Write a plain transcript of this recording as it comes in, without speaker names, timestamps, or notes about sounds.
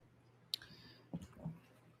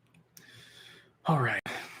All right.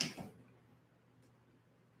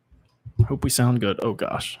 Hope we sound good. Oh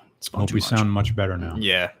gosh. Hope we sound much better now.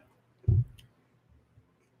 Yeah.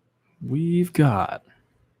 We've got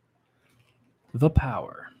the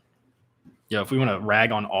power. Yeah, if we want to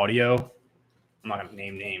rag on audio, I'm not going to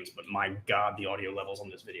name names, but my God, the audio levels on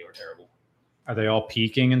this video are terrible. Are they all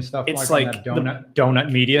peaking and stuff? It's like like that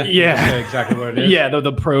donut media? Yeah. That's exactly what it is. Yeah,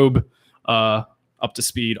 the probe up to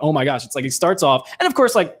speed. Oh my gosh, it's like he starts off, and of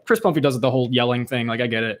course, like Chris Pumphrey does the whole yelling thing. Like I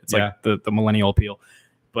get it. It's like the millennial appeal.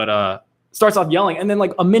 But starts off yelling, and then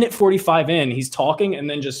like a minute 45 in, he's talking, and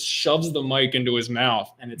then just shoves the mic into his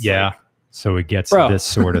mouth, and it's like, so it gets bro, this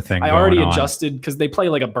sort of thing. I already adjusted because they play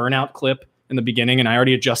like a burnout clip in the beginning, and I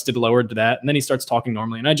already adjusted lowered to that, and then he starts talking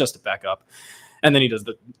normally, and I adjust it back up, and then he does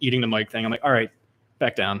the eating the mic thing. I'm like, all right,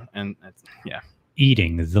 back down, and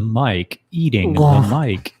eating the mic.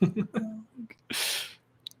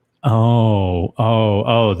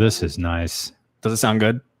 Oh, this is nice. Does it sound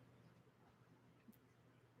good?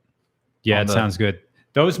 Yeah, it sounds good.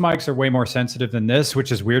 Those mics are way more sensitive than this,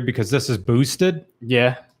 which is weird because this is boosted.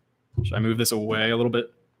 Yeah. Should I move this away a little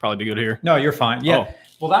bit? Probably be good here. No, you're fine. Yeah. Oh.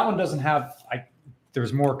 Well, that one doesn't have.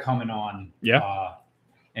 There's more coming on. Yeah.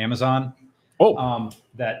 Amazon. Oh.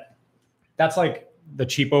 That's like the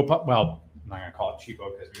cheapo. Well, I'm not gonna call it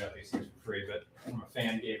cheapo because we got these things for free. But a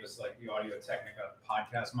fan gave us like the Audio Technica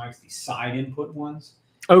podcast mics, these side input ones.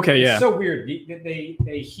 Okay, yeah. It's so weird.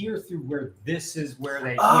 They hear through where this is where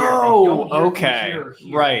they hear. Oh, they don't hear okay.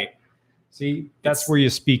 here. Right. See, that's where you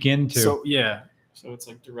speak into. So, yeah. So it's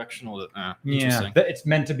like directional. Yeah. It's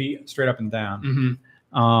meant to be straight up and down.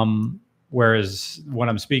 Mm-hmm. Whereas what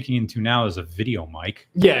I'm speaking into now is a video mic.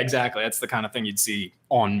 Yeah, exactly. That's the kind of thing you'd see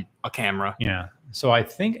on a camera. Yeah. So I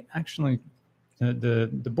think actually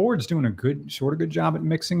the board's doing a good job at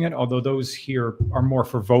mixing it, although those here are more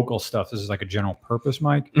for vocal stuff. This is like a general purpose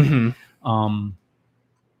mic. Mm-hmm.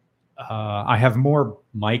 I have more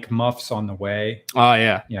mic muffs on the way. Oh,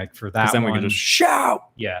 yeah. Yeah, for that then one. we can just shout.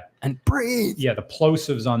 Yeah. And breathe. Yeah, the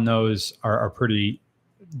plosives on those are pretty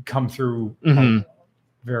come through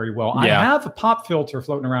very well. Yeah. I have a pop filter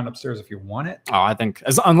floating around upstairs if you want it. Oh, I think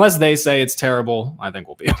unless they say it's terrible, I think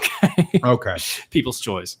we'll be okay. Okay. People's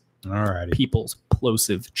choice. All righty. People's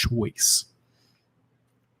plosive choice.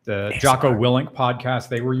 The Jocko Willink podcast,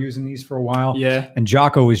 they were using these for a while. Yeah. And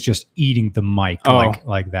Jocko is just eating the mic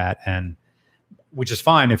like that. And which is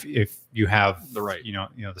fine if you have the right,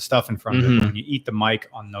 the stuff in front of it. When you eat the mic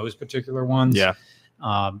on those particular ones,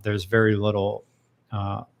 there's very little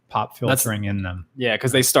pop filtering in them. Yeah,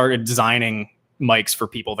 because they started designing mics for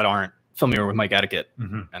people that aren't familiar with mic etiquette,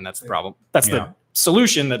 and that's the problem. That's the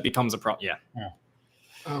solution that becomes a problem. Yeah.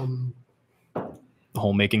 The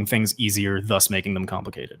whole making things easier, thus making them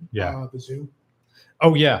complicated. Yeah. The Zoom.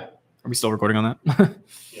 Oh yeah. Are we still recording on that?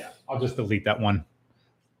 Yeah. I'll just delete that one,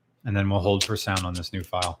 and then we'll hold for sound on this new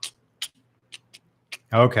file.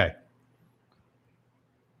 Okay.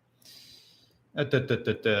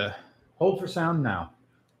 Hold for sound now.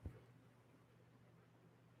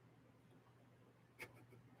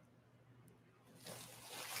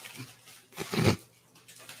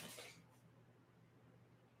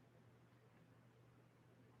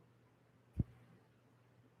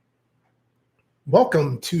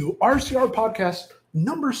 Welcome to RCR Podcast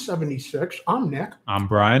number 76. I'm Nick. I'm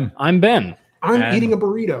Brian. I'm Ben. I'm eating a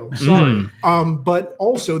burrito. Sorry. But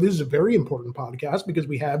also, this is a very important podcast because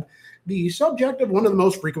we have the subject of one of the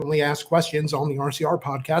most frequently asked questions on the RCR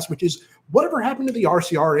podcast, which is whatever happened to the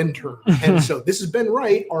RCR intern? And so this is Ben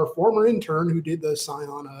Wright, our former intern who did the Scion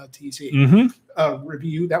TC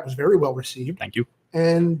review. That was very well received. Thank you.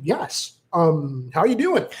 And yes, how are you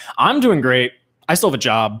doing? I'm doing great. I still have a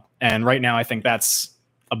job. And right now, I think that's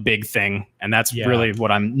a big thing. And that's really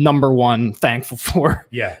what I'm number one thankful for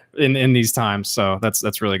in these times. So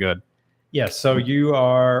that's really good. Yeah. So you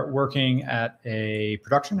are working at a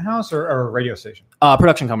production house or a radio station?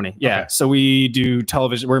 Production company. Yeah. Okay. So we do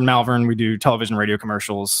television. We're in Malvern. We do television, radio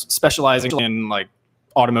commercials, specializing in like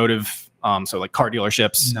automotive. So like car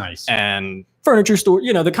dealerships. Nice. And furniture store,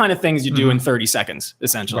 the kind of things you do in 30 seconds,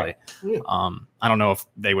 essentially. Right. Yeah. I don't know if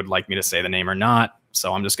they would like me to say the name or not.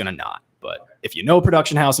 So I'm just going to not. But if you know a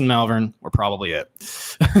production house in Malvern, we're probably it.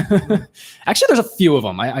 Actually, there's a few of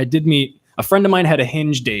them. I did meet a friend of mine had a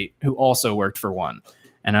Hinge date who also worked for one.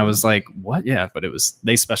 And I was like, what? Yeah, but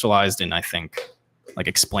they specialized in, I think, like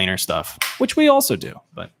explainer stuff, which we also do.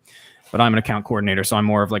 But I'm an account coordinator, so I'm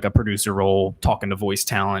more of like a producer role, talking to voice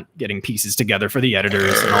talent, getting pieces together for the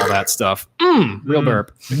editors and all that stuff. Real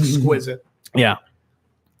burp. Exquisite. Yeah.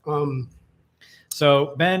 So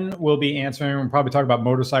So Ben will be answering. We'll probably talk about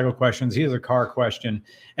motorcycle questions. He has a car question.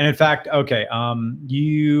 And in fact, okay,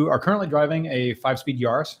 you are currently driving a 5-speed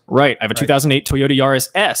Yaris. Right. I have a 2008 Toyota Yaris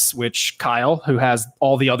S, which Kyle, who has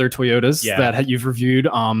all the other Toyotas that you've reviewed,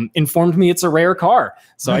 informed me it's a rare car.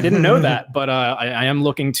 So I didn't know that, but I am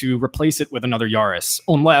looking to replace it with another Yaris,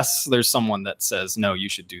 unless there's someone that says, no, you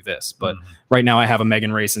should do this. But right now I have a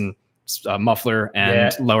Megan Racing muffler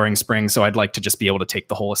and lowering springs, so I'd like to just be able to take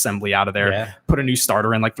the whole assembly out of there, put a new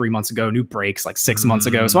starter in like 3 months ago, new brakes like 6 months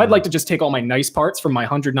ago. So I'd like to just take all my nice parts from my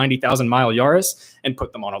 190,000 mile Yaris and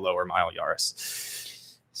put them on a lower mile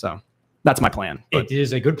Yaris. So that's my plan. But it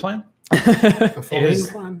is a good plan.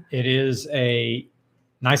 Plan. It is a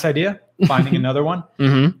nice idea, finding another one.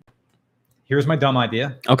 Here's my dumb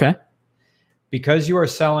idea. Okay. Because you are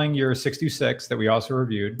selling your 626 that we also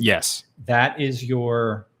reviewed. Yes. That is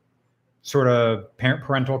your sort of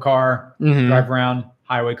parental car, drive around,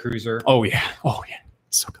 highway cruiser. Oh yeah.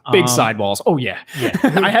 So good. Big sidewalls. Oh yeah.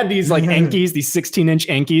 I had these like Enkis, these 16-inch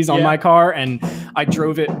Enkis on my car, and I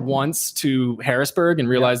drove it once to Harrisburg and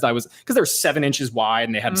realized I was, because they were 7 inches wide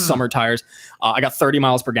and they had summer tires. I got 30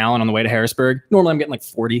 miles per gallon on the way to Harrisburg. Normally I'm getting like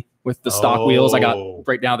 40 with the stock wheels. I got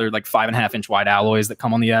right now they're like 5.5-inch wide alloys that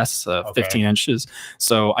come on the S, 15 inches.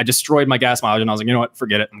 So I destroyed my gas mileage and I was like, you know what,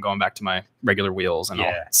 forget it. I'm going back to my regular wheels and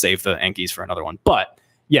I'll save the Enkis for another one. But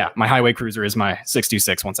yeah, my highway cruiser is my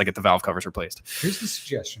 626 once I get the valve covers replaced. Here's the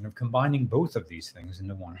suggestion of combining both of these things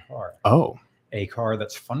into one car. Oh. A car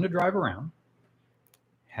that's fun to drive around,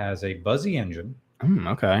 has a buzzy engine,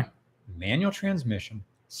 okay, manual transmission,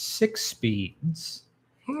 6 speeds,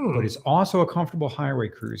 but it's also a comfortable highway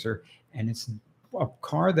cruiser. And it's a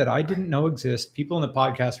car that I didn't know exist. People in the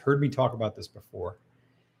podcast heard me talk about this before.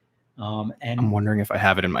 And I'm wondering if I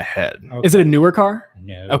have it in my head. Okay. Is it a newer car?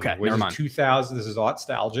 No. Okay, never mind. 2000. This is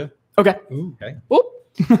nostalgia. Okay. Ooh, okay.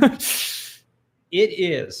 It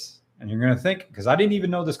is, and you're going to think, because I didn't even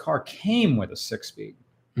know this car came with a 6-speed.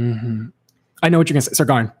 I know what you're going to say. Sir,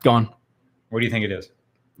 go on. What do you think it is?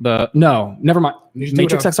 No, never mind.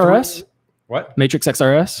 Matrix XRS? What? Matrix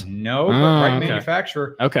XRS? No, but right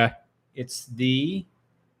manufacturer. Okay. It's the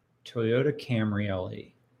Toyota Camry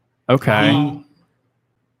LE. Okay.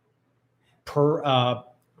 Per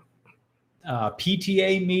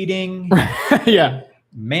PTA meeting,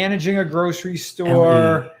 managing a grocery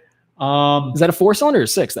store. Is that a 4-cylinder or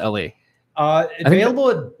 6, the LE? Available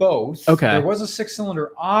at both. Okay. There was a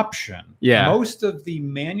 6-cylinder option. Yeah. Most of the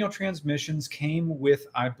manual transmissions came with,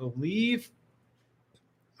 I believe,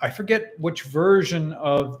 I forget which version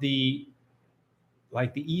of the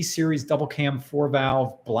E-Series double cam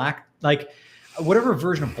 4-valve black, like whatever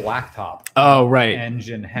version of blacktop.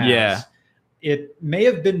 Engine has. Yeah. It may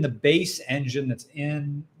have been the base engine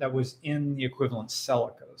that was in the equivalent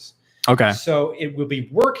Celicas. Okay. So it will be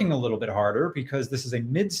working a little bit harder because this is a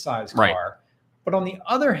mid-size car. But on the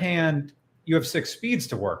other hand, you have 6 speeds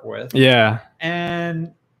to work with. Yeah.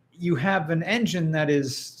 And you have an engine that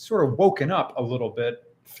is sort of woken up a little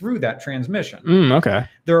bit through that transmission. Okay.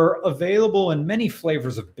 They're available in many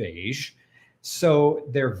flavors of beige. So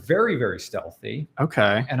they're very, very stealthy.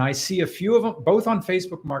 Okay. And I see a few of them both on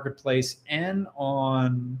Facebook Marketplace and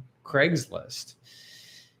on Craigslist.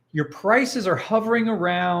 Your prices are hovering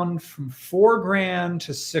around from $4,000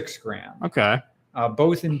 to $6,000. Okay.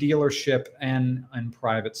 Both in dealership and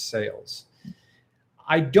private sales.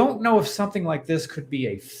 I don't know if something like this could be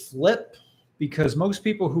a flip, because most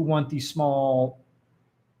people who want the small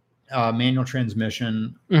manual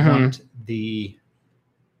transmission want the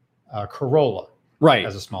Corolla,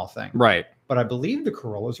 as a small thing, But I believe the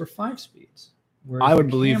Corollas are 5 speeds. I would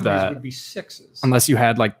believe Camrys that would be 6s, unless you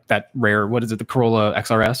had like that rare, what is it, the Corolla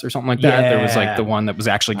XRS or something like that. There was like the one that was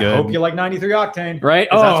actually good. I hope you like 93 octane, right?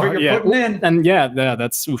 That's what you're putting in. And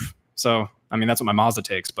that's oof. So I mean, that's what my Mazda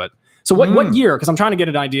takes. But so what year? Because I'm trying to get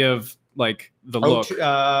an idea of like the look.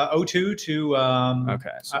 02 to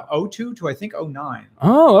 02 to I think 09.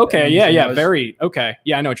 Oh, okay. Yeah. Very okay.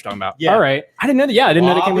 Yeah, I know what you're talking about. Yeah. All right. I didn't know that. Yeah, I didn't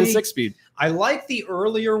know they came with a 6-speed. I like the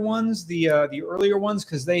earlier ones, the earlier ones,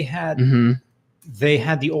 because they had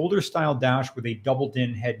the older style dash with a double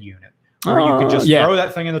din head unit. Where you could just throw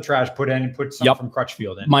that thing in the trash, put some from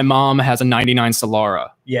Crutchfield in. My mom has a 99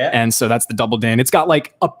 Solara. Yeah. And so that's the double din. It's got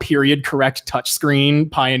like a period correct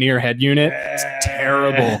touchscreen Pioneer head unit. It's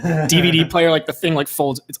terrible. DVD player, like the thing like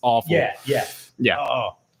folds. It's awful. Yeah.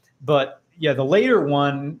 Oh. But yeah, the later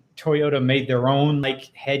one, Toyota made their own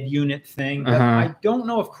like head unit thing. But I don't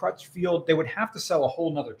know if Crutchfield, they would have to sell a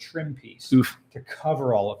whole nother trim piece to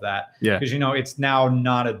cover all of that. Yeah. Because, it's now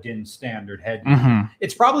not a DIN standard head unit.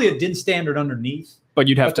 It's probably a DIN standard underneath. But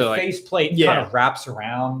you'd have to the faceplate kind of wraps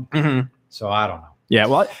around. So I don't know. Yeah,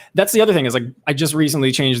 well, that's the other thing is like I just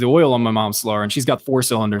recently changed the oil on my mom's Solara, and she's got 4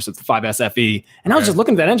 cylinders. It's the 5SFE, and I was just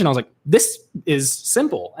looking at that engine. I was like, this is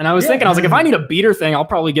simple. And I was thinking, I was like, if I need a beater thing, I'll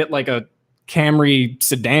probably get like a Camry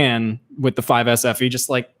sedan with the 5SFE, just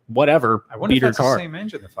like whatever I wonder beater if that's car. the same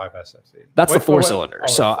engine, the 5SFE. That's the Wait, 4-cylinder. oh,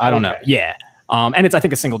 So I don't know. okay. Yeah, and it's I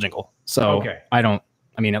think a single jingle. So Okay. I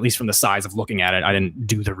mean, at least from the size of looking at it, I didn't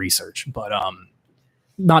do the research, but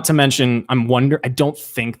not to mention, I don't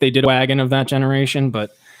think they did a wagon of that generation,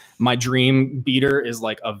 but my dream beater is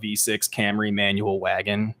like a V6 Camry manual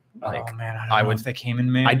wagon. Like, oh man, I I would would- if they came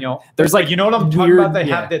in manual. there's like you know what I'm talking weird- about? They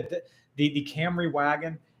yeah. have the Camry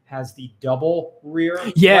wagon has the double rear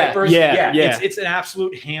Yeah, wipers. yeah. It's an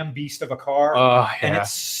absolute ham beast of a car, Oh, and yeah.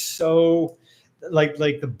 it's so like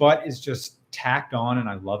the butt is just tacked on, and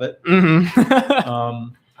I love it.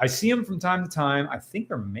 Mhm. I see them from time to time. I think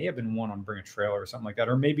there may have been one on Bring a Trailer or something like that,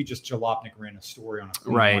 or maybe just Jalopnik ran a story on a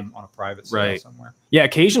clean Right. one on a private sale Right. somewhere. Yeah,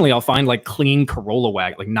 occasionally I'll find like clean Corolla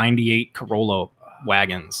wagon, like 98 Corolla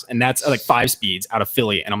wagons, and that's like 5 speeds out of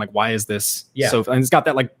Philly. And I'm like, why is this? Yeah. So and it's got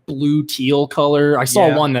that like blue teal color. I saw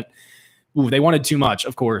Yeah. one that, they wanted too much,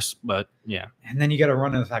 of course, but yeah. And then you got to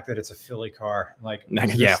run into the fact that it's a Philly car. Like,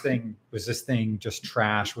 Yeah. was this thing just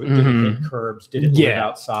trash? Did it hit curbs? Did it live Yeah.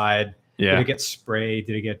 outside? Did Yeah. it get sprayed?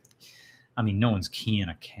 Did it get? I mean, no one's keying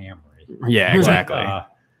a Camry. Yeah, exactly.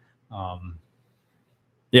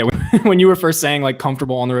 Yeah, when you were first saying like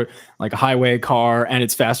comfortable on the road, like a highway car and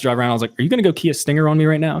it's fast to drive around, I was like, are you going to go key a Stinger on me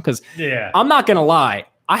right now? Because yeah. I'm not going to lie.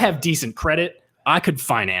 I have decent credit. I could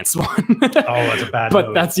finance one. Oh, that's a bad But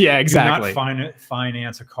move. that's, yeah, exactly. Do not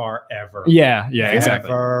finance a car ever. Yeah, exactly.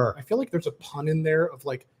 Ever. I feel like there's a pun in there of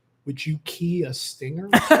like, would you key a Stinger?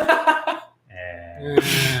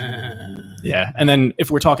 Eh. Yeah. And then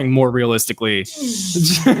if we're talking more realistically,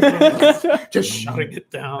 Just shutting it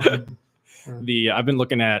down. I've been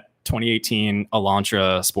looking at 2018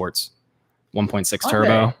 Elantra Sports 1.6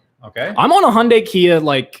 turbo. Okay. I'm on a Hyundai Kia,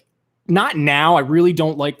 like not now. I really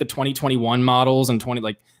don't like the 2021 models and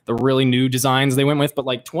like the really new designs they went with, but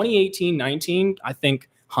like 2018, 19, I think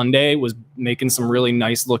Hyundai was making some really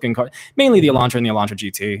nice looking cars, mainly the Elantra and the Elantra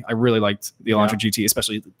GT. I really liked the Elantra GT,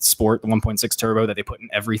 especially the Sport, the 1.6 turbo that they put in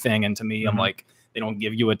everything. And to me, I'm like, they don't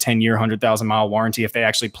give you a 10-year, 100,000-mile warranty if they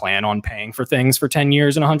actually plan on paying for things for 10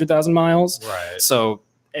 years and 100,000 miles. Right. So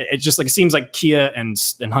it just like, it seems like Kia and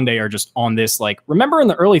Hyundai are just on this, like, remember in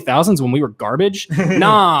the early thousands when we were garbage?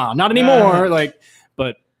 Nah, not anymore. Like,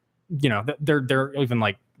 but you know, they're even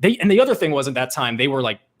like and the other thing was at that time, they were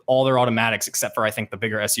like all their automatics, except for I think the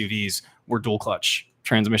bigger SUVs were dual clutch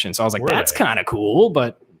transmission. So I was like, that's kind of cool,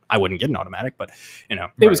 but I wouldn't get an automatic, but you know,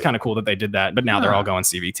 it was kind of cool that they did that. But now they're all going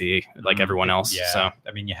CVT like everyone else. Yeah. So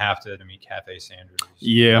I mean, you have to meet cafe standards.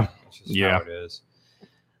 yeah. It's just how it is.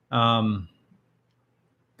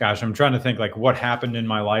 Gosh, I'm trying to think like what happened in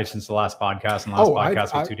my life since the last podcast, and the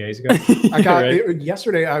last podcast was 2 days ago. I got Right.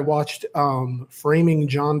 yesterday. I watched "Framing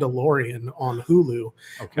John DeLorean" on Hulu,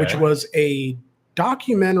 which was a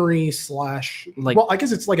documentary slash. Like- well, I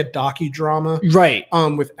guess it's like a docudrama. Right.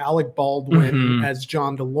 With Alec Baldwin Mhm. as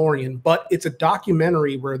John DeLorean, but it's a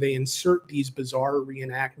documentary where they insert these bizarre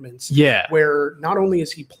reenactments. Yeah. Where not only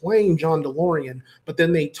is he playing John DeLorean, but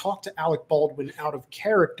then they talk to Alec Baldwin out of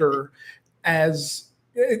character as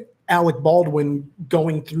Alec Baldwin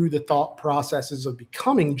going through the thought processes of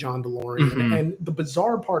becoming John DeLorean. Mhm. And the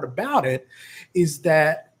bizarre part about it is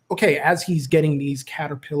that, okay, as he's getting these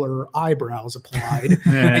caterpillar eyebrows applied,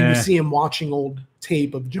 and you see him watching old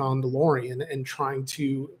tape of John DeLorean and trying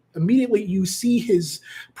to immediately you see his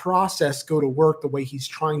process go to work, the way he's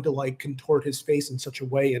trying to like contort his face in such a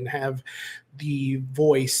way and have the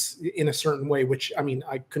voice in a certain way, which I mean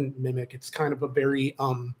I couldn't mimic. It's kind of a very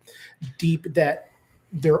deep that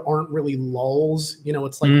there aren't really lulls, you know,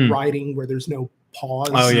 it's like writing where there's no pause.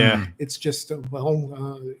 Oh yeah. It's just in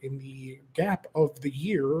the gap of the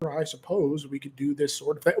year, I suppose we could do this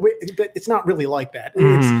sort of thing. But it's not really like that.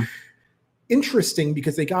 Mhm. It's interesting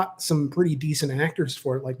because they got some pretty decent actors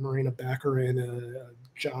for it, like Morena Baccarin,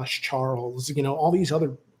 Josh Charles, you know, all these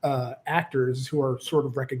other actors who are sort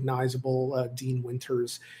of recognizable, Dean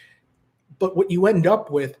Winters. But what you end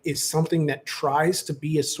up with is something that tries to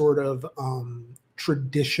be a sort of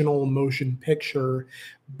traditional motion picture,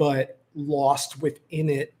 but lost within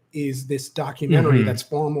it is this documentary that's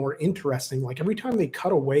far more interesting. Like every time they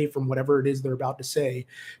cut away from whatever it is they're about to say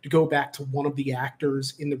to go back to one of the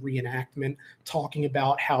actors in the reenactment talking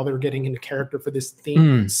about how they're getting into character for this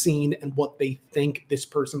scene and what they think this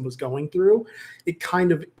person was going through, it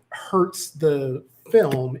kind of hurts the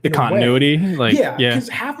film. The continuity. Like yeah, because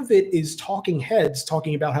half of it is talking heads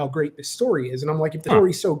talking about how great this story is. And I'm like, if the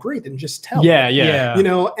story's so great, then just tell it. Yeah. You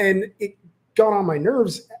know, and got on my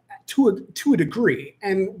nerves to a degree.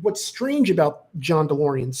 And what's strange about John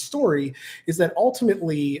DeLorean's story is that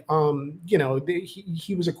ultimately,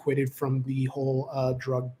 he was acquitted from the whole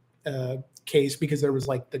drug case because there was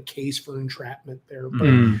like the case for entrapment there.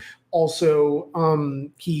 But also,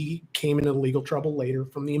 he came into legal trouble later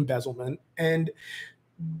from the embezzlement. And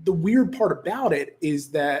the weird part about it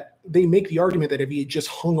is that they make the argument that if he had just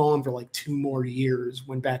hung on for like 2 more years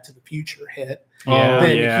when Back to the Future hit,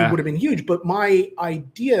 then he would have been huge. But my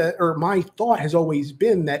idea or my thought has always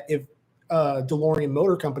been that if DeLorean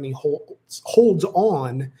Motor Company holds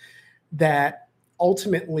on, that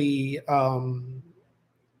ultimately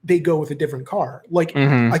they go with a different car. Like,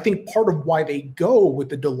 I think part of why they go with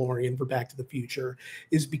the DeLorean for Back to the Future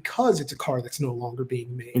is because it's a car that's no longer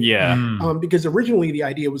being made. Yeah. Because originally the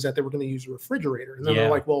idea was that they were going to use a refrigerator. And then they're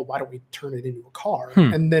like, well, why don't we turn it into a car?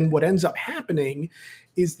 And then what ends up happening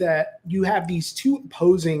is that you have these two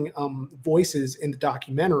opposing voices in the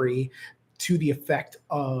documentary to the effect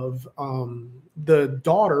of the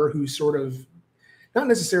daughter who sort of not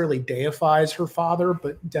necessarily deifies her father,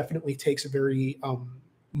 but definitely takes a very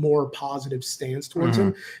more positive stance towards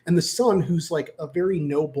him, and the son who's like a very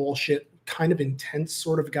no bullshit kind of intense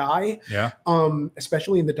sort of guy.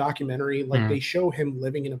 Especially in the documentary, like they show him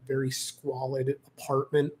living in a very squalid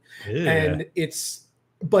apartment, and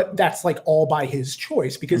but that's like all by his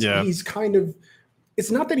choice because he's kind of, it's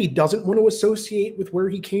not that he doesn't want to associate with where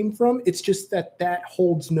he came from, it's just that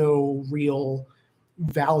holds no real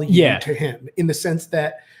value to him, in the sense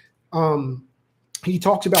that he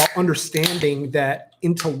talks about understanding that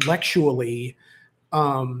intellectually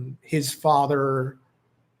his father,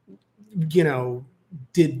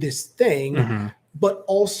 did this thing, but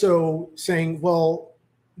also saying, well,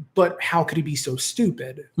 but how could he be so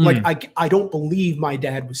stupid? Like, I don't believe my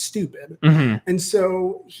dad was stupid. And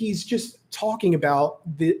so he's just talking about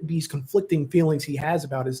these conflicting feelings he has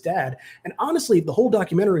about his dad. And honestly, the whole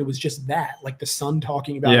documentary was just that, like the son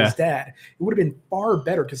talking about his dad. It would have been far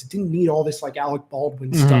better because it didn't need all this like Alec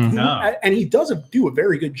Baldwin stuff. And he does do a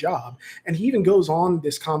very good job. And he even goes on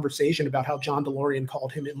this conversation about how John DeLorean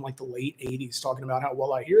called him in like the late 80s, talking about how,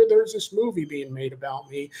 well, I hear there's this movie being made about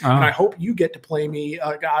me, and I hope you get to play me.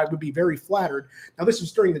 I would be very flattered. Now, this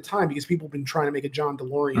was during the time because people have been trying to make a John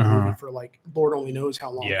DeLorean movie for like Lord only knows how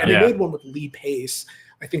long. And they made one with Lee Pace,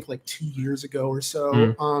 I think like 2 years ago or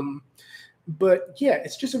so. But yeah,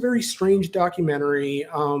 it's just a very strange documentary.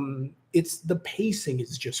 It's the pacing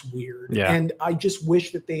is just weird. And I just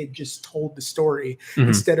wish that they had just told the story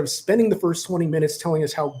instead of spending the first 20 minutes telling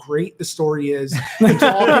us how great the story is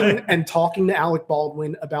and talking to Alec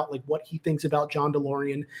Baldwin about like what he thinks about John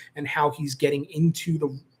DeLorean and how he's getting into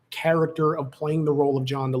the character of playing the role of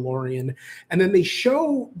John DeLorean. And then they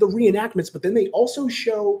show the reenactments, but then they also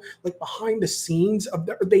show like behind the scenes of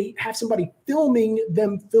they have somebody filming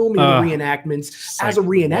the reenactments as a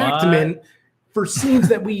reenactment for scenes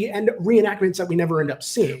that reenactments that we never end up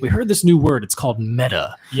seeing. We heard this new word. It's called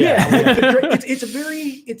meta.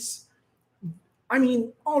 I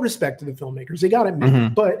mean, all respect to the filmmakers, they got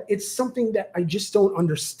it, but it's something that I just don't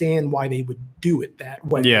understand why they would do it that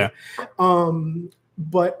way.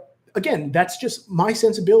 But again, that's just my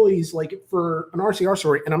sensibilities, like for an RCR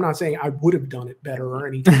story. And I'm not saying I would have done it better or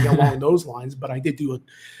anything along those lines, but I did do a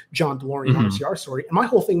John DeLorean RCR story. And my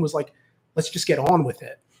whole thing was like, let's just get on with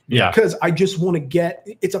it. Because I just want to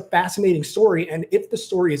it's a fascinating story. And if the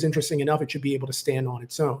story is interesting enough, it should be able to stand on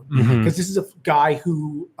its own. Because this is a guy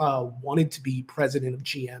who wanted to be president of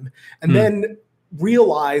GM and then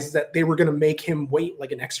realized that they were going to make him wait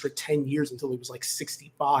like an extra 10 years until he was like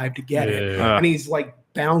 65 to get it. And he's like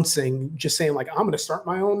bouncing, just saying like, I'm going to start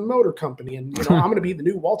my own motor company and, I'm going to be the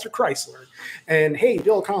new Walter Chrysler. And hey,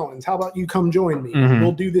 Bill Collins, how about you come join me?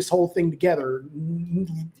 We'll do this whole thing together.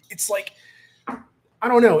 It's like, I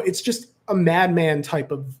don't know. It's just a madman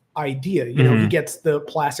type of idea. He gets the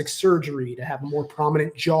plastic surgery to have a more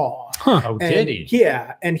prominent jaw. Did he?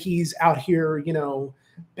 Yeah. And he's out here,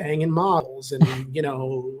 banging models and,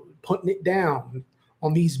 putting it down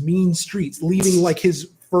on these mean streets, leaving like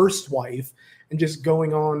his first wife and just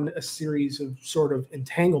going on a series of sort of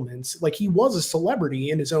entanglements. Like he was a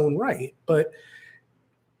celebrity in his own right, but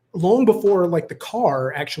long before like the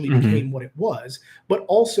car actually became what it was, but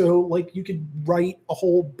also like you could write a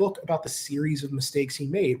whole book about the series of mistakes he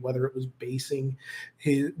made, whether it was basing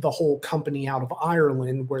the whole company out of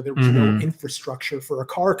Ireland where there was no infrastructure for a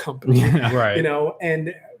car company,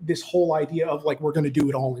 and this whole idea of like, we're going to do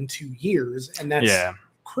it all in 2 years. And that's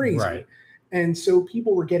crazy. Right. And so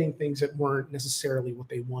people were getting things that weren't necessarily what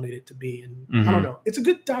they wanted it to be. And I don't know. It's a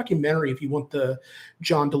good documentary if you want the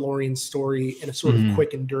John DeLorean story in a sort of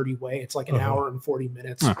quick and dirty way. It's like an hour and 40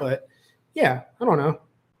 minutes, but Yeah, I don't know.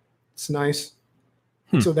 It's nice.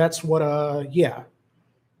 So that's what. Yeah.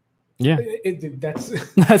 Yeah. That's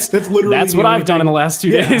That's literally that's the what only I've done thing- in the last 2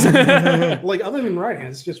 Yeah. days. Like other than writing,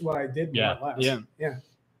 it's just what I did. Yeah, more or less. yeah. Yeah.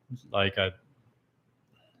 Like I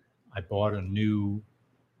bought a new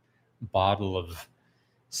bottle of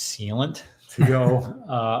sealant to go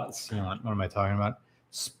sealant. What am I talking about?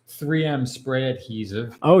 3M spray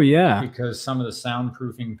adhesive, Oh yeah. because some of the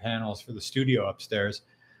soundproofing panels for the studio upstairs,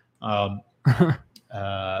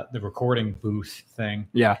 the recording booth thing,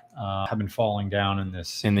 Yeah. have been falling down in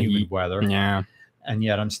this In the humid heat. weather. Yeah. And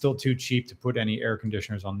yet I'm still too cheap to put any air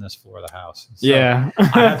conditioners on this floor of the house. So Yeah. I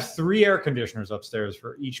have 3 air conditioners upstairs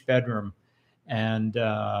for each bedroom, and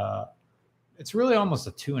it's really almost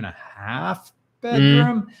a 2.5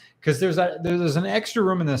 bedroom, because there's an extra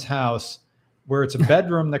room in this house where it's a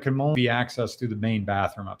bedroom that can only be accessed through the main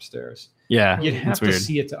bathroom upstairs. Yeah. You'd have That's to weird.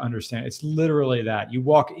 see it to understand. It's literally that. You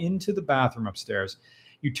walk into the bathroom upstairs,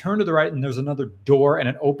 you turn to the right, and there's another door, and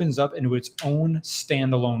it opens up into its own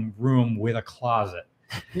standalone room with a closet.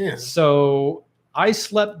 Yeah. So I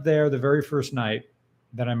slept there the very first night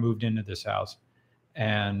that I moved into this house,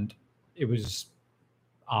 and it was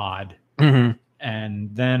odd. Mhm.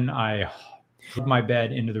 And then I put my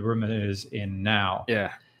bed into the room it is in now.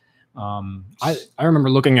 Yeah. Um, I remember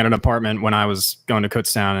looking at an apartment when I was going to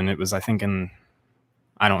Kutztown, and it was, I think,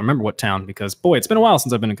 I don't remember what town, because boy, it's been a while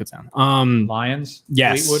since I've been to Kutztown. Lions.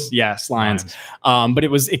 Yes, Fleetwood? yes, Lions. But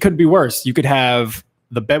it could be worse. You could have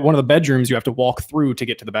one of the bedrooms you have to walk through to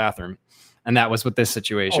get to the bathroom, and that was what this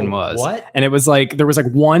situation was. What? And it was like there was like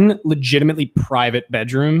one legitimately private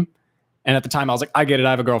bedroom, and at the time I was like, I get it,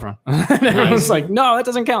 I have a girlfriend. And everyone was like, no, that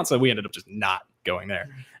doesn't count. So we ended up just not going there,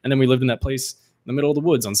 and then we lived in that place in the middle of the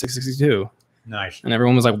woods on 662. Nice. And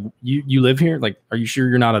everyone was like, you live here? Like, are you sure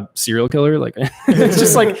you're not a serial killer? Like, it's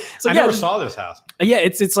just like, it's like, I never yeah, saw this house. yeah,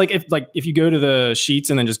 it's like if you go to the Sheets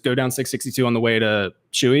and then just go down 662 on the way to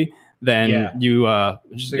Chewy, then Yeah. you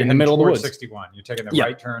So in the middle of the woods. 61. You're taking the Yeah.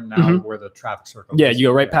 right turn now, Mhm. where the traffic circle. Yeah, is. you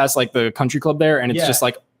go right past like the country club there, and it's Yeah. just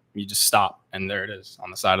like you just stop, and there it is on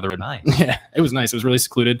the side of the road. Nice. Yeah, it was nice. It was really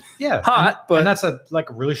secluded. Yeah, Hot, but- and that's a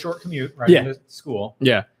really short commute right Yeah. into school.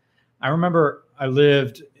 Yeah. I remember I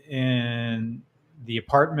lived in the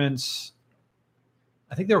apartments.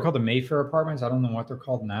 I think they were called the Mayfair Apartments. I don't know what they're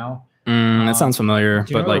called now. That sounds familiar,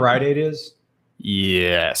 Do you know but where like, Rite Aid is?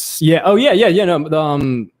 yes, yeah, oh yeah. No,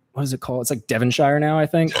 what is it called? It's like Devonshire now, I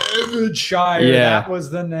think. Devonshire. Yeah. That was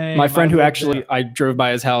the name. My friend I who lived actually there. I drove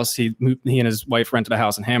by his house. He and his wife rented a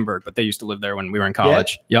house in Hamburg, but they used to live there when we were in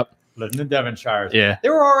college. Yep. lived in Devonshire. Yeah. They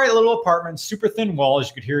were all right little apartments, super thin walls.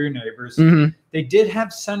 You could hear your neighbors. hmm They did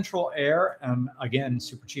have central air, and again,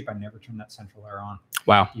 super cheap. I never turned that central air on.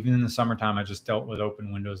 Wow. Even in the summertime, I just dealt with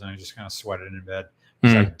open windows, and I just kind of sweated in bed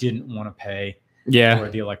because I didn't want to pay Yeah. for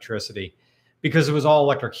the electricity, because it was all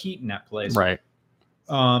electric heat in that place. Right.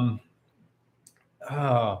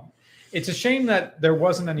 It's a shame that there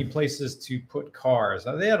wasn't any places to put cars.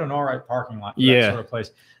 They had an all right parking lot for Yeah. that sort of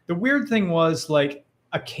place. The weird thing was, like,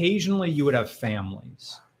 occasionally you would have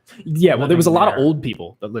families. Yeah. Well, there was a lot of there. old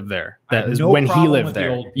people that lived there. I That have is no when he problem lived with the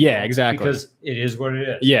there. old Yeah. people, Exactly. Because it is what it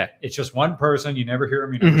is. yeah. It's just one person. You never hear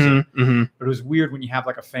them. You never see them. hmm hmm But it was weird when you have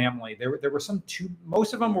like a family. There were some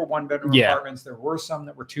most of them were 1-bedroom Yeah. apartments. There were some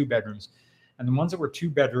that were 2 bedrooms. And the ones that were 2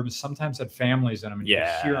 bedrooms sometimes had families in them. And you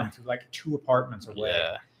Yeah. could hear them through like 2 apartments away.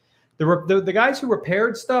 Yeah. The guys who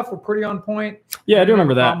repaired stuff were pretty on point. Yeah. I do didn't have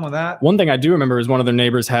remember a that. problem with that. One thing I do remember is one of their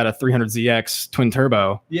neighbors had a 300ZX twin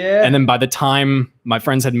turbo. Yeah. And then by the time my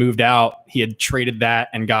friends had moved out, he had traded that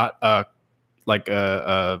and got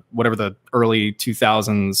whatever the early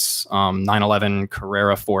 2000s 911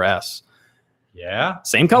 Carrera 4S. yeah.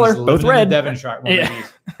 Same color, He's both living in red. Devonshire. Well, Yeah.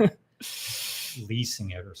 maybe he's leasing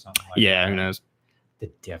it or something like Yeah, that. who knows? The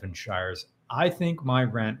Devonshires. I think my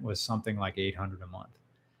rent was something like $800 a month.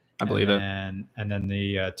 I believe it. And then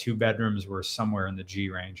the 2 bedrooms were somewhere in the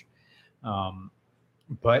G range.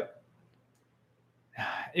 But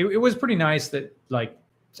it was pretty nice that, like,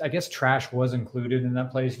 I guess trash was included in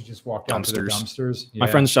that place. You just walked out to the dumpsters. My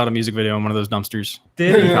Yeah. friend shot a music video in one of those dumpsters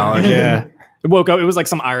did in he? college. Yeah. It woke up. It was like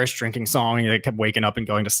some Irish drinking song. And they kept waking up and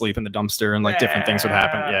going to sleep in the dumpster, and like different things would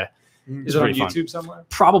happen. Yeah. Is it on pretty fun. YouTube somewhere?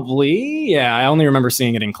 Probably. Yeah. I only remember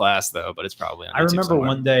seeing it in class though, but it's probably on I YouTube remember somewhere.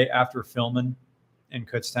 one day after filming in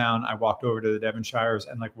Kutztown, I walked over to the Devonshires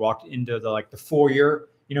and like walked into the foyer.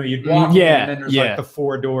 You know, you'd walk in, Yeah, and then there's yeah. like the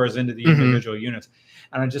 4 doors into the Mhm. individual units.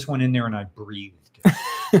 And I just went in there and I breathed.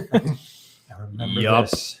 I remember Yup.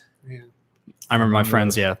 this. I remember my Remember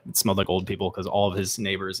friends. this. Yeah. It smelled like old people because all of his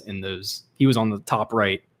neighbors in those, he was on the top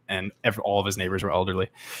right and all of his neighbors were elderly.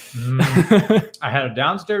 I had a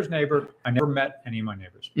downstairs neighbor. I never met any of my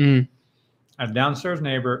neighbors. Mm. a downstairs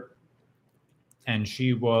neighbor, and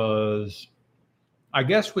she was, I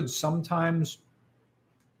guess, would sometimes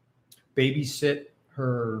babysit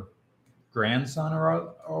her grandson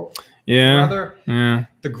or Yeah. brother. Yeah.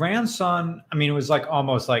 The grandson, I mean, it was like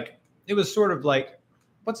almost like, it was sort of like,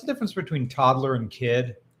 what's the difference between toddler and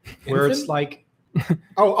kid? Where it's Infant? like,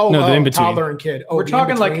 No, the in-between. toddler and kid. Oh, we're the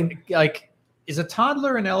talking in-between? like, is a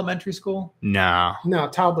toddler in elementary school? No. No,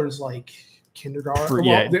 toddler's like kindergarten. Through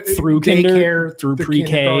kinder, daycare, through the pre-K.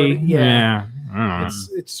 kindergarten, Yeah. I don't know.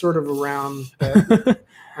 It's sort of around that.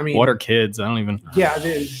 I mean, What are kids? I don't even. yeah, it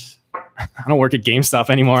is. I don't work at GameStop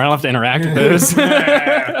anymore. I don't have to interact with those.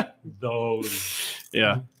 Those.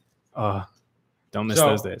 Yeah. Don't miss So-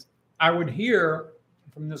 those days. I would hear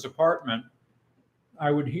from this apartment, I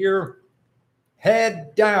would hear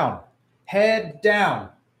head down, head down,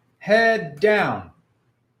 head down.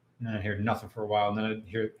 And then I'd hear nothing for a while. And then I'd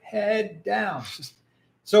hear head down.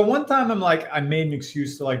 So one time I'm like, I made an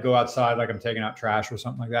excuse to like go outside, like I'm taking out trash or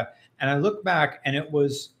something like that. And I look back and it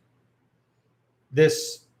was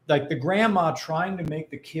this, like the grandma trying to make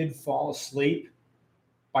the kid fall asleep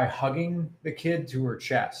by hugging the kid to her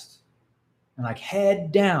chest. And like,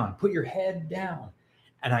 head down, put your head down.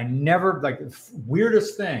 And I never, like, the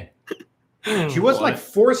weirdest thing. She wasn't like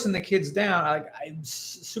forcing the kids down.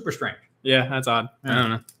 Super strange. Yeah, that's odd. I don't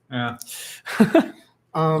know. Yeah. That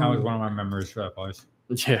was Um, one of my memories for that place.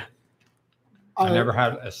 Yeah. I never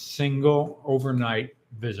had a single overnight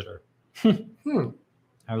visitor.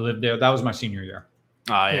 I lived there. That was my senior year.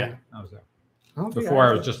 Yeah. I was there. I don't think Before I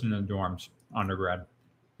had was just in the dorms, undergrad.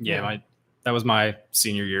 Yeah. That was my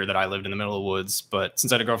senior year that I lived in the middle of the woods. But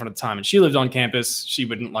since I had a girlfriend at the time and she lived on campus, she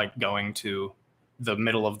wouldn't like going to the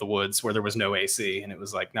middle of the woods where there was no AC. And it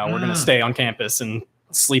was like, no, we're going to stay on campus and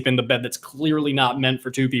sleep in the bed that's clearly not meant for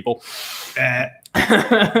two people.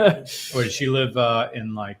 Where did she live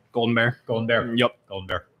in like Golden Bear. Golden Bear? Yep. Golden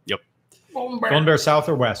Bear. Golden Bear. Golden Bear South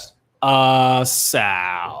or West?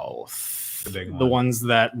 South. The big The one. ones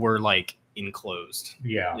that were like enclosed.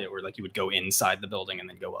 Yeah. Yeah, where like you would go inside the building and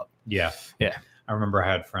then go up. Yeah. Yeah. I remember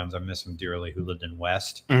I had friends, I miss them dearly, who lived in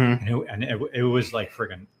West. Mm-hmm. And it was like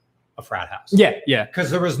friggin' a frat house. Yeah, yeah. Because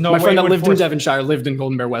there was no My way friend it that would lived in force- Devonshire lived in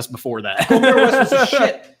Golden Bear West before that. Golden Bear West was a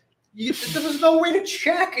shit. There was no way to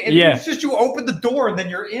check. And Yeah. It's just you open the door and then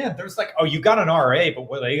you're in. There's like, oh, you got an RA, but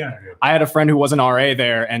what are they going to do? I had a friend who was an RA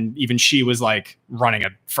there, and even she was like running a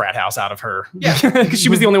frat house out of her. Yeah. Because she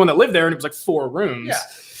was the only one that lived there, and it was like 4 rooms. Yeah.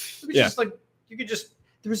 It was Yeah. just like, you could just,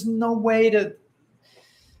 there was no way to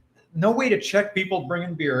check people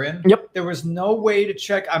bringing beer in. Yep. There was no way to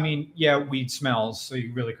check. I mean, yeah, weed smells, so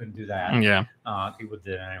you really couldn't do that. Yeah. People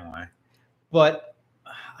did anyway. But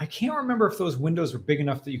I can't remember if those windows were big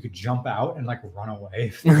enough that you could jump out and like run away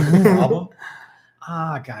if there was a problem.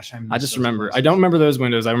 Gosh, I just remember. I don't remember those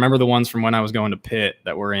windows. I remember the ones from when I was going to Pitt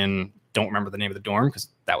that were in. Don't remember the name of the dorm because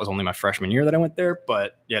that was only my freshman year that I went there.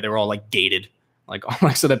 But yeah, they were all like gated, like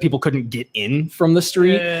so that people couldn't get in from the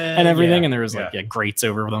street and everything. And there was like grates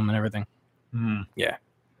over them and everything. Yeah.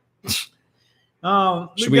 Let's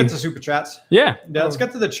Should get we- to super chats. Yeah. Yeah, let's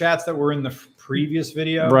get to the chats that were in the previous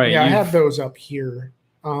video. Right. Yeah, I you've- have those up here.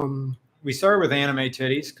 We started with anime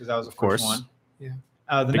titties because that was the course. first one. Yeah.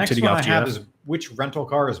 The Big next titty one I golf have GF. is which rental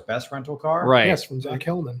car is best rental car? Right. Yes, from Zach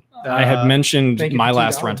Hillman. I had mentioned thank you my for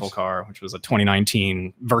last $2. rental car, which was a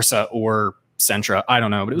 2019 Versa or Sentra. I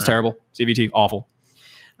don't know, but it was Right. terrible. CVT, awful.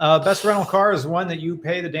 Best rental car is one that you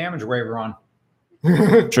pay the damage waiver on.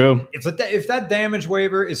 True. If that damage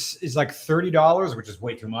waiver is like $30, which is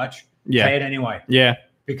way too much, pay Yeah. it anyway Yeah.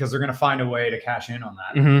 because they're going to find a way to cash in on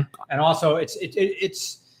that. hmm And also, it's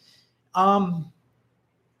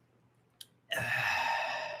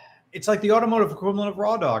like the automotive equivalent of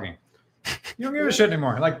raw dogging. You don't give a shit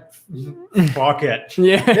anymore. Like, fuck it.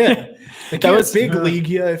 Yeah. They That can't was- big league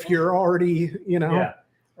you if you're already, Yeah.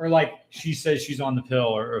 Or like she says she's on the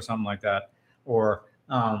pill or something like that. Or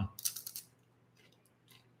my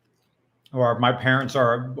parents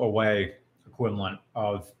are away equivalent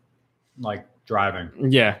of like driving.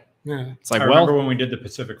 Yeah. Yeah. It's like, I remember well, when we did the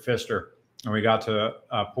Pacific Fister and we got to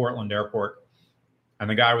Portland Airport and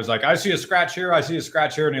the guy was like, I see a scratch here. I see a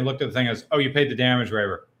scratch here. And he looked at the thing as, oh, you paid the damage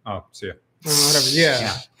waiver. Oh, see ya. Whatever.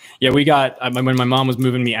 Yeah. yeah, we got, when my mom was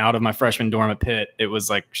moving me out of my freshman dorm at Pitt, it was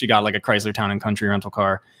like, she got like a Chrysler Town and Country rental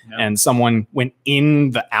car Yeah. and someone went in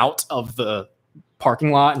the out of the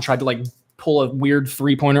parking lot and tried to like pull a weird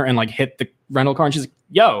 3-pointer and like hit the rental car. And she's like,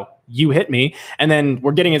 yo, you hit me. And then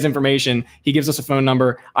we're getting his information. He gives us a phone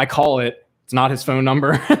number. I call it. it's not his phone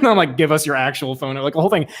number. And I'm like, give us your actual phone number. Like the whole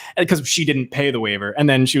thing, because she didn't pay the waiver. And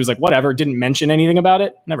then she was like, whatever, didn't mention anything about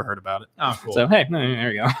it. Never heard about it. Oh, cool. So, hey,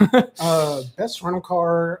 there you go. Best rental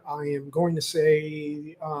car, I am going to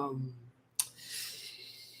say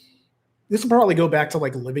this will probably go back to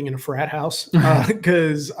like living in a frat house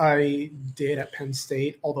because I did at Penn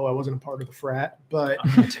State, although I wasn't a part of the frat. But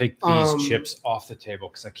I'm going to take these chips off the table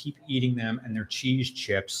because I keep eating them, and they're cheese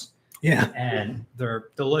chips. yeah, And they're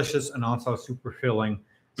delicious and also super filling,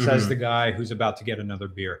 says the guy who's about to get another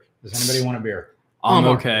beer. Does anybody want a beer? I'm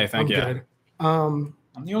okay. Thank I'm you. good. I'm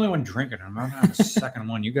the only one drinking. I'm not having a second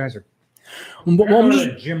one. You guys are Well, going I'm to just-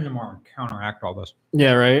 the gym tomorrow and counteract all this.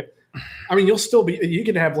 yeah, right. I mean, you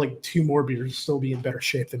can have like 2 more beers and still be in better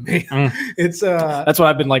shape than me. Mm. It's That's what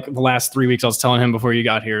I've been like the last 3 weeks. I was telling him before you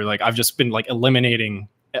got here, like I've just been like eliminating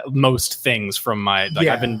most things from my, like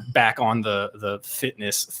Yeah. I've been back on the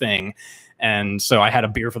fitness thing. And so I had a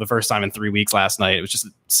beer for the first time in 3 weeks last night. It was just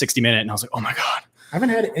a 60-minute. And I was like, oh my God. I haven't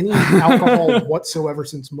had any alcohol whatsoever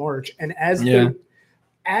since March, and as the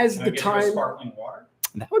time sparkling water?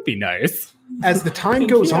 That would be nice. as the time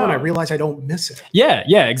goes on, Yeah. I realize I don't miss it. Yeah,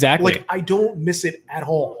 exactly. Like I don't miss it at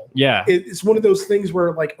all. yeah. It's one of those things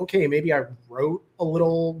where like, okay, maybe I wrote a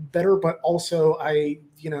little better, but also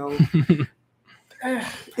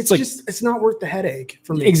it's like- just it's not worth the headache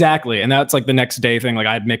for me. Exactly. And that's like the next day thing. Like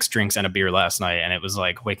I had mixed drinks and a beer last night, and it was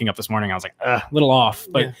like waking up this morning, I was like, a little off.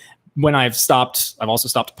 But Yeah. when I've also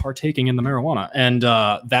stopped partaking in the marijuana. And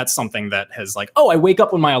that's something that has like, I wake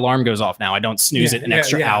up when my alarm goes off now. I don't snooze Yeah, it an yeah,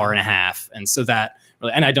 extra yeah. hour and a half. And so that,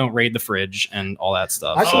 and I don't raid the fridge and all that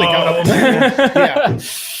stuff. I actually got up. Oh. Yeah,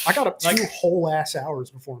 I got up 2 whole ass hours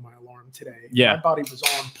before my alarm today. Yeah. My body was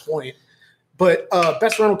on point. But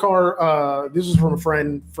best rental car, this was from a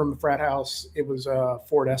friend from the frat house. It was a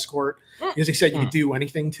Ford Escort because he said you could do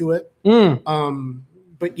anything to it. Mm.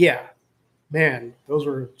 But yeah, man, those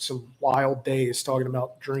were some wild days talking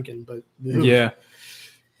about drinking. But ugh, Yeah.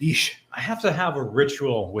 yeesh. I have to have a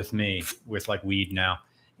ritual with me with like weed now.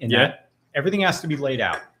 And Yeah. that everything has to be laid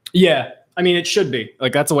out. Yeah. I mean, it should be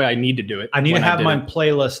like, that's the way I need to do it. I need when to have did my it.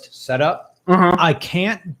 playlist set up. Uh-huh. I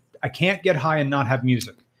can't get high and not have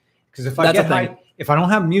music. Because if I That's get the thing. high, if I don't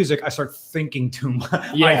have music, I start thinking too much.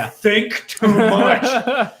 Yeah. I think too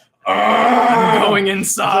much. I'm going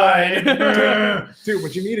inside. Dude,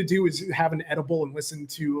 what you need to do is have an edible and listen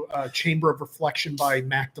to Chamber of Reflection by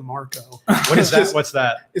Mac DeMarco. What is It's that? just- What's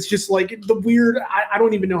that? It's just like the weird, I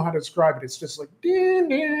don't even know how to describe it. It's just like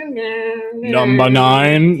Number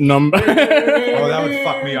 9. Number. Oh, that would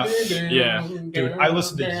fuck me up. Yeah. Dude, I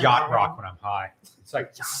listen to yacht rock when I'm high. It's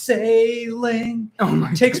like sailing Oh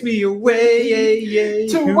my takes me away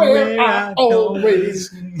to where I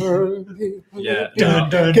always Yeah. Dun,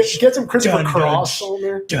 dun, get some Christopher dun, dun, Cross on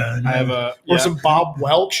there. dun. I have a Or yeah, some Bob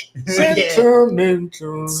Welch. Yeah.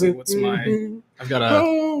 Sentimental. Let's see, what's I've got a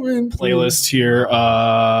playlist here.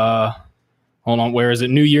 Hold on, where is it?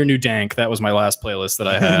 New Year, New Dank. That was my last playlist that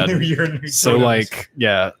I had. New Year, New So Year. like,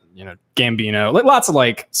 yeah, Gambino, like lots of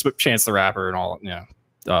like Chance the Rapper and all,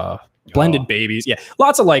 Blended Babies. Yeah,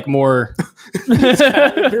 lots of like more.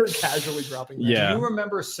 Very casually dropping that. Yeah. Do you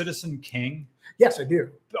remember Citizen King? Yes, I do.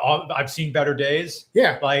 I've seen better days.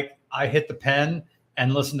 Yeah. Like I hit the pen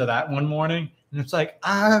and listened to that one morning, and it's like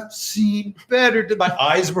I've seen better. My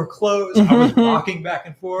eyes were closed. I was rocking back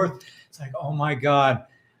and forth. It's like, oh my god,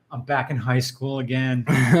 I'm back in high school again.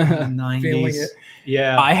 In the 90s. Feeling it.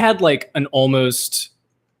 Yeah. I had like an almost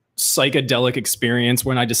psychedelic experience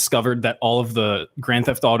when I discovered that all of the Grand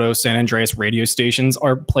Theft Auto San Andreas radio stations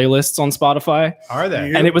are playlists on Spotify. Are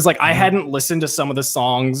they? And it was like I hadn't listened to some of the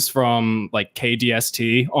songs from like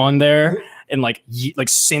KDST on there and like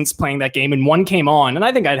since playing that game, and one came on and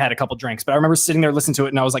I think I'd had a couple drinks, but I remember sitting there listening to it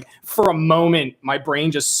and I was like, for a moment my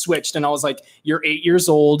brain just switched and I was like, you're 8 years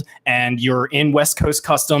old and you're in West Coast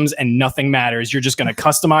Customs and nothing matters. You're just going to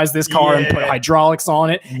customize this car and put Yeah. hydraulics on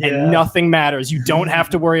it Yeah. and nothing matters. You don't have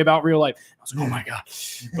to worry about real life. I was like, oh my God.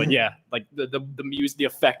 But yeah, like the music, the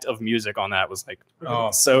effect of music on that was like,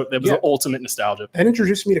 so it was Yeah. the ultimate nostalgia. That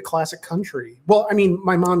introduced me to classic country. Well, I mean,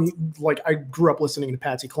 my mom, like, I grew up listening to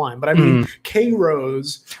Patsy Cline, but I mean, K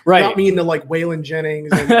Rose Right. got me into like Waylon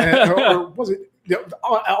Jennings, or was it?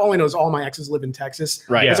 All I know is All My Exes Live in Texas.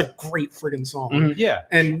 Right. That's a great friggin' song. Mhm. Yeah.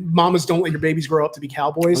 And Mamas Don't Let Your Babies Grow Up to Be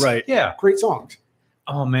Cowboys. Right. Yeah. Great songs.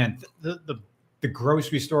 Oh man, the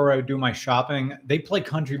grocery store where I would do my shopping, they play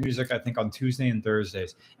country music, I think, on Tuesday and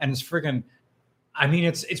Thursdays. And it's friggin', I mean,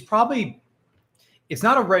 it's probably, it's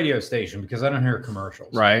not a radio station because I don't hear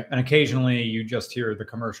commercials. Right. And occasionally you just hear the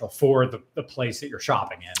commercial for the place that you're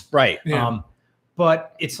shopping in. Right. Yeah.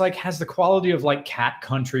 But it's like has the quality of like Cat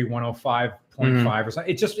Country 105 0.5 or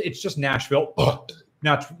something. It's just Nashville,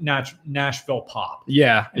 Nashville pop.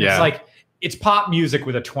 Yeah, And yeah. it's like it's pop music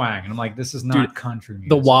with a twang, and I'm like, this is not Dude, country music.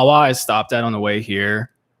 the Wawa I stopped at on the way here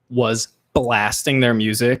was blasting their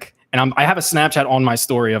music, and I have a Snapchat on my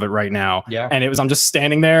story of it right now. Yeah. And I'm just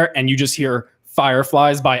standing there, and you just hear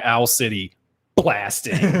 "Fireflies" by Owl City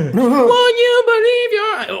blasting. Would you believe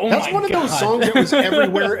your? Oh That's my one of those God. songs that was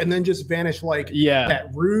everywhere and then just vanished. Like Yeah, that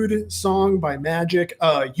Rude song by Magic,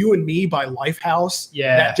 You and Me by Lifehouse.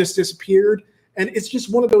 Yeah. That just disappeared. And it's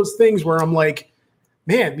just one of those things where I'm like,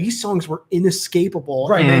 man, these songs were inescapable.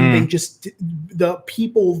 Right. And then they Mm. just, the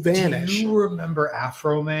people vanish. Do you remember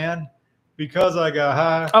Afro Man? Because I got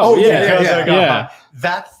high. Oh, yeah, Because yeah, I got yeah. high.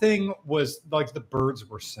 That thing was like the birds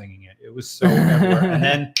were singing it. It was so everywhere. And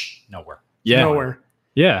then nowhere. yeah, Nowhere.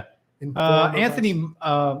 yeah. In form of Anthony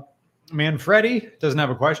Manfredi doesn't have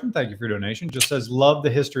a question. Thank you for your donation. Just says, love the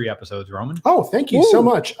history episodes, Roman. Oh, thank you so Ooh.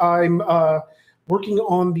 much. I'm working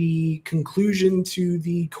on the conclusion to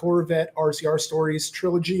the Corvette RCR Stories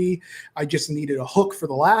trilogy. I just needed a hook for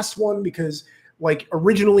the last one because, like,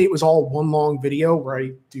 originally it was all one long video where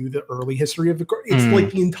I do the early history of the It's Mm. like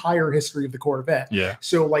the entire history of the Corvette. Yeah.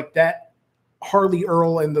 So, like, that Harley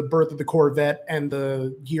Earl and the birth of the Corvette and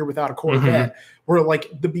the year without a Corvette were like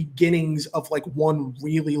the beginnings of like one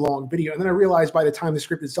really long video. And then I realized by the time the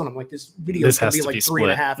script is done, I'm like, this video is This going has to be to like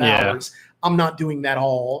be 3.5 split. Yeah. hours. I'm not doing that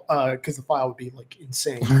all because the file would be like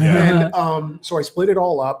insane. Yeah. And so I split it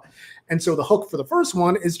all up. And so the hook for the first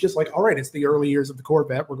one is just like, all right, it's the early years of the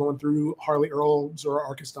Corvette. We're going through Harley Earl, Zora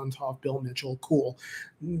Arkus Duntov, Bill Mitchell. Cool.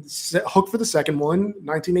 Hook for the second one,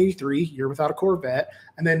 1983, Year Without a Corvette,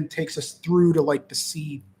 and then takes us through to like the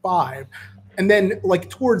C5. And then like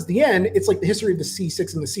towards the end, it's like the history of the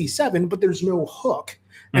C6 and the C7, but there's no hook.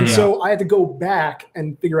 And Yeah. so I had to go back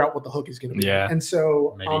and figure out what the hook is going to be. Yeah. And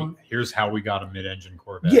so, Maybe here's how we got a mid-engine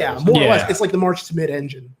Corvette. yeah, more or Yeah. less. It's like the March to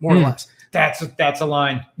Mid-Engine, more or Mm. less. That's a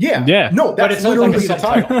line. Yeah. Yeah. No, But that's it's not literally like a the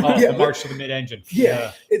title. subtitle. Oh, Yeah, the but- March to the Mid-Engine.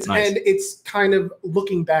 Yeah, it's Nice. and it's kind of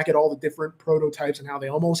looking back at all the different prototypes and how they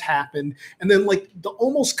almost happened, and then like the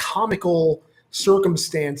almost comical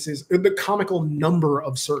circumstances, or the comical number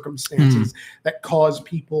of circumstances that cause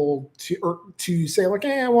people to say like,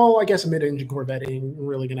 well, I guess a mid-engine Corvette ain't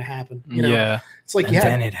really going to happen. You know, Yeah. it's like And yeah,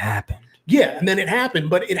 then it happened. yeah, and then it happened,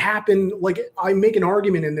 but it happened like I make an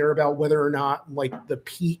argument in there about whether or not like the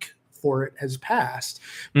peak for it has passed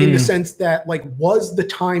in the sense that like was the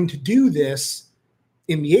time to do this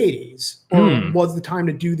in the 80s or was the time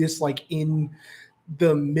to do this like in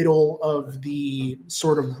the middle of the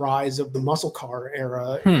sort of rise of the muscle car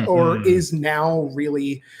era or is now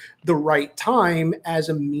really the right time as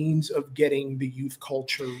a means of getting the youth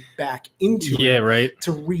culture back into Yeah, it right.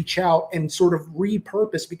 to reach out and sort of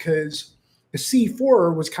repurpose, because the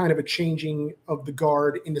C4 was kind of a changing of the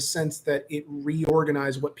guard in the sense that it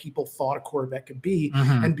reorganized what people thought a Corvette could be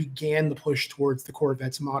Mhm. and began the push towards the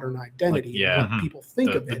Corvette's modern identity, yeah. what people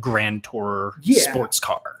think the, of the it. Grand Tour Yeah. sports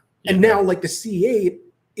car. And Yeah. now like the C8,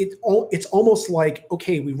 it's almost like,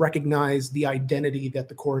 okay, we recognize the identity that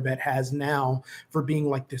the Corvette has now for being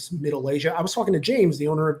like this middle Asia. I was talking to James, the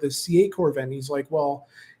owner of the C8 Corvette, and he's like, well,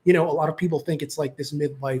 you know, a lot of people think it's like this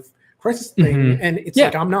midlife crisis thing. And it's Yeah.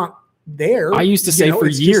 like, I'm not there. I used to You say know, for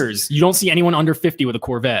it's just- years, you don't see anyone under 50 with a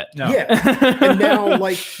Corvette. No. Yeah. And now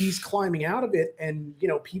like he's climbing out of it, and you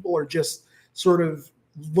know, people are just sort of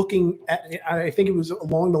looking at, I think it was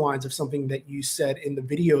along the lines of something that you said in the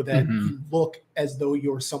video, that you look as though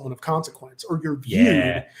you're someone of consequence, or you're viewed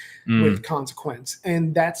Yeah. with consequence.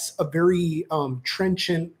 And that's a very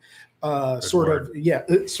trenchant sort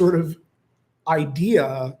of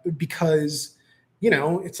idea, because you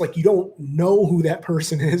know, it's like you don't know who that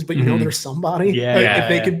person is, but you know there's somebody. Yeah, Like, yeah, if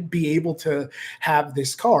they yeah. could be able to have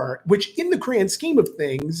this car, which in the grand scheme of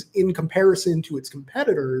things, in comparison to its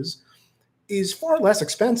competitors, is far less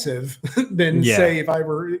expensive than Yeah. say if I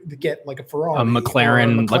were to get like a Ferrari, A or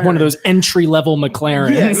McLaren, like one of those entry level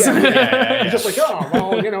McLarens. Yeah. You're just like, oh,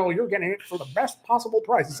 well, you know, you're getting it for the best possible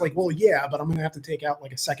price. It's like, well, yeah, but I'm going to have to take out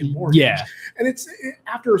like a second mortgage. Yeah. And it's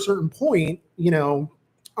after a certain point, you know,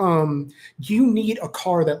 you need a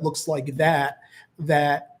car that looks like that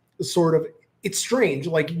sort of, it's strange.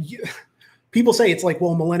 Like people say it's like,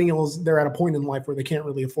 well, millennials, they're at a point in life where they can't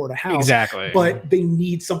really afford a house. Exactly. But they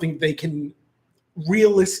need something they can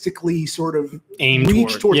realistically sort of Aim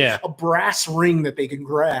reach towards, yeah. a brass ring that they can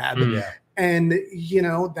grab. Yeah. And you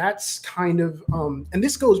know, that's kind of and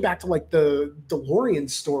this goes back to like the DeLorean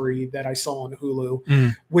story that I saw on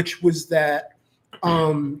Hulu, which was that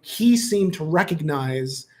he seemed to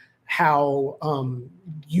recognize how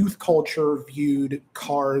youth culture viewed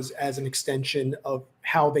cars as an extension of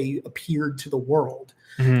how they appeared to the world.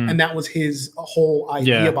 Mhm. And that was his whole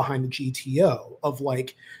idea Yeah. behind the GTO of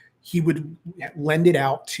like, he would lend it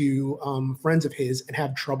out to friends of his and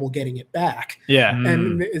have trouble getting it back. Yeah.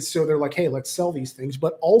 And so they're like, hey, let's sell these things.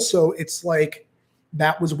 But also it's like,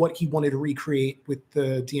 that was what he wanted to recreate with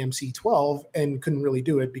the DMC-12 and couldn't really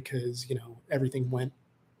do it because, you know, everything went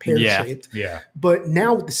pear-shaped. Yeah. But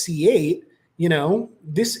now with the C8, you know,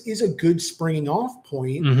 this is a good springing off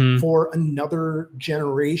point Mhm. for another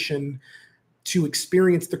generation to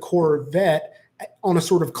experience the Corvette on a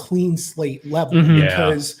sort of clean slate level. Mhm. Yeah.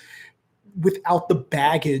 Because without the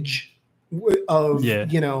baggage of, Yeah.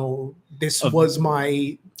 you know, this Of- was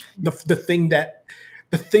the thing that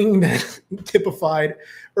typified,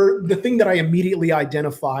 or the thing that I immediately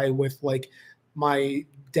identify with, like my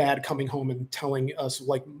dad coming home and telling us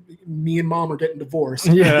like me and mom are getting divorced.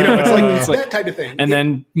 Yeah. You know, it's It's like like- that type of thing. And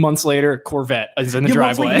then months later, Corvette is in the Yeah,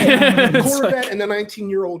 months driveway. later, yeah, It's Corvette like- and the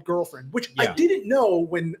 19-year-old girlfriend, which I Yeah. didn't know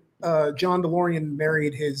when John DeLorean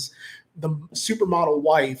married the supermodel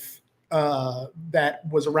wife. That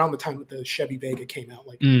was around the time that the Chevy Vega came out,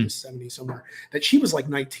 like in the 70s somewhere. That she was like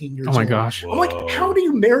 19 years Oh my old. gosh. I'm like, how do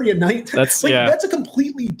you marry a 19? That's- like yeah. that's a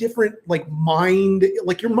completely different like mind.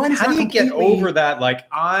 Like your mind is How not do you get completely- over that? Like,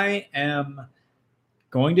 I am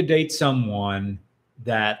going to date someone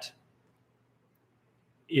that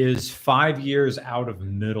is 5 years out of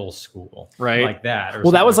middle school, Right. Like that. or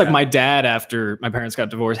Well, that something was like that. my dad after my parents got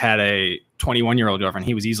divorced had a 21-year-old girlfriend.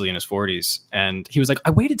 He was easily in his 40s. And he was like, I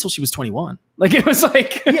waited till she was 21. Like, it was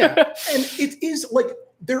like, Yeah, and it is like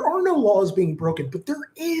there are no laws being broken, but there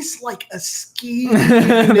is like a ski.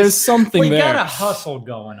 there's something Well, you there. got a hustle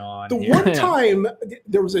going on. The here. one Yeah. time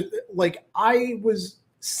there was I was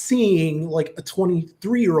seeing like a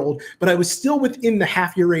 23-year-old, but I was still within the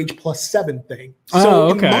half your age plus 7 thing. So Oh,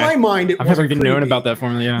 okay. in my mind, I've never even known about that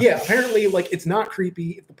formula. Yeah. Yeah, apparently, like it's not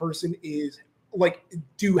creepy if the person is like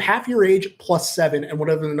do half your age plus 7 and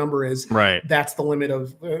whatever the number is. Right. That's the limit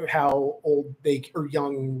of how old they or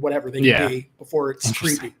young, whatever they Yeah. can be before it's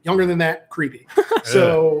Interesting. creepy. Younger than that, creepy.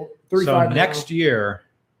 So 35 So now.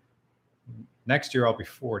 next year I'll be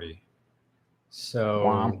 40. So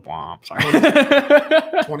Womp womp.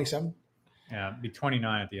 Sorry. 27. yeah, I'll be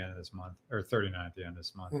 29 at the end of this month, or 39 at the end of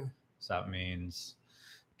this month. Hmm. So that means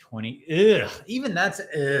 20. Ugh, even that's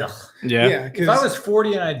ugh. yeah. Yeah, If I because was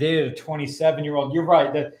 40 and I dated a 27-year-old, you're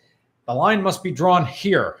right. The line must be drawn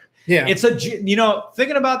here. yeah, It's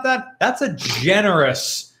thinking about that, that's a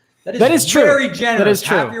generous. That is true. Very generous. That is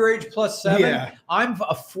true. Half your age plus 7. Yeah. I'm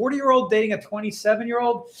a 40-year-old dating a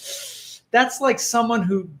 27-year-old. That's like someone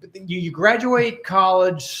who you graduate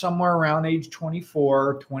college somewhere around age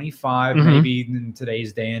 24, 25, Mhm. maybe in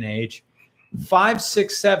today's day and age. 5,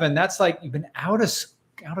 6, 7. That's like you've been out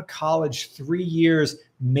of college 3 years.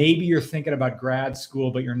 Maybe you're thinking about grad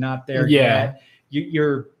school, but you're not there Yeah. yet.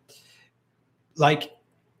 You're like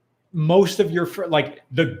most of your like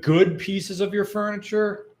the good pieces of your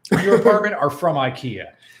furniture in your apartment are from IKEA.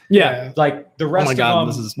 Yeah. Like the rest my God, of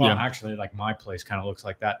them, this is- well, yeah. actually, like my place kind of looks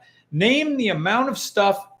like that. Name the amount of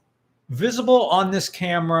stuff visible on this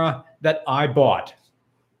camera that I bought.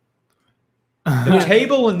 The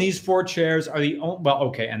table and these 4 chairs are the only, well,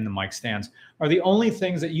 okay, and the mic stands are the only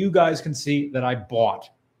things that you guys can see that I bought.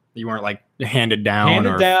 You weren't like handed down.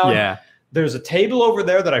 Handed down. Yeah. There's a table over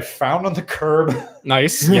there that I found on the curb.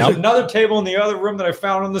 Nice. There's Yep. another table in the other room that I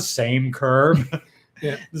found on the same curb.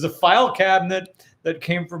 Yeah. There's a file cabinet that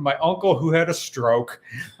came from my uncle who had a stroke.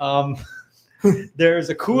 There's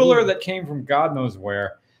a cooler that came from God knows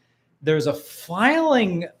where. There's a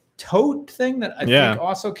filing tote thing that I Yeah. think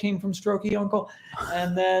also came from Strokey Uncle.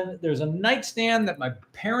 And then there's a nightstand that my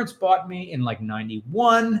parents bought me in like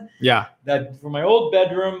 91 Yeah. that for my old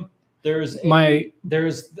bedroom. There's the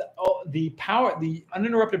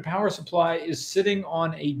uninterrupted power supply is sitting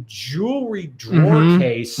on a jewelry drawer Mhm.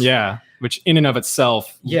 case. Yeah. Which in and of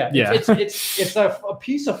itself. Yeah. Yeah. It's a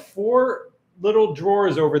piece of 4 little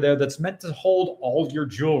drawers over there that's meant to hold all your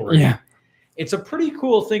jewelry. Yeah. It's a pretty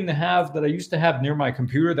cool thing to have that I used to have near my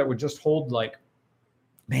computer that would just hold like,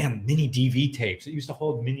 man, mini DV tapes. It used to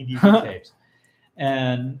hold mini DV tapes.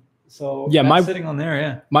 And so Yeah, that's sitting on there.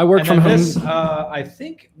 Yeah. My work And from then home. this, I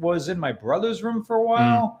think, was in my brother's room for a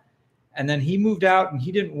while, and then he moved out and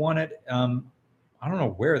he didn't want it. I don't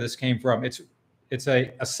know where this came from. It's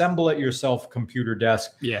a assemble it yourself computer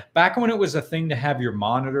desk. Yeah. Back when it was a thing to have your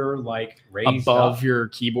monitor like raised Above up. your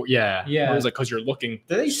keyboard. Yeah. Yeah. It was like because you're looking.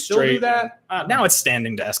 Do they still do straight. that? Now it's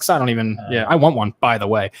standing desks. I don't even. Yeah, I want one, by the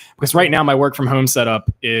way, because right now my work from home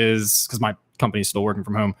setup is because my company's still working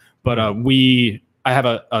from home. But I have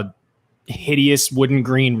a hideous wooden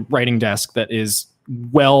green writing desk that is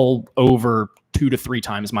well over 2 to 3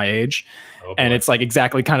 times my age. Oh, And boy. it's like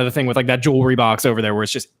exactly kind of the thing with like that jewelry box over there where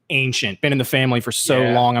it's just ancient, been in the family for so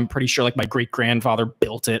Yeah. long. I'm pretty sure like my great grandfather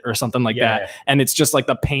built it or something like Yeah. that. And it's just like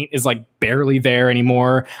the paint is like barely there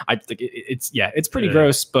anymore. I think it's pretty Yeah.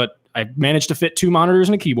 gross, but I managed to fit 2 monitors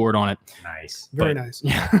and a keyboard on it. Nice. Very But- nice.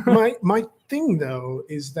 Yeah. My thing though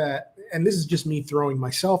is that, and this is just me throwing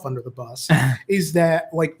myself under the bus, is that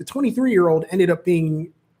like the 23-year-old ended up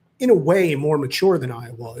being in a way more mature than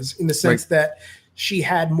I was, in the sense that she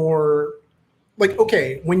had more like,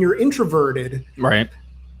 okay, when you're introverted Right.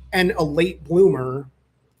 and a late bloomer,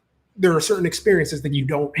 there are certain experiences that you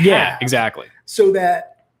don't have. Yeah, exactly. So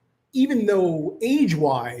that even though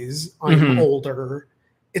age-wise I'm Mhm. older,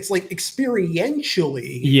 it's like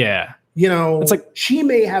experientially, Yeah. you know, It's like- she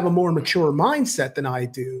may have a more mature mindset than I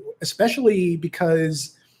do, especially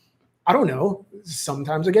because I don't know,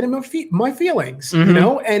 sometimes I get in my feelings, you Mhm.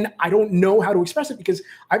 know, and I don't know how to express it because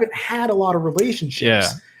I haven't had a lot of relationships. Yeah.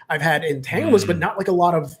 I've had entanglements, but not like a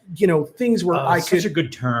lot of, you know, things where I Such could. a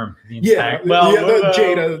good term. The Yeah, entang- well, yeah, the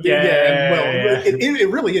Jada, yeah, well, yeah. it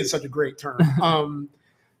really is such a great term.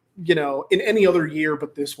 You know, in any other year,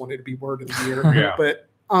 but this one, it'd be word of the year. Yeah. But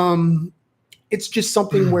it's just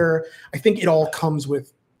something where I think it all comes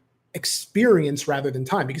with experience rather than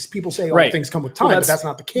time, because people say all Right. things come with time, Well, but that's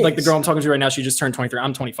not the case. Like the girl I'm talking to right now, she just turned 23.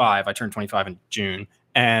 I'm 25. I turned 25 in June.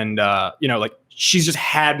 And, you know, like she's just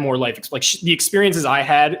had more life. Like the experiences I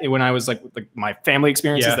had when I was like my family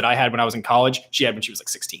experiences Yeah. that I had when I was in college, she had when she was like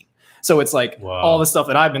 16. So it's like Wow. all the stuff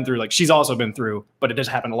that I've been through, like she's also been through, but it just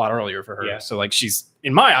happened a lot earlier for her. Yeah. So like she's,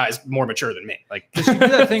 in my eyes, more mature than me. Like, Does she do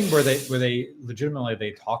that thing where they legitimately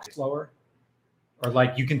they talk slower, or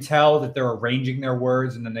like you can tell that they're arranging their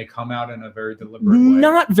words and then they come out in a very deliberate way?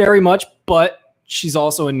 not very much, but she's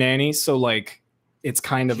also a nanny. So like it's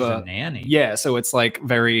kind She's of a nanny. yeah. So it's like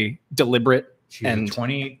very deliberate. She's and-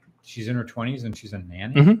 20. She's in her 20s and she's a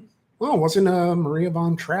nanny. Mhm. Well, wasn't Maria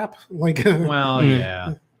von Trapp like? Well, Mm.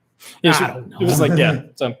 yeah. Yeah, I don't know. It was like, yeah.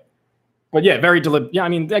 So, but yeah, very deliberate. Yeah, I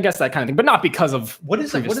mean, I guess that kind of thing, but not because of What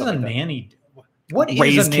is previous what is stuff a like that. nanny? What is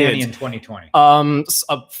Raise a nanny kids. in 2020?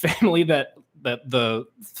 A family that the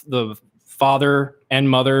father and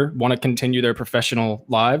mother want to continue their professional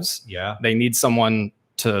lives. Yeah. They need someone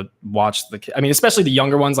to watch the kid. I mean, especially the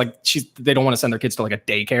younger ones. Like they don't want to send their kids to like a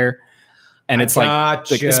daycare, and it's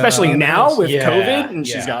like especially now with Yeah, COVID, and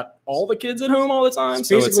yeah. she's got all the kids at home all the time. It's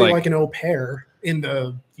So basically it's like an au pair in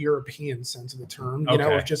the European sense of the term. You know,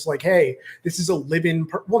 Okay. it's just like, hey, this is a live-in.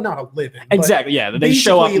 Well, not a live-in. but exactly. Yeah, they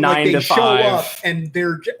show up basically, like, 9 they to show 5. up and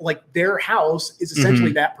like their house is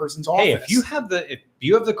essentially that person's office. Hey, if you have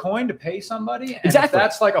the coin to pay somebody, and if Exactly.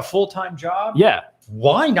 that's like a full-time job, Yeah.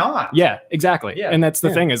 why not? Yeah, exactly. Yeah. And that's the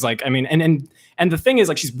Yeah. thing is like, I mean, and the thing is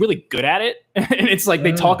like, she's really good at it. And it's like,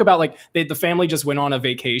 they talk about like the family just went on a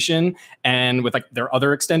vacation and with like their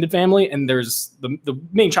other extended family. And there's the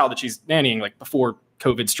main child that she's nannying like before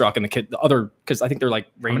COVID struck, and the other, cause I think they're like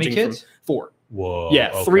How many ranging kids? from 4. Whoa.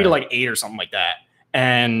 Yeah. 3 to like 8 or something like that.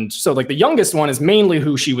 And so like the youngest one is mainly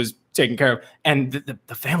who she was taking care of. And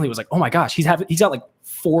the family was like, oh my gosh, he's got like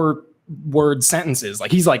 4-word sentences.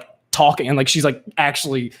 Like he's like talking, and like she's like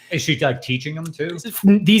actually Is she like teaching them too?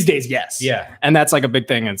 these days, yes. Yeah. And that's like a big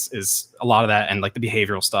thing is a lot of that, and like the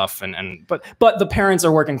behavioral stuff, but the parents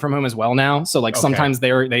are working from home as well now. So like Okay. sometimes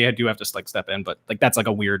they do have to like step in, but like that's like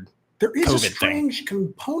a weird. There is COVID a thing. strange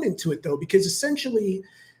component to it, though, because essentially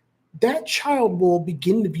that child will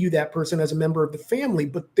begin to view that person as a member of the family,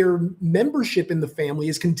 but their membership in the family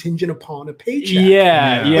is contingent upon a paycheck. Yeah,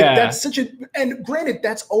 Yeah. yeah. Like that's such a, and granted,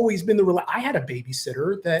 that's always been I had a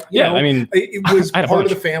babysitter that, you Yeah, know, I mean, it was I had a part of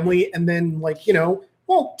bunch. the family. And then like, you know,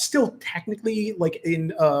 well, still technically like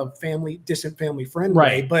in a distant family friend way,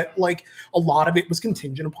 Right. but like a lot of it was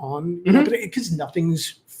contingent upon, Mhm. because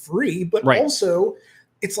nothing's free, but Right. also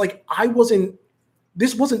it's like,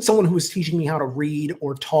 this wasn't someone who was teaching me how to read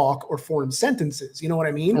or talk or form sentences. You know what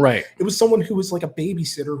I mean? right. It was someone who was like a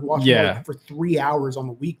babysitter who watched me Yeah. like for 3 hours on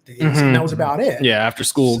the weekdays, Mhm. and that was about it. Yeah, after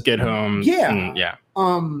school, get home. Yeah. and yeah.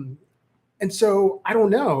 And so I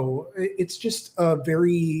don't know. It's just a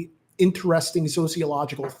very interesting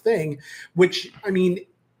sociological thing, which I mean,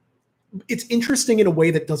 it's interesting in a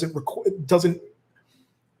way that doesn't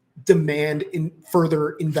demand in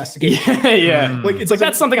further investigation. Yeah, yeah. Mm. Like It's like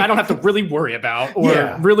that's something I don't have to really worry about or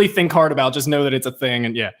Yeah. really think hard about. Just know that it's a thing,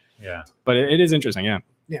 and yeah. Yeah. But it is interesting, yeah.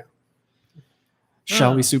 Yeah.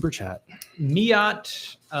 Shall Ah. we super chat?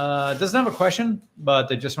 Miat doesn't have a question, but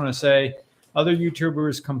they just want to say other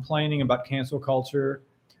YouTubers complaining about cancel culture.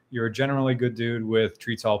 You're a generally good dude with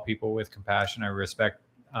treats all people with compassion. I respect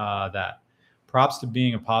that. Props to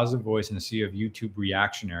being a positive voice in a sea of YouTube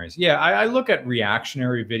reactionaries. Yeah, I look at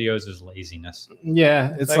reactionary videos as laziness.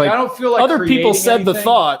 Yeah, it's like I don't feel like other people creating said the anything.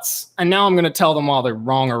 thoughts, and now I'm going to tell them while they're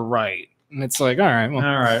wrong or right. And it's like, all right, well,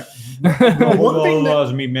 All right. One thing that-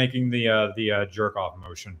 was me making the jerk off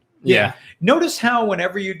motion. yeah. Notice how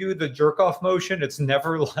whenever you do the jerk off motion, it's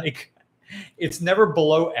never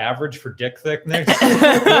below average for dick thickness.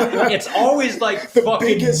 It's always like The fucking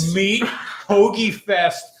biggest- meat hoagie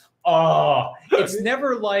fest. Oh, it's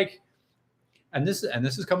never like, and this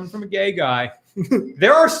is coming from a gay guy.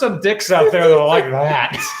 There are some dicks out there that are like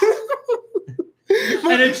that.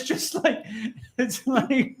 And it's just like, it's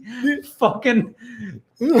like fucking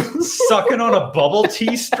sucking on a bubble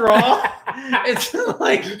tea straw. It's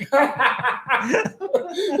like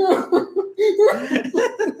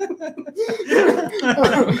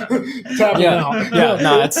Tapping Yeah. out. Yeah,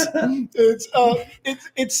 no, it's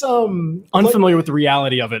Unfamiliar with the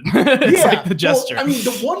reality of it. It's like the gesture. Well, I mean,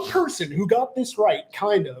 the one person who got this right,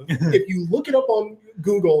 kind of, if you look it up on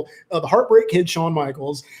Google, the Heartbreak Kid, Shawn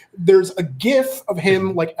Michaels, there's a GIF of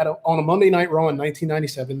him like on a Monday Night Raw in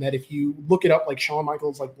 1997. That if you look it up, like Shawn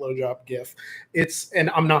Michaels like blowjob GIF, and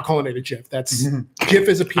I'm not calling it a GIF. That's GIF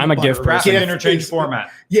is a peanut I'm a butter. GIF person. rapid GIF interchange is-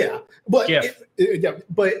 format. Yeah, but GIF.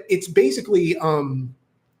 but it's basically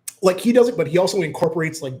like he does it, but he also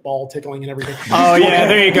incorporates like ball tickling and everything. Oh, yeah,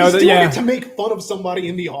 there you go. He's doing Yeah. it to make fun of somebody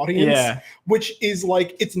in the audience. Yeah. Which is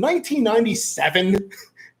like it's 1997,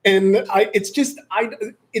 and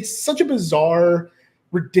it's such a bizarre,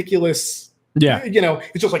 ridiculous. Yeah.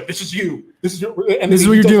 It's just like this is you, this is your, and This is then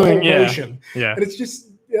what he you're does the whole doing, yeah. motion. Yeah. And it's just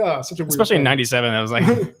such a weird Especially in thing. 97, that was like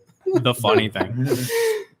the funny thing.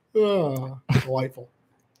 Delightful.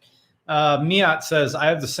 Miat says, I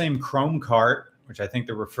have the same Chrome cart, which I think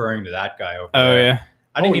they're referring to that guy over Oh, there. yeah.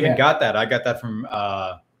 I didn't Oh, even yeah. got that. I got that from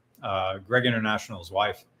Greg International's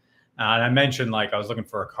wife. And I mentioned like I was looking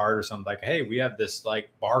for a cart or something, like, hey, we have this like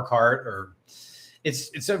bar cart, or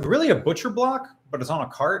it's really a butcher block, but it's on a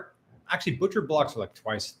cart. Actually, butcher blocks are like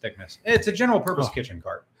twice thickness. It's a general purpose kitchen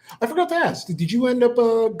cart. I forgot to ask. Did you end up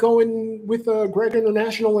going with Greg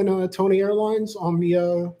International and Tony Airlines on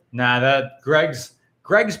the? Nah, that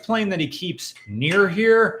Greg's plane that he keeps near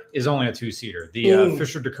here is only a 2-seater. The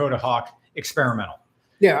Fisher Dakota Hawk Experimental.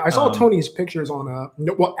 Yeah, I saw Um, Tony's pictures on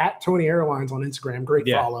at Tony Airlines on Instagram. Great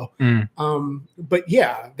Yeah. follow. Mm. But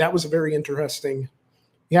yeah, that was a very interesting.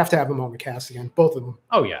 You have to have them on the cast again, both of them.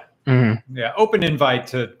 Oh yeah, Mhm. yeah. Open invite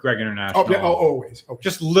to Greg International. Oh, yeah, always.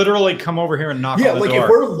 Just literally come over here and knock Yeah, on the like door. if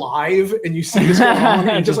we're live and you see this going on,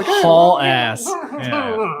 and Just just like haul ass.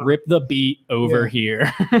 Yeah. Rip the beat over Yeah.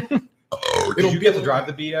 here. Did you get to drive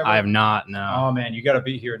the B ever? I have not, no. Oh man, you got to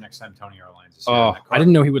be here next time Tony Airlines is here. Oh, in that car. I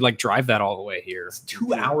didn't know he would like drive that all the way here. It's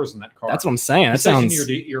 2 hours in that car. That's what I'm saying. That Especially sounds.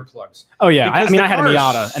 your earplugs. Oh yeah, I because mean the I had a car is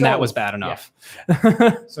Miata, and that so- was bad enough.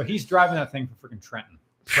 So he's driving that thing for freaking Trenton.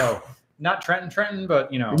 So not Trenton,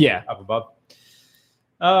 but Yeah. up above.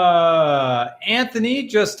 Anthony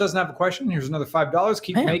just doesn't have a question. Here's another $5.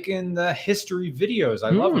 Keep Man. making the history videos. I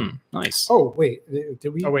love them. Nice. Oh wait, did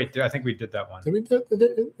we? Oh wait, I think we did that one. Did we?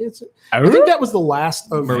 I think that was the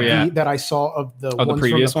last of Where we at? that I saw of the the ones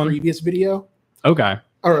previous from the one? previous video. Okay.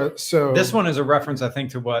 All right, so This one is a reference, I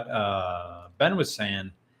think, to what Ben was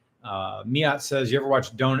saying. Miat says, "You ever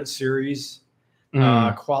watch Donut Series?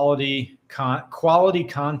 Mm. Quality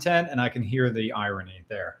content," and I can hear the irony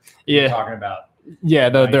there. You're Yeah. talking about. Yeah,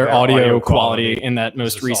 Like their that audio audio quality quality in that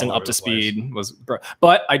most just all recent over Up to the place. Speed was,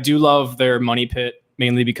 but I do love their Money Pit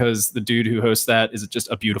mainly because the dude who hosts that is just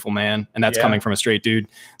a beautiful man, and that's Yeah. coming from a straight dude.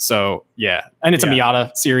 So yeah, and it's a Yeah.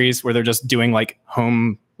 Miata series where they're just doing like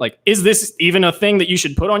home, like, is this even a thing that you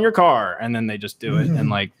should put on your car? And then they just do it, and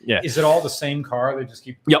like, yeah. Is it all the same car? They just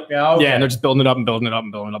keep. Yep. Yeah. Okay. Yeah, and they're just building it up and building it up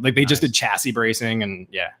and building it up. Like they just Nice. did chassis bracing, and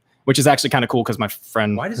yeah, which is actually kind of cool because my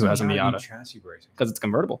friend Why does who it has a need Miata, chassis bracing? because it's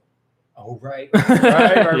convertible. Oh right.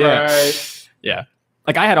 Right. Yeah. Right.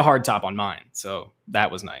 Like I had a hard top on mine, so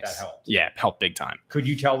that was nice. That helped. Yeah, it helped big time. Could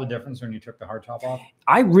you tell the difference when you took the hard top off?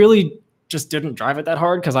 I really just didn't drive it that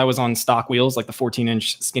hard because I was on stock wheels, like the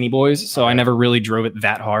 14-inch skinny boys. So I Okay. never really drove it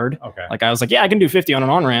that hard. Okay. Like I was like, yeah, I can do 50 on an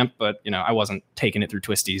on-ramp, but I wasn't taking it through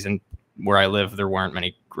twisties. And where I live, there weren't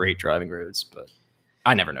many great driving roads, but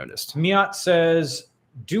I never noticed. Miat says,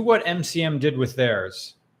 "Do what MCM did with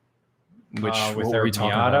theirs." Which with what their were we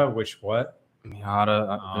talking Miata? about? Which what?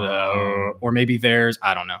 Miata, or maybe theirs.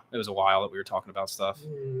 I don't know. It was a while that we were talking about stuff.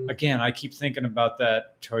 Again, I keep thinking about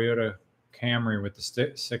that Toyota Camry with the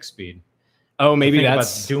 6-speed. Oh, maybe Think about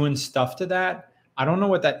that's doing stuff to that. I don't know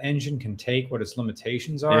what that engine can take, what its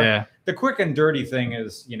limitations are. yeah. The quick and dirty thing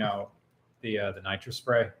is, the nitro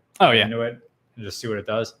spray. Oh yeah. Into it and just see what it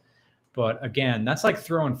does. But again, that's like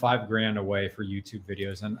throwing $5,000 away for YouTube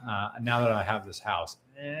videos. And now that I have this house,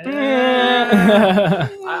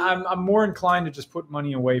 I'm more inclined to just put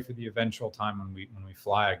money away for the eventual time when we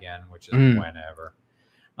fly again, which is whenever.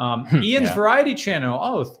 Ian's Yeah. Variety Channel.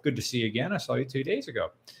 Oh, good to see you again. I saw you 2 days ago.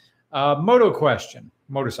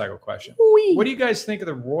 Motorcycle question. What do you guys think of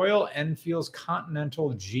the Royal Enfield's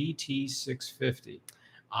Continental GT650?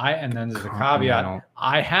 And then there's a caveat. Continental.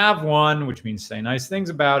 I have one, which means say nice things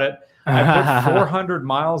about it. I put 400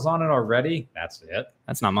 miles on it already. That's it.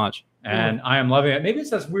 That's not much. And I am loving it. Maybe it's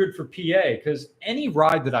that's weird for PA because any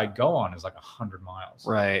ride that I go on is like 100 miles.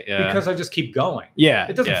 Right. Yeah. Because I just keep going. yeah.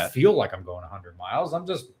 It doesn't Yeah. feel like I'm going 100 miles. I'm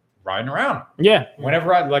just riding around. Yeah.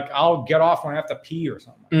 Whenever I'll get off when I have to pee or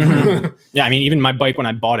something. Mhm. Yeah. I mean, even my bike when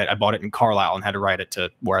I bought it in Carlisle and had to ride it to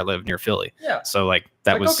where I live near Philly. Yeah. So like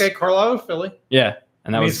that Like, was okay, Carlisle, Philly. Yeah.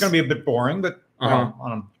 And that I mean, was it's going to be a bit boring, but Uh-huh.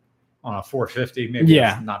 on a 450, maybe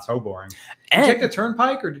Yeah. it's not so boring. And Did you take the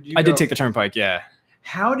turnpike or did you? I did go- take the turnpike. Yeah.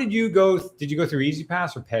 How did you go? Did you go through Easy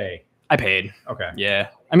Pass or pay? I paid. Okay. Yeah.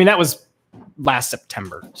 I mean, that was last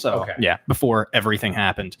September. So Okay. yeah, before everything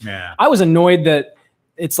happened. Yeah. I was annoyed that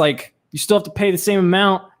it's like you still have to pay the same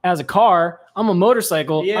amount as a car. I'm a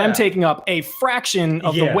motorcycle. Yeah. I'm taking up a fraction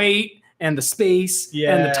of Yeah. the weight and the space and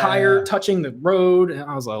Yeah. the tire touching the road. And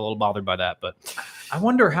I was a little bothered by that, but I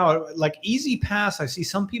wonder how, like Easy Pass, I see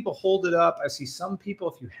some people hold it up. I see some people,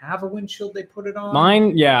 if you have a windshield, they put it on.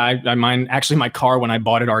 mine, yeah, mine actually my car when I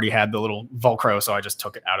bought it already had the little Velcro, so I just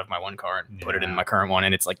took it out of my one car and put it in Yeah. my current one,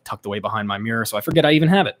 and it's like tucked away behind my mirror, so I forget I even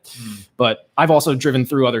have it. Mm. But I've also driven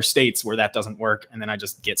through other states where that doesn't work, and then I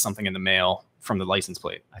just get something in the mail from the license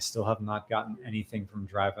plate. I still have not gotten anything from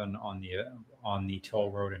driving on the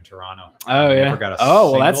toll road in Toronto. Oh I yeah. never got a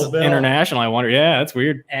Oh well, that's single bill. international. I wonder. Yeah, that's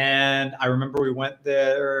weird. And I remember we went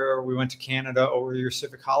there. We went to Canada over your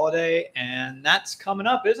civic holiday, and that's coming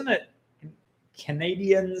up, isn't it?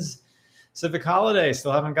 Canadians civic holiday.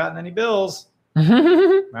 Still haven't gotten any bills. All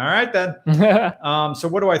right then. So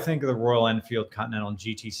what do I think of the Royal Enfield Continental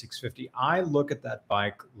GT650? I look at that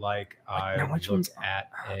bike like I Now, which look one's- at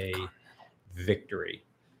a Victory,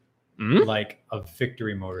 Hmm? like a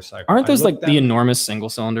Victory motorcycle. Aren't I those look like the enormous single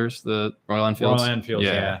cylinders, the Royal Enfields? Royal Enfields?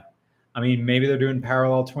 Yeah. Yeah. I mean, maybe they're doing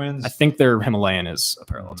parallel twins. I think their Himalayan is a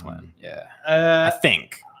parallel twin. Yeah, I Uh,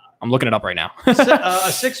 think. I'm looking it up right now.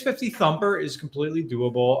 a 650 Thumper is completely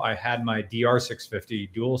doable. I had my DR 650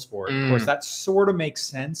 Dual Sport. Of course, that sort of makes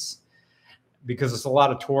sense because it's a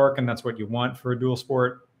lot of torque, and that's what you want for a Dual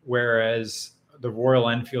Sport. Whereas the Royal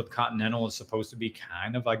Enfield Continental is supposed to be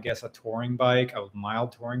kind of, I guess, a touring bike, a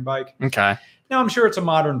mild touring bike. Okay. Now, I'm sure it's a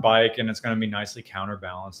modern bike, and it's going to be nicely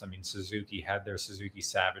counterbalanced. I mean, Suzuki had their Suzuki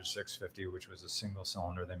Savage 650, which was a single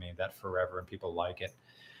cylinder. They made that forever, and people like it.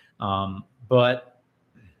 But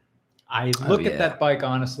I look yeah. at that bike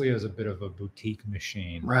honestly as a bit of a boutique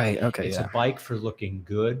machine. Right. Okay. It's a bike for looking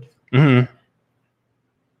good. Mhm.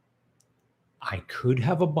 I could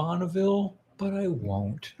have a Bonneville, but I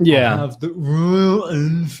won't. Yeah. I'll have the Royal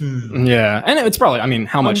Enfield. Yeah, and it's probably. I mean,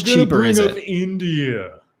 how much I'm gonna cheaper bring is up it?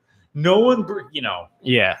 India. No one,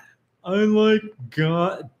 Yeah. I like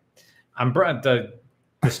God.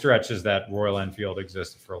 The stretch is that Royal Enfield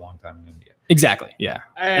existed for a long time in India. Exactly. Yeah.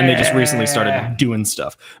 And they just recently Eh. started doing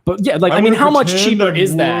stuff. But yeah, like I mean, how much cheaper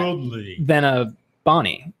is that than a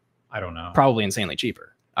Bonnie? I don't know. Probably insanely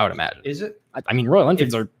cheaper, I would imagine. Is it? I mean, Royal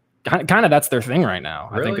Enfields are kind of that's their thing right now.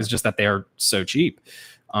 I think Really? it's just that they are so cheap.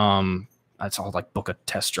 It's all like book a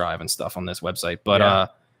test drive and stuff on this website. But Yeah.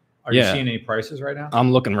 Are you yeah. seeing any prices right now?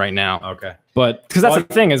 I'm looking right now. Okay. But because that's Well,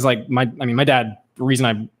 the thing is like my dad. The reason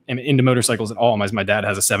I am into motorcycles at all is my dad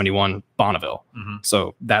has a '71 Bonneville, Mhm.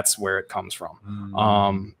 so that's where it comes from.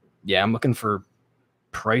 Mm. Yeah, I'm looking for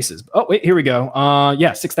prices. Oh wait, here we go.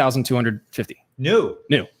 Yeah, 6,250. New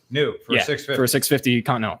for Yeah, 650. for a 650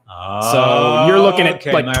 Continental. So you're looking at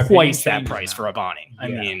Okay, like my opinion twice that changes price now. for a Bonnie. I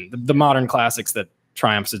Yeah. mean, the modern classics that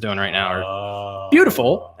Triumphs is doing right now are Oh.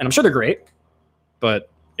 beautiful, and I'm sure they're great. But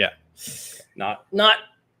yeah, not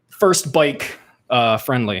first bike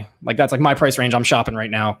friendly. Like that's like my price range. I'm shopping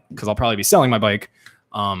right now because I'll probably be selling my bike.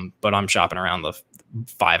 But I'm shopping around the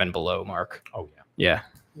 5 and below mark. Oh yeah. Yeah,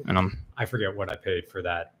 and I forget what I paid for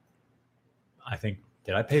that. I think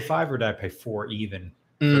did I pay 5 or did I pay 4 even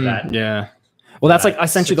for that? Yeah. Well, that's that like I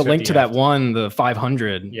sent you the link to that 650F. one, the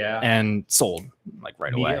 500. Yeah. And sold like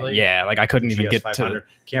right away. Immediately? Yeah, like I couldn't even GS get 500. to.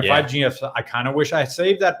 Can't yeah. find GS. I kind of wish I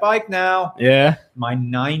saved that bike now. Yeah. My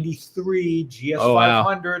 93 GS Oh, wow.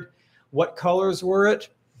 500. What colors were it?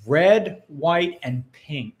 Red, white, and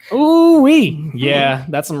pink. Ooh wee. Yeah,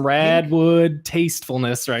 that's some radwood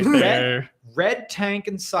tastefulness right there. Red tank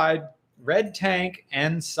and side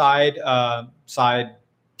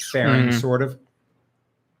fairing, Mhm. sort of.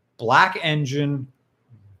 Black engine,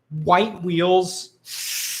 white wheels.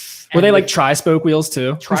 Were and they like with tri-spoke wheels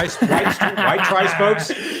too? white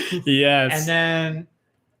tri-spokes? Yes. And then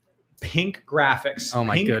pink graphics. Oh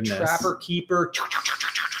my pink goodness. Trapper Keeper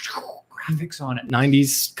graphics on it.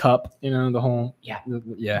 90s cup, the whole. Yeah.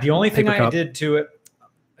 Yeah. The only thing Paper I cup. did to it,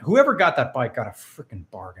 whoever got that bike got a freaking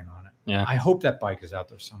bargain on it. Yeah. I hope that bike is out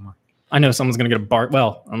there somewhere. I know someone's going to get a bar.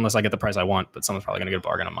 Well, unless I get the price I want, but someone's probably going to get a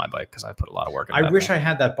bargain on my bike because I put a lot of work into I that wish thing. I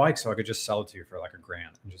had that bike so I could just sell it to you for like $1,000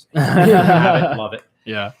 and just have it, love it.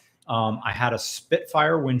 Yeah. I had a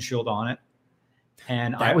Spitfire windshield on it,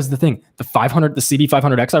 and That was the thing. The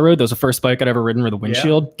CB500X I rode, that was the first bike I'd ever ridden with a Yeah.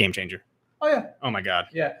 windshield. Game changer. oh yeah, Oh my God.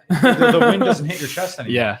 yeah. The wind doesn't hit your chest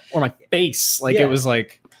anymore. Yeah. Or my face. Like Yeah. it was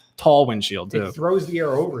like tall windshield too. It throws the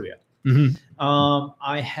air over you. Mhm.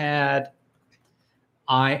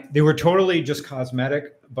 They were totally just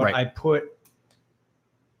cosmetic, but Right. I put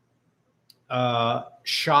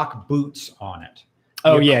shock boots on it.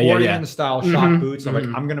 Oh, The yeah. accordion style shock Mhm, boots. I'm mhm.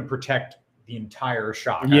 like, I'm going to protect the entire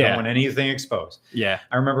shock. I Yeah. don't want anything exposed. Yeah.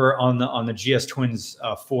 I remember on the GS Twins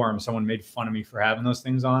forum, someone made fun of me for having those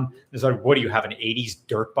things on. It's like, what do you have, an 80s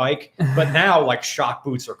dirt bike? But now like shock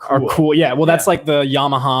boots are Are cool. cool. Yeah. Well, that's Yeah. like the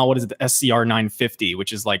Yamaha, what is it? The SCR 950,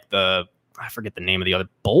 which is like I forget the name of the other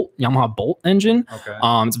Yamaha Bolt engine. Okay.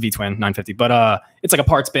 It's a V-twin 950, but it's like a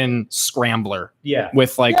parts bin scrambler Yeah.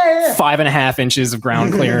 with like Yeah. 5.5 inches of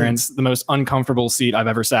ground clearance, the most uncomfortable seat I've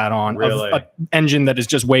ever sat on. Really? A engine that is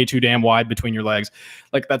just way too damn wide between your legs.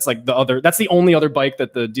 Like that's the only other bike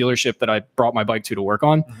that the dealership that I brought my bike to work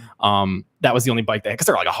on. That was the only bike they had, because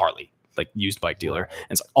they're like a Harley, like used bike dealer. And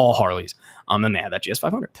it's like all Harleys. Then they had that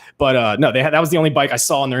GS500. But no, that was the only bike I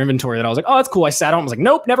saw in their inventory that I was like, oh, that's cool. I sat on it. I was like,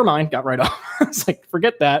 nope, never mind. Got right off. It's like,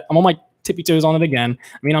 forget that. I'm on my tippy toes on it again.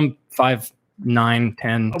 I mean, I'm 5'9",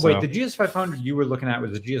 10. Oh, wait, so- the GS500 you were looking at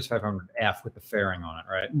was the GS500F with the fairing on it,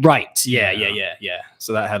 right? Right. Yeah. Yeah.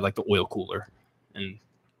 So that had like the oil cooler. And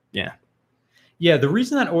Yeah, the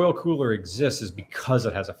reason that oil cooler exists is because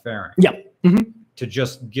it has a fairing. Yeah. Mhm. To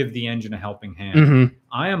just give the engine a helping hand. Mhm.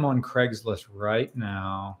 I am on Craigslist right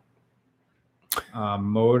now.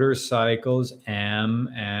 Motorcycles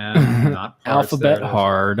not parts, Alphabet there it is.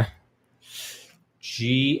 hard.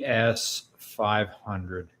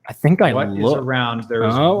 GS500. I think I What is looked. around?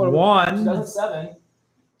 There's Oh, one 2007.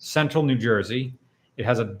 Central New Jersey. It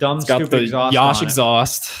has a dumb, It's got stupid the exhaust. Yosh on it.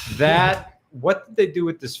 exhaust. What did they do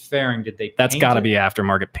with this fairing? Did they? That's paint got to it? be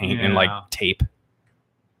aftermarket paint and like Yeah. tape.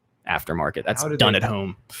 Aftermarket. That's How did done they- at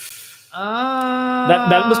home. That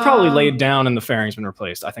That was probably laid down and the fairing's been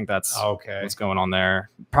replaced. I think that's Okay. what's going on there.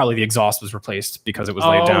 Probably the exhaust was replaced because it was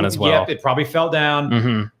laid down as well. Yep, it probably fell down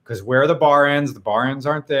hmm because where are the bar ends? The bar ends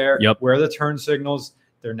aren't there. Yep. Where are the turn signals?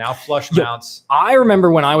 They're now flush Yep. mounts. I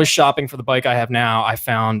remember when I was shopping for the bike I have now, I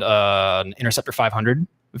found an Interceptor 500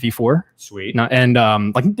 V4. Sweet. And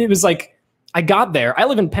like it was like I got there. I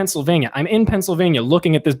live in Pennsylvania. I'm in Pennsylvania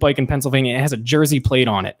looking at this bike in Pennsylvania. It has a Jersey plate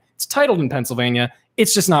on it. It's titled in Pennsylvania.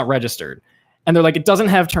 It's just not registered. And they're like, it doesn't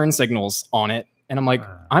have turn signals on it. And I'm like,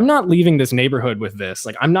 I'm not leaving this neighborhood with this.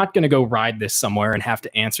 Like, I'm not going to go ride this somewhere and have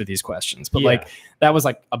to answer these questions. But Yeah. like, that was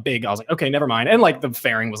like I was like, okay, never mind. And like the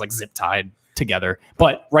fairing was like zip tied together.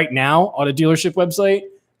 But right now on a dealership website,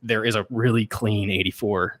 there is a really clean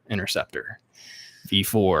 84 Interceptor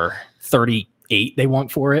V4 38 they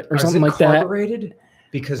want for it or Is something it like that. carbureted?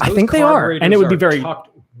 Because I those think they are, and it carburetors would be are very- tucked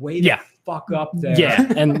way Yeah. the fuck up there. Yeah.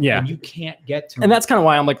 And yeah. And you can't get to And them. that's kind of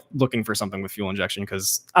why I'm like looking for something with fuel injection,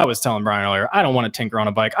 because I was telling Brian earlier, I don't want to tinker on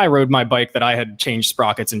a bike. I rode my bike that I had changed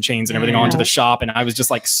sprockets and chains and everything onto the shop, and I was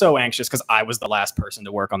just like so anxious because I was the last person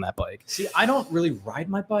to work on that bike. See, I don't really ride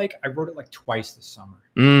my bike. I rode it like twice this summer.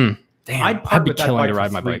 Damn, I'd I'd part be with that killing bike to for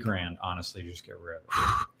ride my bike. $3,000, honestly, to just get rid of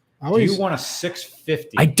it. I Do always, you want a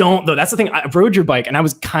 650? I don't though. That's the thing. I rode your bike and I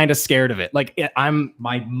was kind of scared of it. Like I'm.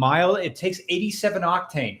 My mile, it takes 87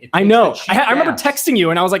 octane. It I takes know. the cheap I remember gas. texting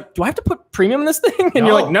you and I was like, "Do I have to put premium in this thing?" And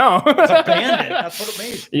you're like, "No." It's a Bandit. That's what it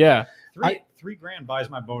made. Yeah. $3,000 buys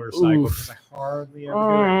my motorcycle Oof. because I hardly ever do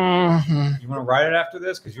Uh, it. You want to ride it after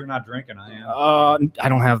this? Because you're not drinking. I am. I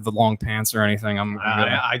don't have the long pants or anything. I'm good.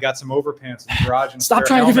 I got some overpants in the garage. And Stop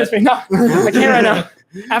spare trying to convince helmet. me. No, I can't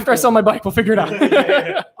right now. After I sell my bike, we'll figure it out. When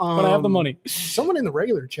I have the money. Someone in the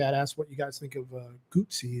regular chat asked what you guys think of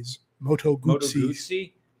Gootsies, Moto Moto Guzzi.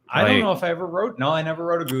 Guzzi? I don't know if I ever rode. No, I never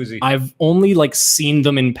rode a Guzzi. I've only like seen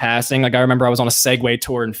them in passing. Like I remember I was on a Segway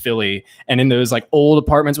tour in Philly, and in those like old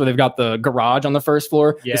apartments where they've got the garage on the first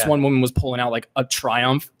floor, this Yeah. one woman was pulling out like a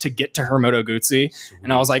Triumph to get to her Moto Guzzi,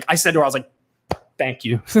 and I said to her, I was like, "Thank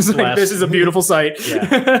you. This is Bless. a beautiful sight."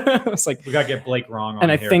 Yeah. It's like, We got to get Blake wrong on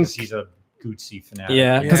And I here think- 'cause he's a Gucci fanatic.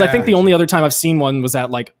 Yeah, because I think Yeah. the only other time I've seen one was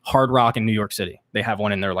at like Hard Rock in New York City. They have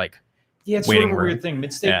one in their like. Yeah, it's sort waiting of a room. weird thing.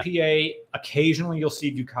 Mid-state PA, occasionally you'll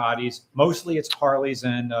see Ducatis. Mostly it's Harleys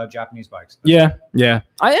and Japanese bikes. Yeah.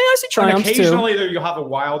 I see And Triumphs too. occasionally there you'll have a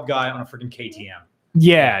wild guy on a freaking KTM.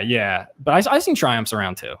 Yeah. But I seen Triumphs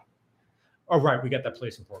around too. Oh, right. We got that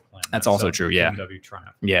place in Portland. That's also true, yeah. BMW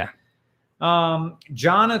Triumph. Yeah.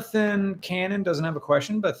 Jonathan Cannon doesn't have a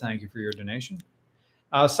question, but thank you for your donation.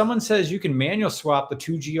 Someone says you can manual swap the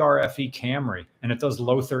 2GR FE Camry and it does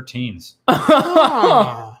low 13s.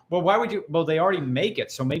 Ah. Well, why would you? Well, they already make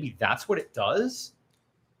it, so maybe that's what it does.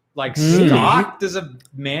 Like Hmm. stock, does a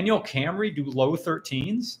manual Camry do low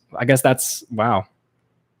 13s? I guess that's wow.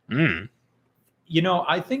 Mm. You know,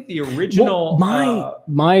 I think the original.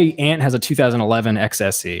 My aunt has a 2011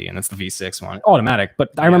 XSE, and it's the V6 one, automatic. But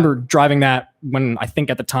I Yeah. remember driving that when I think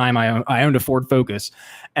at the time I owned a Ford Focus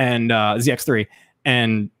and ZX3,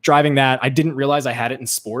 and driving that, I didn't realize I had it in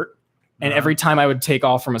sport. And every time I would take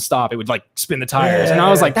off from a stop, it would like spin the tires, and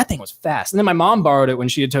I was like, that thing was fast. And then my mom borrowed it when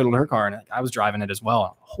she had totaled her car, and I was driving it as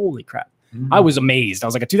well. Holy crap! I was amazed. I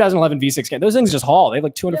was like, a 2011 V6. Those things just haul. They have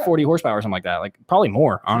like 240 horsepower or something like that. Like probably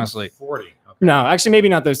more, honestly. 40. Okay. No, actually, maybe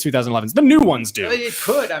not those 2011s. The new ones do. It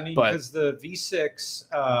could. I mean, But- because the V6,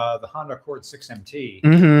 the Honda Accord 6MT,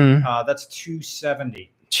 Mm-hmm. that's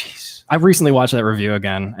 270. Jeez, I recently watched that review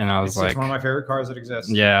again, and I was It's like, one of my favorite cars that exists.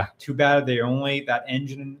 yeah, Too bad that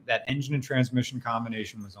engine and transmission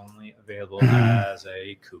combination was only available Mhm. as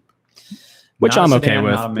a coupe, Which Not a I'm okay sedan,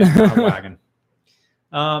 with. not a wagon.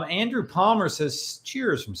 Andrew Palmer says,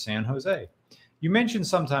 "Cheers from San Jose." You mentioned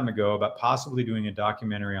some time ago about possibly doing a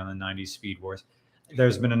documentary on the '90s Speed Wars.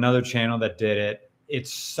 There's been another channel that did it.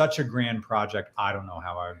 It's such a grand project. I don't know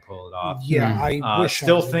how I would pull it off. Yeah, I wish.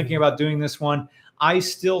 Still thinking about doing this one. I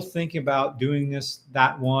still think about doing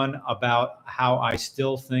that one about how I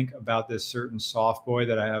still think about this certain soft boy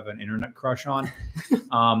that I have an internet crush on.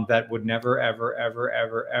 That would never, ever, ever,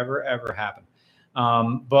 ever, ever, ever happen.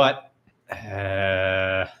 But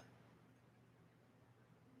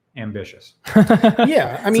ambitious.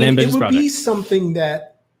 Yeah, I It's mean, an it ambitious would be project. something that,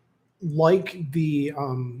 like the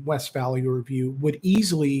West Valley review, would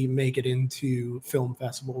easily make it into film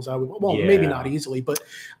festivals. Maybe Yeah. not easily, but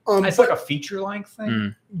It's like a feature length thing.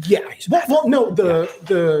 Mm. yeah. Well, no,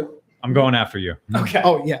 the I'm going after you. Okay.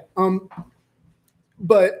 oh yeah,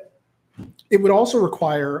 but it would also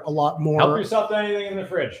require a lot more. Help yourself to anything in the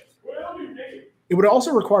fridge. It would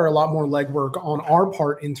also require a lot more legwork on our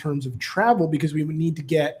part in terms of travel, because we would need to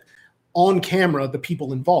get on camera the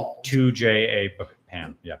people involved. 2JA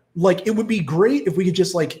Pan. Yeah. Like, it would be great if we could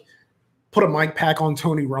just like put a mic pack on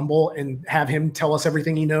Tony Rumble and have him tell us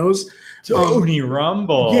everything he knows. Tony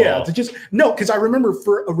Rumble. Yeah, to just no, because I remember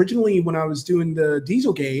originally when I was doing the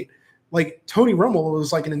Dieselgate, like Tony Rumble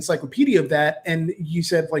was like an encyclopedia of that, and you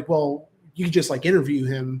said like, well, you could just like interview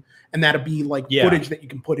him, and that'd be like Yeah. footage that you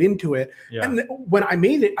can put into it. Yeah. And when I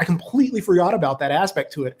made it, I completely forgot about that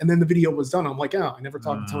aspect to it, and then the video was done. I'm like, oh, I never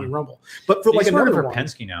talked to Tony Rumble, but for He's like working another for one,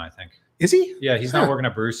 Penske now, I think. is he? Yeah, he's not working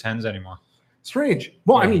at Bruce Hens anymore. Strange.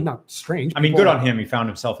 Well, I Yeah. mean, not strange. I mean, People- good on him. He found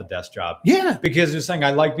himself a desk job. Yeah. Because he's saying,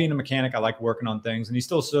 I like being a mechanic. I like working on things. And he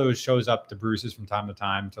still shows up to Bruce's from time to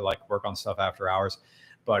time to like work on stuff after hours.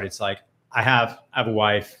 But it's like, I have a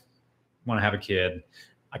wife, want to have a kid.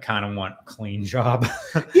 I kind of want a clean job.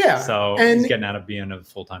 Yeah. So and he's getting out of being a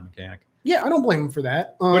full-time mechanic. yeah, I don't blame him for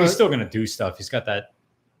that. But he's still going to do stuff. He's got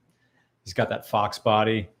that Fox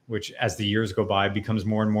body, which as the years go by becomes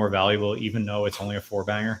more and more valuable, even though it's only a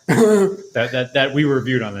 4-banger. that we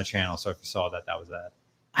reviewed on the channel. So if you saw that, that was that.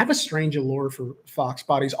 I have a strange allure for Fox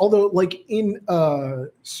bodies, although like in a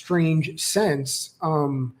strange sense,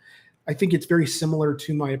 I think it's very similar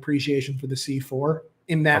to my appreciation for the C4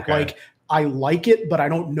 in that Okay. like I like it, but I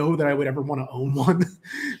don't know that I would ever want to own one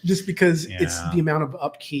just because it's Yeah. the amount of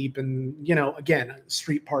upkeep and, you know, again,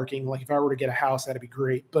 street parking. Like if I were to get a house, that'd be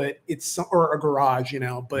great, but or a garage, you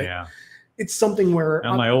know, but Yeah. it's something where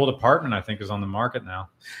And my old apartment, I think, is on the market now.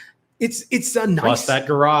 it's a nice, Plus that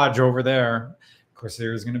garage over there. Of course,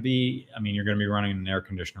 there's going to be, I mean, you're going to be running an air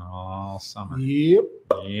conditioner all summer. yep.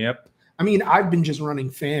 Yep. I mean, I've been just running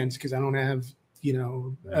fans because I don't have, you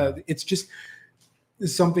know, it's just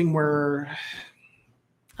something where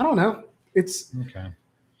I don't know. It's Okay.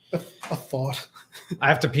 a thought. I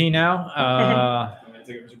have to pee now. I'm gonna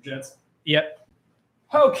take over Super Chats. Yep.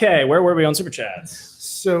 Okay, where were we on Super Chats?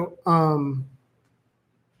 So, I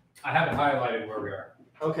have it highlighted where we are.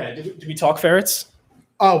 Okay, did we talk ferrets?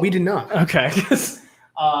 oh, we did not. Okay.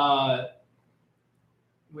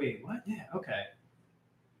 Wait, what? Yeah, okay.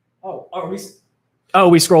 Oh,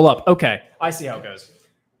 we scroll up. Okay, I see how it goes.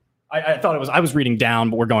 I thought I was reading down,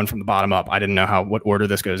 but we're going from the bottom up. I didn't know what order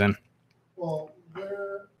this goes in. Well,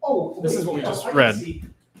 where? Oh, This is what we just I can read. see.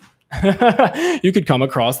 You could come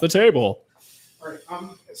across the table. All right,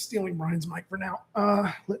 I'm stealing Brian's mic for now.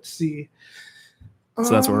 Let's see. So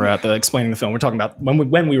that's where we're at. The explaining the film. We're talking about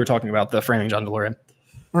when we were talking about the Framing John DeLorean.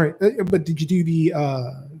 All right, but did you do the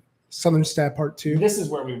Southern Stat Part 2? This is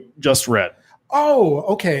where we just read. Oh,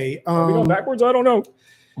 okay. Are we going backwards? I don't know.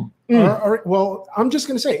 All right. Well, I'm just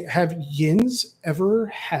gonna say, have Yins ever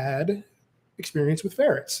had experience with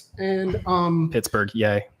ferrets? And Pittsburgh,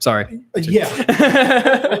 yay. Sorry.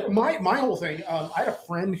 yeah, my whole thing. I had a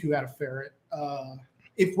friend who had a ferret.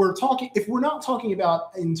 If we're not talking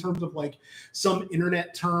about in terms of like some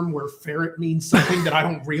internet term where ferret means something that I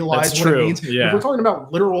don't realize That's what true. it means. Yeah. If we're talking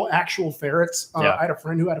about literal, actual ferrets, Yeah. I had a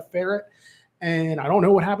friend who had a ferret, and I don't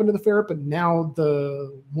know what happened to the ferret, but now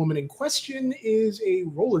the woman in question is a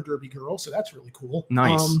roller derby girl, so that's really cool.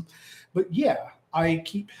 Nice. But yeah, I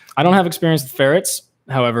I don't have experience with ferrets.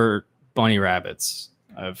 However, bunny rabbits.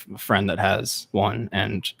 I have a friend that has one,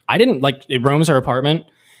 and I didn't like it roams her apartment,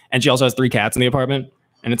 and she also has 3 cats in the apartment.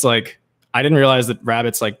 And it's like, I didn't realize that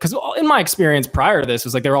rabbits, like, because in my experience prior to this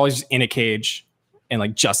was like, they're always in a cage and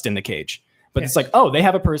like just in the cage. But it's like, oh, they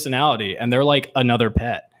have a personality and they're like another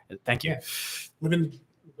pet. Thank you. Yeah. living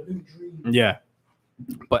dream. Yeah.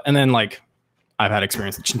 But, and then like, I've had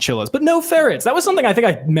experience with chinchillas, but no ferrets. That was something I think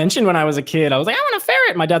I mentioned when I was a kid. I was like, I want a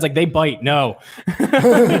ferret. My dad's like, they bite. No.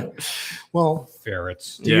 Well,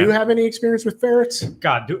 Ferrets. do you have any experience with ferrets?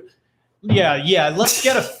 God, yeah. Let's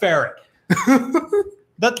get a ferret.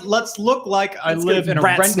 Let's look like I Let's live get in a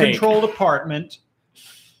rat rent-controlled apartment.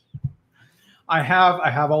 I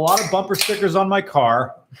have a lot of bumper stickers on my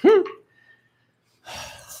car.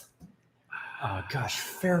 Oh gosh,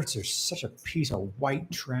 ferrets are such a piece of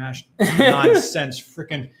white trash nonsense.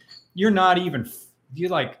 Freaking, you're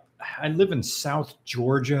like, I live in South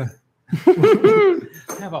Georgia.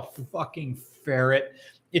 Have a fucking ferret.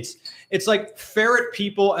 It's like ferret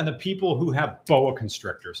people and the people who have boa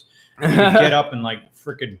constrictors. You get up and like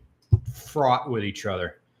freaking fraught with each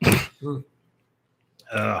other.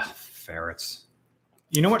 Ugh, ferrets.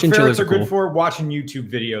 You know what Chinchillas ferrets are are cool. good for? Watching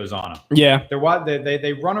YouTube videos on them. Yeah.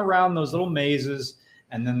 They run around those little mazes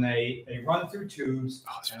and then they run through tubes.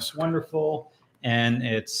 Oh, it's wonderful. And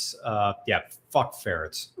it's fuck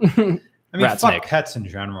ferrets. I mean, Rat fuck snake. pets in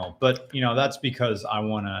general. But that's because I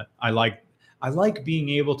like being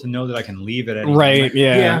able to know that I can leave it at any Right. moment.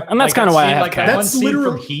 Yeah. Yeah. And that's kind of why I have like that cats. one That's scene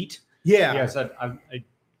literal- from Heat. Yeah. Yes, I'd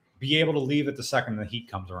be able to leave it the second the heat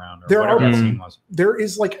comes around or There whatever are- that scene was. There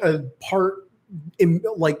is like a part in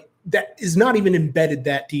like that is not even embedded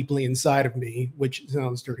that deeply inside of me, which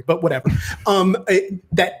sounds dirty, but whatever.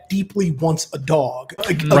 That deeply wants a dog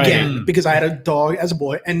again, because I had a dog as a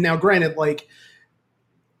boy, and now granted, like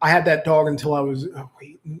I had that dog until I was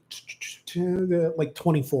like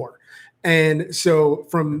 24, and so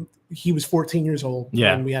he was 14 years old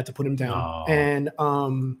when we had to put him down, Oh. and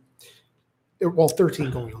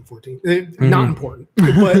 13 going on 14, not important,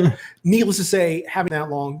 but needless to say, having that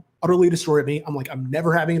long utterly destroyed me. I'm like, I'm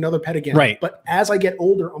never having another pet again. Right. But as I get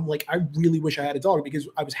older, I'm like, I really wish I had a dog, because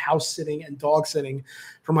I was house sitting and dog sitting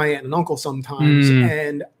for my aunt and uncle sometimes.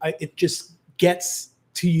 And it just gets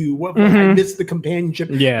to you. I miss the companionship,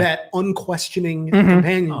 that unquestioning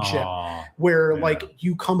companionship Aw. where like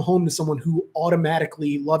you come home to someone who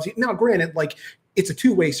automatically loves you. Now, granted, like it's a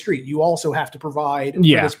two-way street. You also have to provide for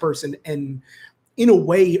this person and in a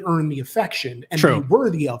way earn the affection and be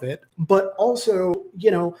worthy of it. But also,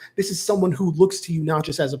 this is someone who looks to you not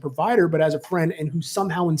just as a provider, but as a friend, and who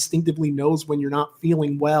somehow instinctively knows when you're not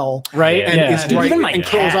feeling well. Right. And is right Even my and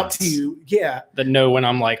curls up cats to you. Yeah. that know when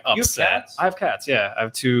I'm like You have upset. cats? I have cats. Yeah. I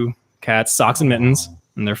have 2 cats, Socks and Mittens,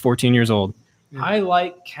 and they're 14 years old. I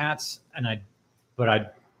like cats, but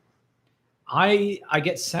I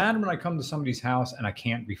get sad when I come to somebody's house and I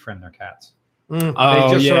can't befriend their cats. Oh,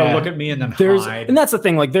 They just sort of look at me and then hide. And that's the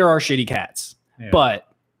thing. Like, there are shitty cats, Yeah. but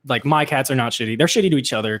like my cats are not shitty. They're shitty to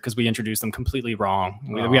each other because we introduced them completely wrong.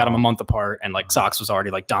 We got them a month apart, and like Socks was already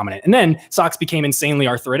like dominant. And then Socks became insanely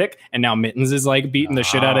arthritic, and now Mittens is like beating the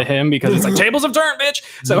shit out of him because it's like tables have turned, bitch.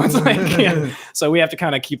 So it's like, so we have to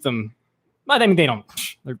kind of keep them. I mean, they don't.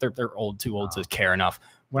 They're old, too old to care enough.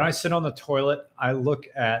 When I sit on the toilet, I look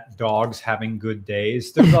at dogs having good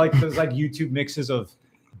days. There's like YouTube mixes of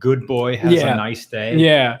good boy has a nice day.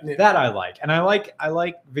 Yeah. That I like. And I like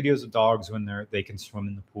videos of dogs when they can swim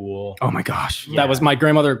in the pool. Oh my gosh. Yeah. That was my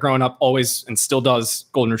grandmother growing up, always and still does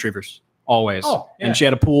golden retrievers. Always. Oh, yeah. And she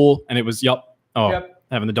had a pool, and it was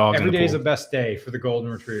having the dogs Every in the day is pool. the best day for the golden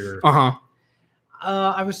retriever. Uh-huh.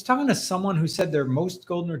 I was talking to someone who said most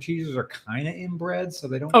golden retrievers are kind of inbred, so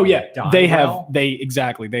they don't. Oh yeah, die they have well.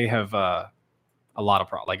 they have a lot of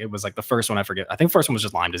problems. Like it was like the first one, I forget. I think the first one was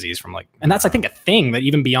just Lyme disease from like, and that's I think a thing that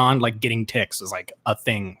even beyond like getting ticks is like a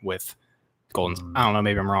thing with goldens. I don't know,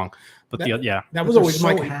 maybe I'm wrong, but yeah, That was They're always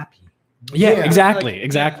so my happy. yeah, Yeah, exactly, like,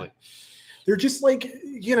 exactly. They're just like,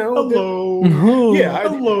 you know, Hello. yeah,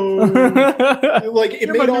 Hello. like it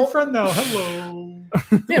You're my made new all friend now. Hello.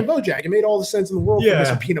 yeah, BoJack. It made all the sense in the world for Yeah.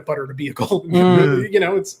 Mr. Peanut Butter to be a golden. Mm. You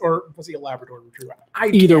know, it's or was he a Labrador Retriever?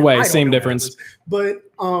 Either I way, don't same know what it difference. is. But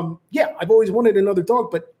yeah, I've always wanted another dog,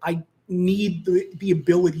 but I need the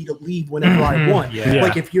ability to leave whenever I Mhm. want. Yeah.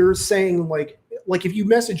 Like if you're saying like if you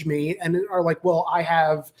message me and are like, well, I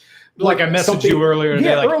have Like I messaged something- you earlier today.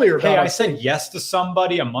 Yeah, Like, earlier hey, about I a said thing. yes to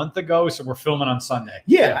somebody a month ago, so we're filming on Sunday.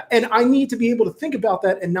 Yeah, and I need to be able to think about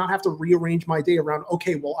that and not have to rearrange my day around.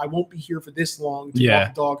 Okay, well, I won't be here for this long to Yeah.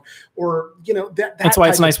 walk the dog, or you know that. That's why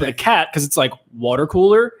it's type of nice with a thing. cat because it's like water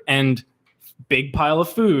cooler and big pile of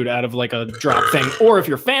food out of like a drop thing, or if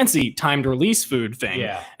you're fancy, timed release food thing.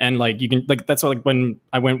 Yeah. And like you can like that's what, like when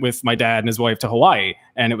I went with my dad and his wife to Hawaii,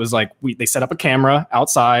 and it was like they set up a camera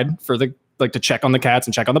outside for the like to check on the cats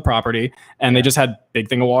and check on the property, and they just had big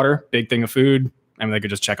thing of water, big thing of food. And they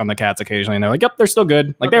could just check on the cats occasionally, and they're like, "Yep, they're still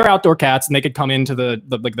good." Like they were outdoor cats, and they could come into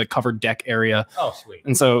the covered deck area. Oh, sweet.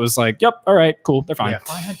 And so it was like, "Yep, all right, cool, they're fine." Yeah,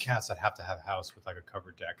 if I had cats, I'd have to have a house with like a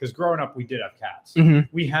covered deck. Because growing up, we did have cats. Mhm.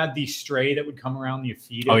 We had the stray that would come around the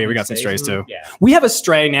feed. Oh it yeah, we and got some stay. strays too. Yeah. We have a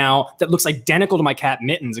stray now that looks identical to my cat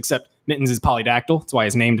Mittens, except Mittens is polydactyl. That's why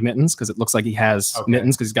he's named Mittens, because it looks like he has Okay.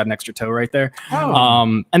 mittens because he's got an extra toe right there.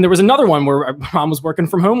 Oh. And there was another one where my mom was working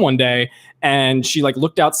from home one day, and she like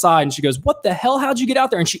looked outside and she goes, "What the hell? How'd you get out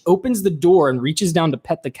there?" And she opens the door and reaches down to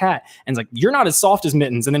pet the cat, and is like, "You're not as soft as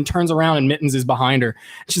Mittens." And then turns around and Mittens is behind her.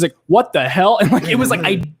 And she's like, "What the hell?" And like it was like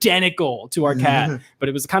identical to our cat, but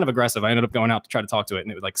it was kind of aggressive. I ended up going out to try to talk to it,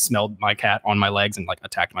 and it like smelled my cat on my legs and like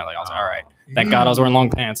attacked my leg. I was like, "All right." Thank God I was wearing long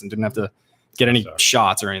pants and didn't have to get any Sorry.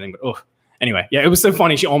 shots or anything. But oh, anyway, yeah, it was so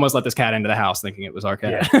funny. She almost let this cat into the house thinking it was our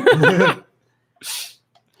cat.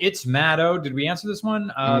 It's Maddo. Did we answer this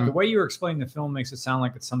one? Mhm. The way you were explaining the film makes it sound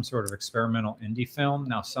like it's some sort of experimental indie film.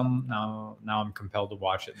 Now I'm compelled to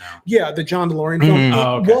watch it now. Yeah, the John DeLorean film Mhm. it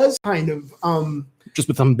Oh, okay. was kind of. Just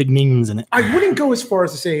with some big names in it. I wouldn't go as far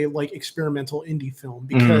as to say like experimental indie film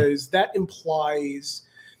because that implies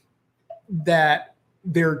that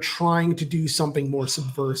they're trying to do something more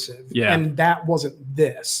subversive. Yeah. And that wasn't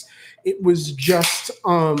this. It was just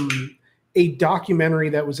a documentary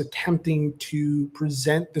that was attempting to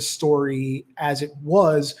present the story as it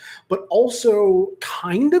was, but also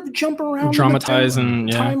kind of jump around in the Dramatize and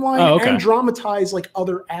yeah. timeline Oh, okay. and dramatize like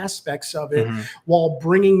other aspects of it Mhm. while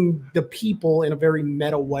bringing the people in a very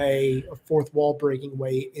meta way, a fourth wall breaking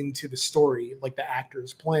way into the story, like the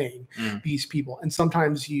actors playing Mm. these people. And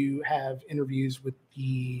sometimes you have interviews with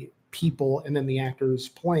the people and then the actors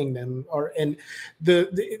playing them and the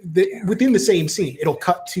within the same scene it'll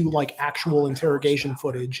cut to like actual interrogation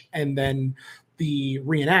footage and then the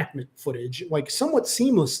reenactment footage like somewhat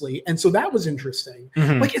seamlessly, and so that was interesting.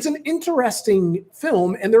 Mhm. Like it's an interesting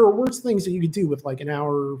film, and there are worse things that you could do with like an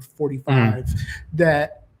hour 45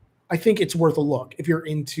 that I think it's worth a look if you're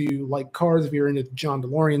into like cars, if you're into the John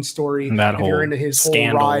DeLorean story, That if you're whole into his whole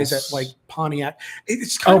scandals. rise at like Pontiac.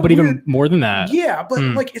 It's kind Oh, of but weird. even more than that. Yeah, but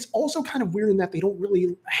Hmm. like it's also kind of weird in that they don't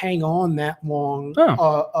really hang on that long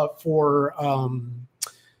Oh. for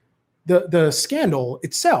the scandal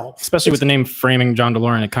itself. Especially with the name framing John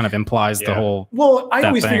DeLorean, it kind of implies the Yeah. whole. Well, I that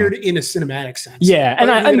always thing. figured in a cinematic sense. Yeah, and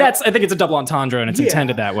But, you and know, I think it's a double entendre and it's Yeah.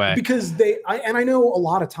 intended that way. because I know a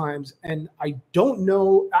lot of times, and I don't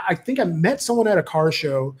know. I think I met someone at a car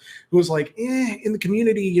show who was like, in the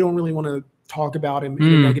community, you don't really want to talk about him in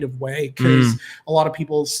a Mm. negative way because a lot of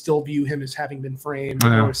people still view him as having been framed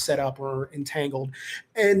Yeah. or set up or entangled.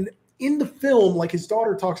 And in the film, like his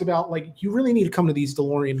daughter talks about, like you really need to come to these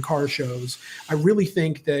DeLorean car shows. I really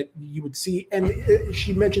think that you would see, and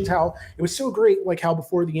she mentions how it was so great, like how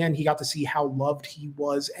before the end he got to see how loved he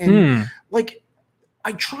was, and Hmm. like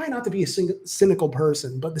I try not to be a cynical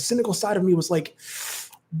person, but the cynical side of me was like,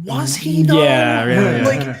 was he though? Yeah.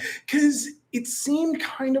 Like, because it seemed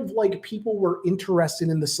kind of like people were interested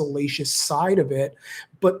in the salacious side of it,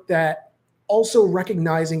 but that also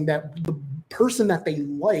recognizing that the person that they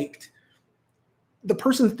liked, the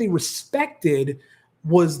person that they respected,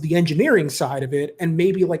 was the engineering side of it and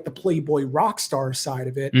maybe like the playboy rock star side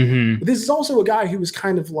of it. Mhm. But this is also a guy who was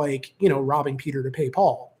kind of like, robbing Peter to pay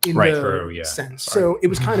Paul in Right. the True, yeah. sense. Sorry. So it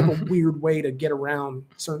was kind of a weird way to get around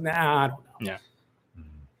certain, I don't know.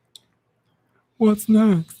 What's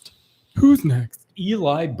next? Who's next?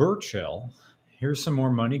 Eli Burchill Here's some more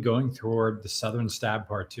money going toward the Southern Stab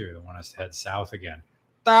Part 2. They want us to head south again.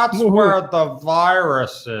 That's where the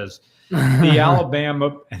virus is. The Alabama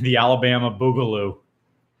Boogaloo.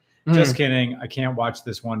 Just kidding. I can't watch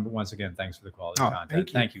this one, but once again, thanks for the quality content.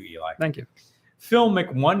 Thank you, Eli. Thank you. Phil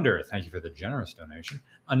McWonder, thank you for the generous donation.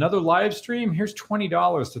 Another live stream. Here's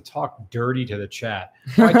 $20 to talk dirty to the chat.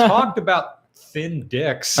 I talked about thin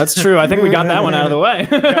dicks. That's true. I think we got that one out of the way.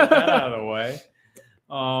 Got that out of the way.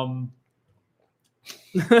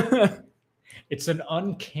 It's an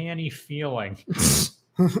uncanny feeling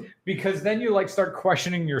because then you like start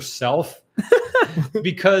questioning yourself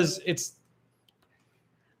because it's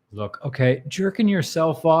look, okay, jerking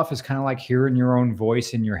yourself off is kind of like hearing your own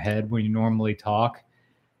voice in your head when you normally talk.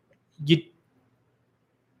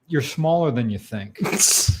 You're smaller than you think.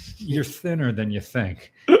 You're thinner than you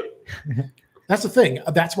think. That's the thing.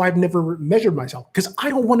 That's why I've never measured myself, because I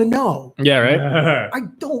don't want to know. Yeah, right. I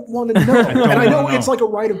don't want to know. And I know it's like a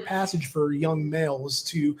rite of passage for young males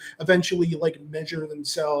to eventually like measure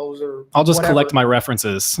themselves or I'll just whatever. collect my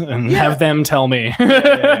references and Yeah. have them tell me.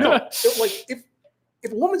 No, so, like if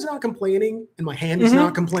a woman's not complaining and my hand is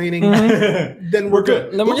not complaining, then we're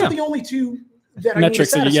good. Then Those yeah. are the only two that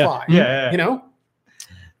Metrics I that need to you get. satisfy. Yeah. You know?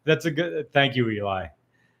 That's a good. Thank you, Eli.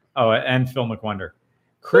 Oh, and Phil McWonder,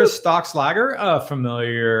 Chris Stockslager,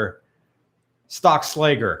 familiar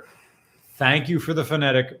Stockslager. Thank you for the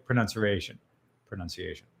phonetic pronunciation.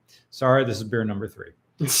 Sorry, this is beer number 3.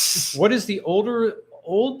 What is the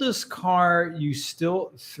oldest car you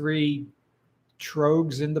still 3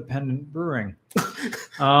 Trogs Independent Brewing?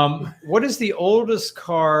 What is the oldest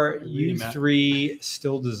car you 3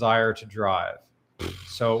 still desire to drive?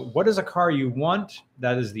 So what is a car you want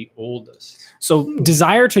that is the oldest? So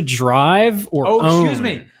desire to drive or own? Excuse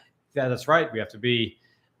me. Yeah, that's right. We have to be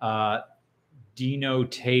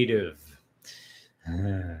denotative.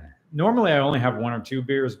 Normally I only have 1 or 2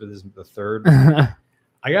 beers, but this is the third.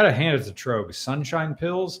 I got to hand it to Trogs. Sunshine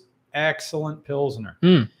Pills, excellent Pilsner.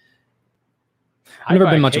 I've never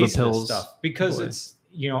been much of a Pils stuff because boy. it's,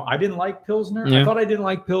 I didn't like Pilsner. Yeah. I thought I didn't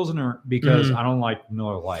like Pilsner because I don't like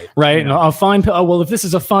Miller Lite. Right. You know? A fine. Oh, well, if this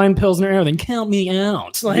is a fine Pilsner ale, then count me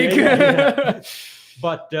out. Like, Yeah.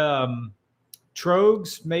 But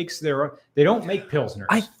Trogs makes they don't make Pilsners.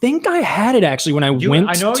 I think I had it actually when I went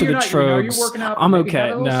I know to you're the not, you know you're Trogs. working out, but I'm maybe okay. have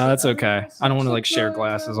a No, little that's sip. okay. I don't want to like share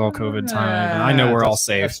glasses all COVID time. I know we're all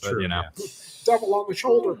safe, but true, you know. Double on the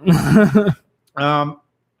shoulder.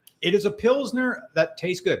 It is a Pilsner that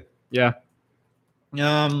tastes good. Yeah.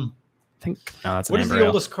 I think no, that's an What is amber the ale.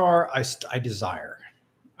 oldest car I desire?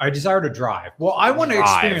 I desire to drive. Well, I want to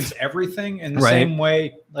Drive. experience everything in the Right. same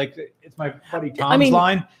way. Like it's my buddy Tom's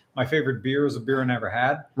line. My favorite beer is a beer I never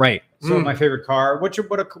had. Right. So my favorite car.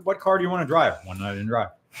 What car do you want to drive? One that I didn't drive.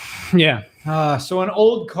 Yeah. So an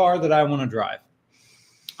old car that I want to drive.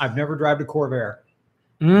 I've never driven a Corvair.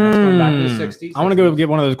 That's going back to the 60s. I want to go get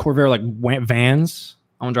one of those Corvair like vans.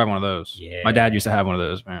 I want to drive one of those. Yeah. My dad used to have one of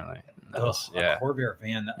those apparently. Ugh, Yeah. a Corvair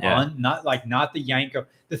van. Yeah. Not the Yanko.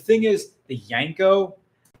 The thing is, the Yanko,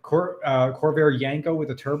 Corvair Yanko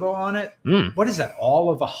with a turbo on it. What is that?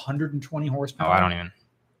 All of 120 horsepower? Oh, I don't even.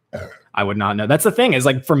 I would not know. That's the thing is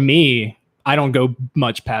like for me, I don't go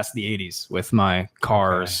much past the 80s with my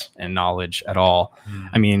cars and knowledge at all.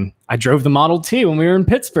 I mean, I drove the Model T when we were in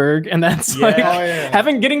Pittsburgh, and that's like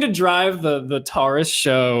getting to drive the Taurus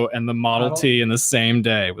show and the Model T in the same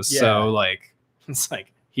day was so like it's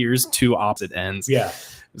like here's 2 opposite ends. Yeah,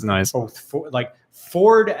 it was nice. Both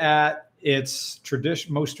Ford at its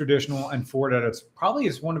most traditional, and Ford at its probably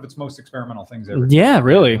is one of its most experimental things ever. Yeah,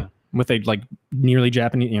 really. With a like nearly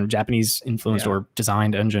Japanese influenced or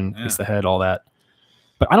designed engine, piece the head, all that.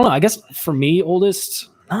 But I don't know. I guess for me, oldest,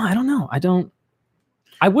 no, I don't know.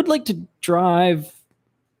 I would like to drive.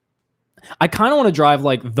 I kind of want to drive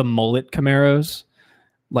like the mullet Camaros,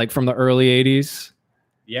 like from the early 80s.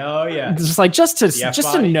 Yeah, It's just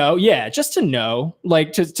just to know,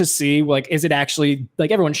 like to see, like, is it actually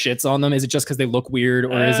like everyone shits on them? Is it just because they look weird,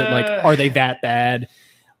 or is it like, are they that bad?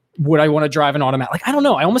 Would I want to drive an automatic? Like, I don't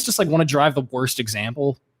know. I almost just like want to drive the worst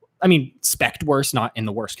example. I mean, spec'd worst, not in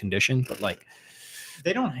the worst condition, but like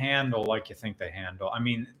they don't handle like you think they handle. I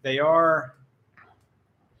mean, they were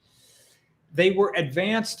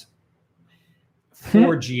advanced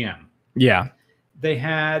for GM. Yeah. They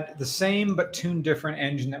had the same but tuned different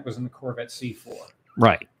engine that was in the Corvette C4.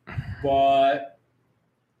 Right. But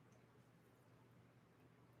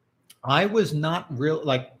I was not real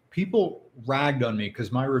like people ragged on me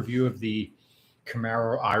because my review of the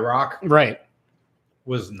Camaro IROC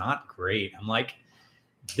was not great. I'm like,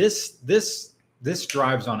 this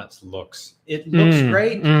drives on its looks. It looks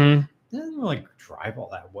great. doesn't really drive all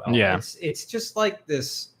that well. Yeah. It's just like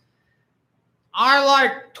this. I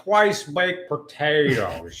like twice baked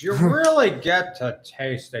potatoes. You really get to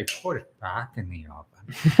taste. They put it back in the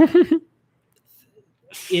oven.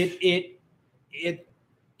 It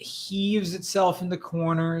heaves itself in the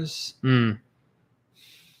corners. Mm.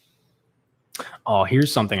 Oh,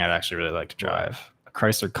 here's something I'd actually really like to drive: a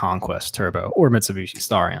Chrysler Conquest Turbo or Mitsubishi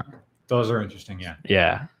Starion. Those are interesting. Yeah.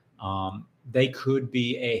 Yeah. They could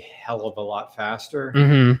be a hell of a lot faster.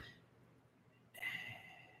 Mm-hmm.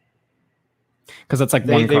 Because that's like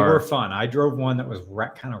one They car. were fun. I drove one that was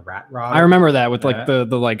kind of rat rod. I remember that with like Yeah.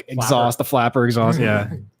 the like exhaust, the flapper exhaust.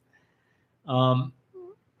 Yeah.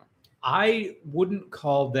 I wouldn't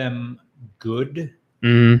call them good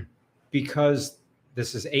Mm-hmm. because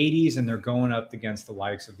this is 80s and they're going up against the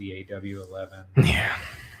likes of the AW11, Yeah.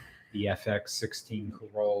 the FX16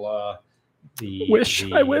 Corolla, I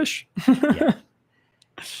wish. yeah,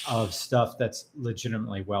 of stuff that's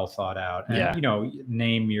legitimately well thought out. And, Yeah. you know,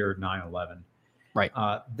 name your 911. Right.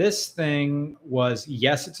 This thing was,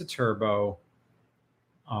 yes, it's a turbo.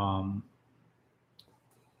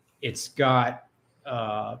 It's got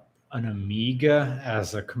an Amiga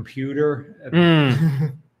as a computer.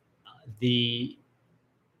 Mm.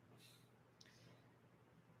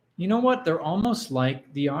 You know what? They're almost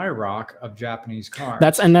like the IROC of Japanese cars.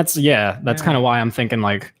 That's Yeah. kind of why I'm thinking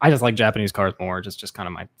like I just like Japanese cars more. Just kind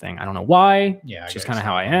of my thing. I don't know why. yeah, It's just kind of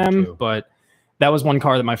how I am. Too. But that was one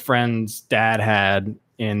car that my friend's dad had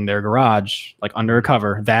in their garage, like under a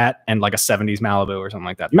cover. That and like a 70s Malibu or something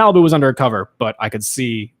like that. Malibu was under a cover, but I could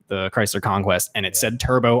see the Chrysler Conquest and it said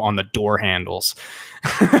turbo on the door handles.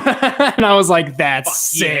 And I was like, that's Fuck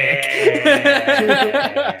sick.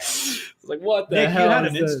 yeah. Like, what the Nick, you hell had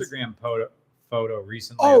is an this? Instagram photo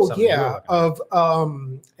recently. Oh of something you were yeah, looking at. of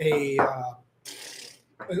an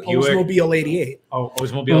Buick. Oldsmobile 88. Oh,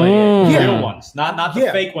 Oldsmobile 88. Yeah. Real ones, not the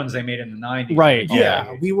Yeah. fake ones they made in the 90s. Right. Oh,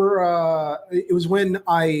 Yeah, we were. It was when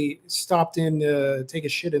I stopped in to take a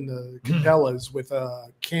shit in the Cabela's with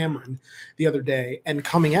Cameron the other day, and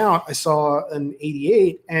coming out, I saw an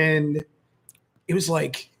 88, and it was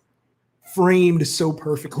like framed so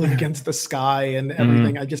perfectly against the sky and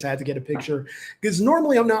everything. I just had to get a picture because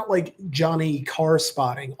normally I'm not like Johnny car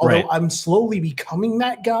spotting, although Right. I'm slowly becoming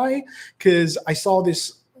that guy because I saw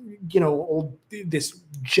this, this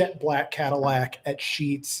jet black Cadillac at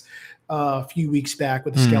Sheetz a few weeks back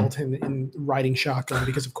with a skeleton in riding shotgun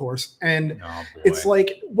because of course, and Oh, boy. it's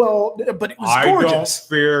like, well, but it was I don't gorgeous.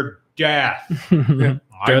 fear death. Yeah.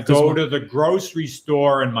 I Death is go one- to the grocery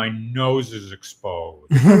store and my nose is exposed.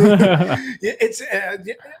 It's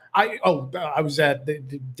I was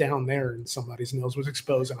at down there and somebody's nose was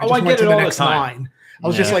exposed. And I Oh, just I went get to it the all the next time. line. I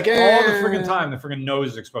was just Yeah. like, All the eh. freaking time, the freaking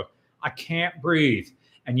nose is exposed. I can't breathe.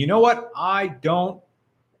 And you know what?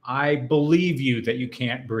 I believe you that you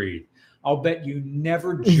can't breathe. I'll bet you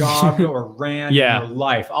never jogged or ran Yeah. in your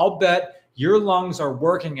life. I'll bet your lungs are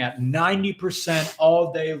working at 90%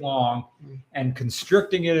 all day long, and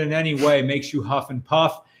constricting it in any way makes you huff and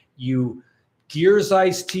puff. You Gears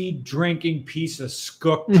iced tea drinking piece of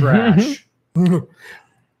skook trash.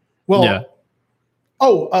 Well, Yeah.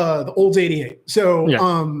 the Olds 88. So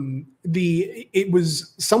Yeah. it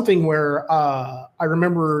was something where I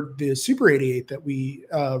remember the Super 88 that we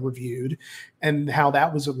reviewed and how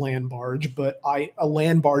that was a land barge, but a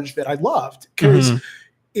land barge that I loved because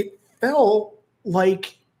it felt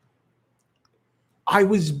like I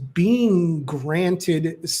was being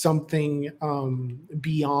granted something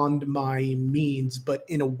beyond my means, but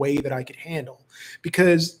in a way that I could handle.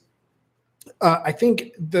 Because I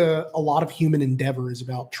think a lot of human endeavor is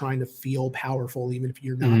about trying to feel powerful, even if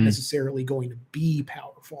you're not necessarily going to be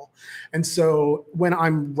powerful. And so when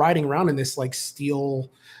I'm riding around in this like steel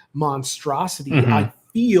monstrosity, I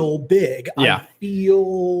feel big. Yeah. I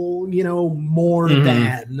feel, more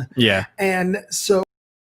than. Yeah. And so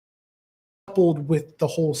coupled with the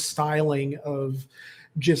whole styling of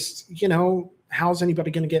just, how's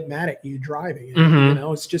anybody going to get mad at you driving?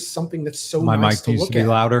 It's just something that's so My nice mic to needs look to be at.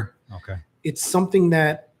 louder. Okay. It's something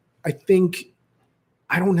that I think,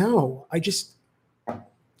 I don't know.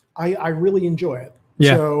 I really enjoy it.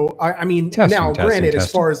 Yeah. So I mean, Testing, now testing, granted, as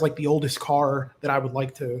testing. far as like the oldest car that I would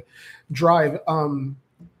like to drive,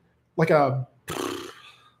 like I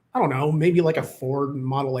don't know, maybe like a Ford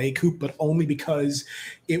Model A coupe, but only because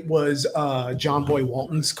it was John Boy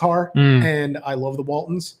Walton's car, and I love the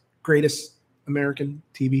Waltons. Greatest American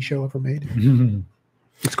TV show ever made.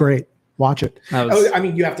 It's great. Watch it. That was- I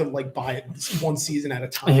mean, you have to like buy it one season at a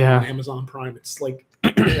time Yeah. on Amazon Prime. It's like,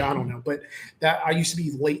 I don't know, but that I used to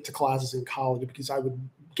be late to classes in college because I would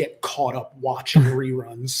get caught up watching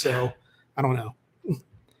reruns. So I don't know.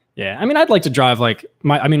 Yeah, I mean, I'd like to drive like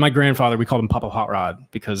my grandfather. We called him Papa Hot Rod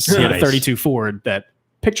because he had a Nice. 32 Ford. That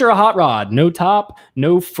picture a hot rod, no top,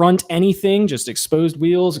 no front, anything, just exposed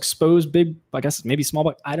wheels, exposed big. I guess maybe small,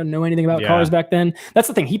 but I don't know anything about Yeah. cars back then. That's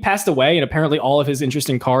the thing. He passed away, and apparently all of his interest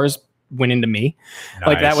in cars went into me.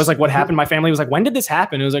 Like that was like what happened. My family was like, "When did this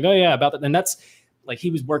happen?" It was like, "Oh yeah, about that." And that's like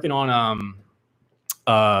he was working on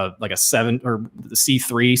like a 7 or the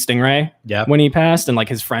C3 Stingray yeah. when he passed, and like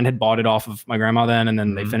his friend had bought it off of my grandma then, and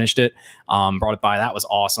then they Mhm. finished it, brought it by. That was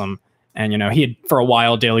awesome. And he had for a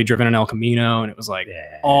while daily driven an El Camino, and it was like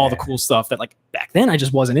all the cool stuff that like back then I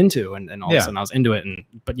just wasn't into, and all of Yeah. a sudden I was into it. And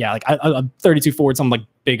but yeah, like a 32 Ford, some like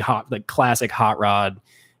big hot, like classic hot rod,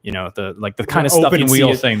 the kind of stuff open you'd wheel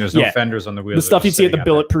see at- thing. There's no yeah. fenders on the wheels. the stuff They're you'd see at sitting the out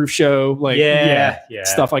there. Bulletproof show, like Yeah.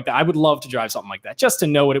 stuff like that. I would love to drive something like that just to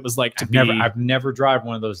know what it was like to I've never drive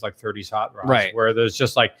one of those like 30s hot rods, Right. where there's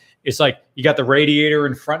just like it's like you got the radiator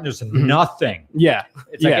in front, there's Mhm. nothing. yeah.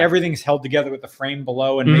 It's like Yeah. everything's held together with the frame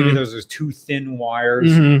below, and maybe Mhm. there's those 2 thin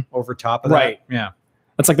wires Mhm. over top of Right. that. Yeah.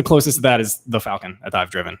 That's like the closest to that is the Falcon that I've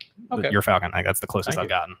driven. Okay. Your Falcon, like that's the closest Thank I've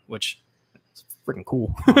gotten, which is freaking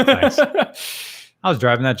cool. Nice. I was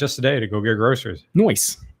driving that just today to go get groceries.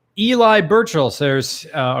 Nice. Eli Birchall says,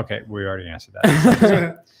 okay, we already answered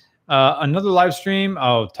that. Another live stream.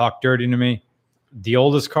 Oh, talk dirty to me. The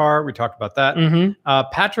oldest car. We talked about that. Mm-hmm.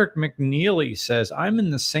 Patrick McNeely says, I'm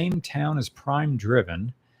in the same town as Prime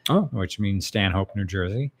Driven, Oh. which means Stanhope, New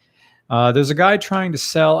Jersey. There's a guy trying to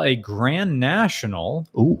sell a Grand National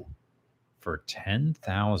Ooh. for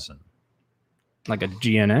 $10,000. Like a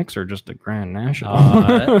GNX or just a Grand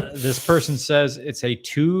National? This person says it's a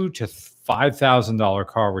 $2,000 to $5,000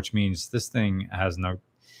 car, which means this thing has no.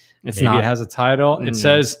 It's maybe not. it has a title. It Mm.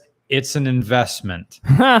 says it's an investment.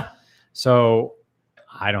 So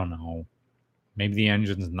I don't know. Maybe the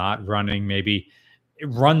engine's not running. Maybe it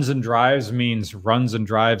runs and drives means runs and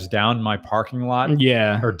drives down my parking lot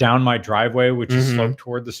yeah. or down my driveway, which is Mhm. sloped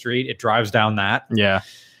toward the street. It drives down that. Yeah.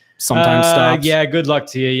 Sometimes stops. Yeah, good luck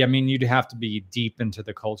to you. I mean, you'd have to be deep into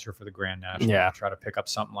the culture for the Grand National Yeah. to try to pick up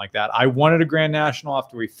something like that. I wanted a Grand National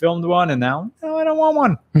after we filmed one, and now no, I don't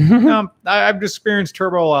want one. I've experienced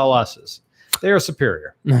turbo LSs. They are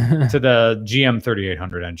superior to the GM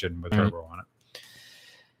 3800 engine with turbo on it.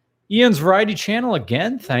 Ian's Variety Channel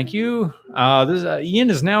again. Thank you. Ian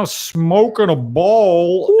is now smoking a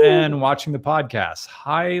bowl and watching the podcast.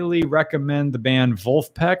 Highly recommend the band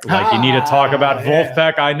Wolfpack. Like you need to talk about yeah.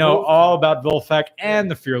 Wolfpack. I know Wolfpack. all about Wolfpack and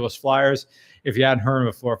the Fearless Flyers. If you hadn't heard them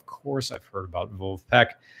before, of course I've heard about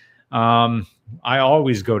Wolfpack. I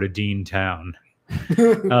always go to Deantown.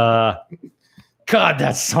 God,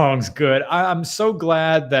 that song's good. I'm so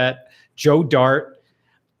glad that Joe Dart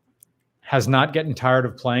has not gotten tired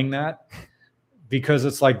of playing that because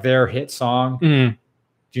it's like their hit song. Mm.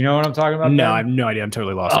 Do you know what I'm talking about? No, Ben? I have no idea. I'm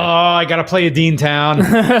totally lost. Oh, I got to play a Deantown.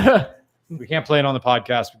 it. We can't play it on the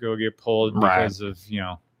podcast. We go get pulled Right. because of,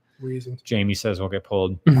 Reasons. Jamie says we'll get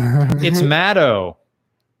pulled. It's Maddo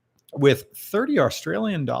with 30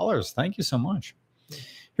 Australian dollars. Thank you so much.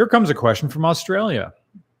 Here comes a question from Australia.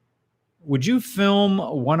 Would you film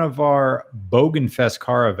one of our Bogenfest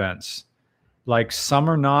car events like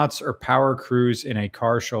Summer Knots or Power Cruise in a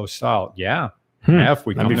car show style? Yeah. Yeah, if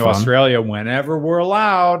we That'd come be to fun. Australia whenever we're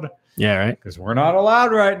allowed, Yeah, right. because we're not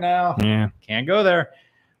allowed right now. Yeah. Can't go there.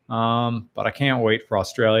 But I can't wait for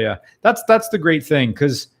Australia. That's the great thing,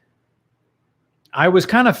 because I was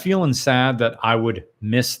kind of feeling sad that I would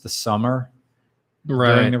miss the summer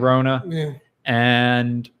during the Rona. Yeah.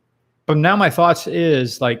 But now my thoughts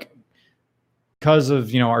is like, because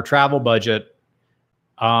of our travel budget,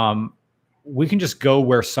 we can just go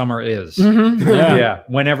where summer is. Mhm. Yeah.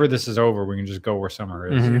 Whenever this is over, we can just go where summer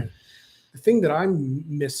is. Mhm. The thing that I'm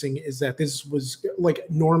missing is that this was like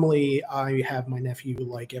normally I have my nephew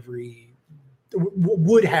like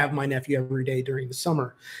would have my nephew every day during the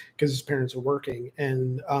summer because his parents are working,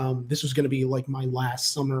 and this was going to be like my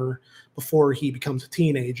last summer before he becomes a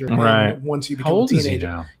teenager. And Right. once he How becomes old a is he teenager,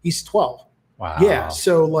 now? he's 12. Wow. Yeah.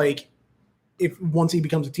 So like, if once he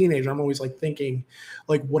becomes a teenager, I'm always like thinking,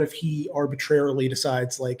 like, what if he arbitrarily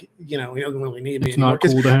decides, like, he doesn't really need me It's anymore? not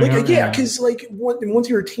cool to hang Like, out. yeah, because like once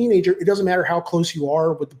you're a teenager, it doesn't matter how close you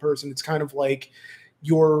are with the person. It's kind of like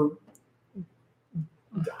your,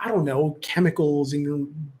 I don't know, chemicals in your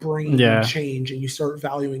brain Yeah. change, and you start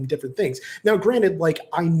valuing different things. Now, granted, like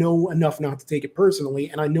I know enough not to take it personally,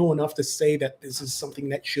 and I know enough to say that this is something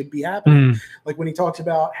that should be happening. Mm. Like when he talks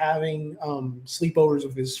about having sleepovers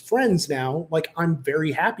with his friends now, like I'm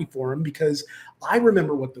very happy for him because I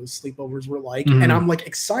remember what those sleepovers were like, Mhm. and I'm like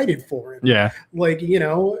excited for him. Yeah. Like,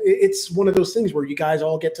 it's one of those things where you guys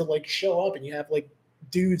all get to like show up and you have like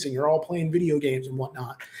dudes and you're all playing video games and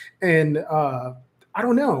whatnot. And I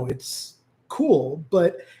don't know, it's cool,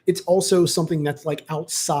 but it's also something that's like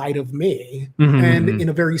outside of me. Mhm. And in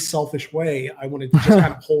a very selfish way, I wanted to just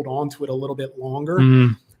kind of hold on to it a little bit longer.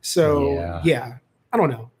 Mhm. So Yeah. yeah, I don't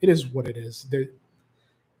know. It is what it is.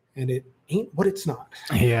 And it ain't what it's not.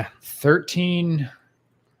 Yeah. 13.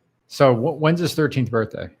 So when's his 13th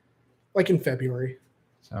birthday? Like in February.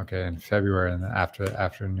 Okay, in February and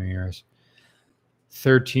after New Year's.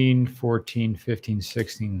 13, 14, 15,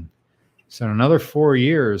 16. So in another 4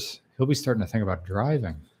 years, he'll be starting to think about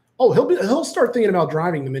driving. Oh, he'll start thinking about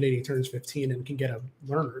driving the minute he turns 15 and can get a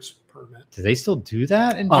learner's permit. Do they still do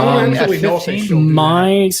that? I don't at actually know if they 15? still do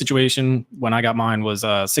My situation when I got mine was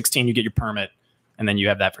 16, you get your permit, and then you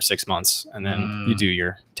have that for 6 months, and then you do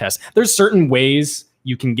your test. There's certain ways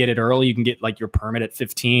you can get it early. You can get like your permit at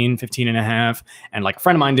 15 and a half. And like a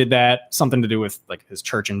friend of mine did that, something to do with like his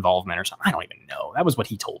church involvement or something. I don't even know. That was what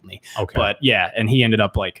he told me. Okay. But yeah, and he ended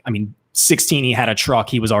up like, 16, he had a truck.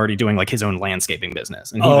 He was already doing like his own landscaping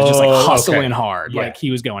business, and he was just like hustling hard. Yeah. Like he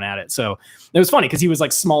was going at it. So it was funny because he was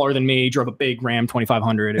like smaller than me, drove a big Ram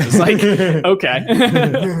 2500. It was like, okay.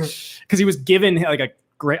 Because he was given like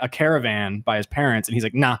a caravan by his parents, and he's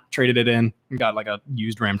like, nah, traded it in and got like a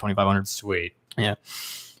used Ram 2500. Sweet. Yeah.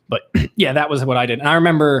 But yeah, that was what I did. And I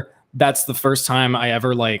remember that's the first time I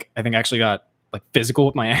ever I think actually got like physical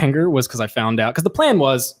with my anger, was because I found out, because the plan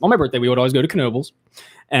was on my birthday, we would always go to Knoebels,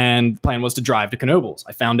 and the plan was to drive to Knoebels.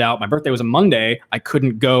 I found out my birthday was a Monday. I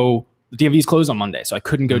couldn't go. The DMV's closed on Monday, so I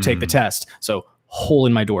couldn't go take the test. So hole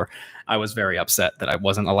in my door. I was very upset that I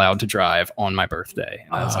wasn't allowed to drive on my birthday.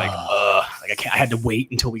 And I was like, ugh, I had to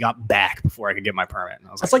wait until we got back before I could get my permit. And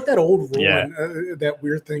I was That's like that old rule, Yeah. That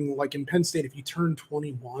weird thing. Like in Penn State, if you turn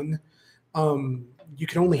 21, you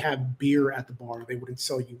can only have beer at the bar. They wouldn't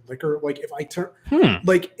sell you liquor. Like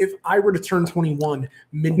if I were to turn 21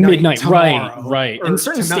 midnight tomorrow, right. or And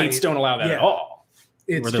certain tonight, states don't allow that yeah. at all.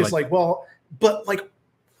 It's Where they're just but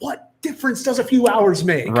what difference does a few hours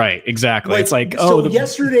make? Right, exactly. It's like,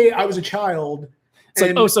 yesterday I was a child. It's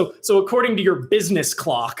like, so according to your business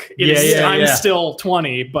clock, I'm still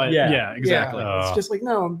 20, but yeah, exactly. Yeah, it's just like,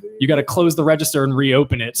 no. You got to close the register and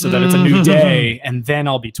reopen it so that it's a new day, and then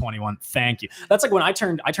I'll be 21. Thank you. That's like when I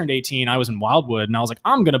turned 18. I was in Wildwood, and I was like,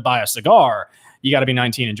 I'm gonna buy a cigar. You got to be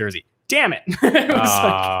 19 in Jersey. Damn it. It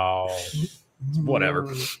was like,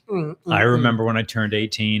 whatever. I remember when I turned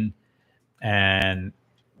 18, and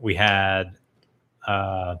we had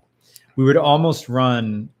we would almost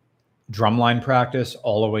run drumline practice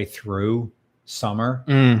all the way through summer,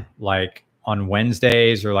 like on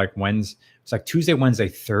Wednesdays, or like it's like Tuesday, Wednesday,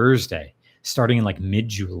 Thursday, starting in like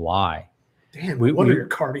mid-July. Damn, no wonder your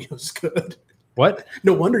cardio's good. What?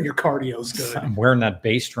 No wonder your cardio's good. I'm wearing that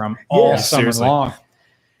bass drum all summer seriously. long.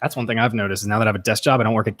 That's one thing I've noticed is now that I have a desk job, I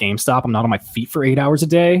don't work at GameStop. I'm not on my feet for 8 hours a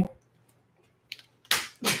day.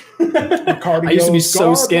 I used to be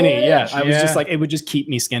so skinny. Yeah, I was just like, it would just keep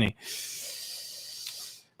me skinny.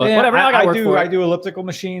 But Yeah, whatever. I do elliptical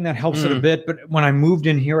machine, that helps it a bit. But when I moved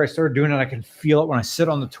in here, I started doing it. I can feel it when I sit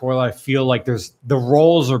on the toilet. I feel like the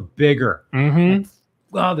rolls are bigger. Mm-hmm.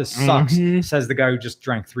 Well, this sucks, says the guy who just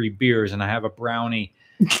drank 3 beers, and I have a brownie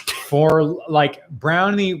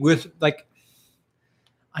brownie with like.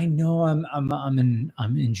 I know I'm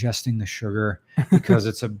ingesting the sugar because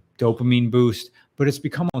it's a dopamine boost, but it's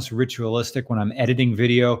become almost ritualistic. When I'm editing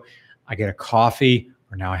video, I get a coffee,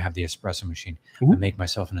 or now I have the espresso machine. I make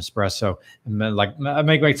myself an espresso, and then I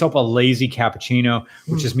make myself a lazy cappuccino,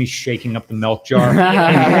 which is me shaking up the milk jar,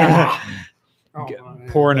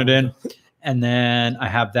 pouring it in, and then I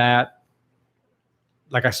have that.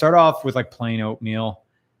 Like I start off with like plain oatmeal.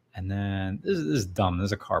 And then this is dumb. This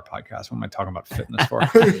is a car podcast. What am I talking about fitness for?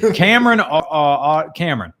 Cameron,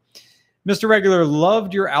 Mr. Regular,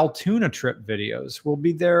 loved your Altoona trip videos.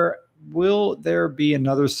 Will there be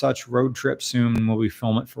another such road trip soon? Will we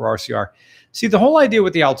film it for RCR? See, the whole idea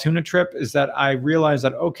with the Altoona trip is that I realized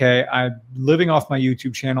that, okay, I'm living off my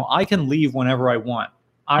YouTube channel. I can leave whenever I want.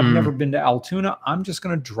 I've never been to Altoona. I'm just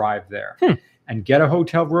going to drive there and get a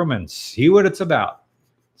hotel room and see what it's about.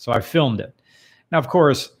 So I filmed it. Now, of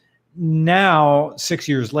course, now 6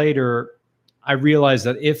 years later, I realize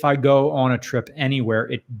that if I go on a trip anywhere,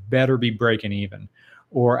 it better be breaking even,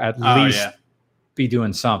 or at least be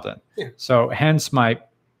doing something. Yeah. So hence my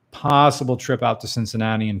possible trip out to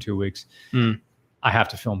Cincinnati in 2 weeks. I have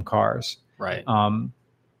to film cars. Right.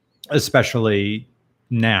 Especially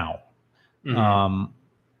now.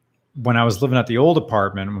 When I was living at the old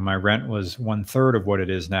apartment, when my rent was 1/3 of what it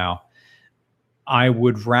is now, I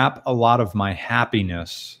would wrap a lot of my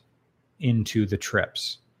happiness into the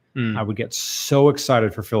trips. Mm. I would get so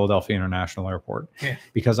excited for Philadelphia International Airport Yeah.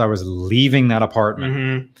 because I was leaving that apartment.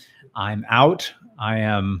 Mhm. I'm out. I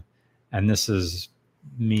am, and this is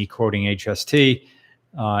me quoting HST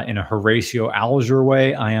in a Horatio Alger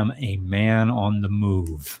way. I am a man on the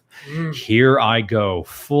move. Mm. Here I go,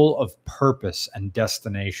 full of purpose and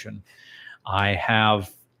destination. I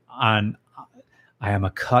am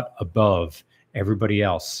a cut above everybody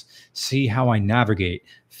else. See how I navigate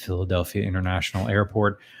Philadelphia International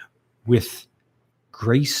Airport with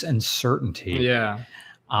grace and certainty. Yeah.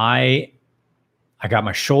 I got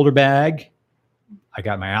my shoulder bag. I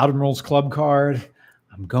got my Admirals Club card.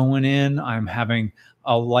 I'm going in. I'm having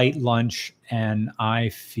a light lunch, and I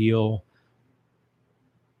feel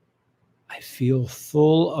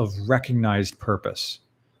full of recognized purpose.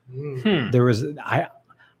 Mm. Hmm.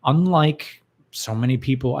 Unlike so many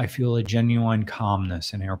people, I feel a genuine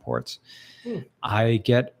calmness in airports. I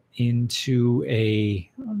get into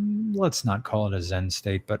let's not call it a Zen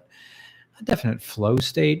state, but a definite flow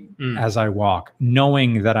state as I walk,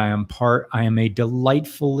 knowing that I am a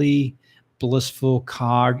delightfully blissful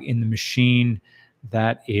cog in the machine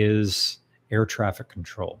that is air traffic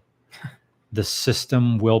control. The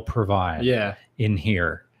system will provide in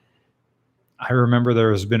here. I remember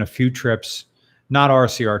there has been a few trips, not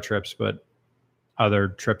RCR trips, but other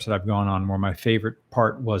trips that I've gone on where my favorite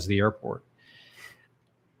part was the airport.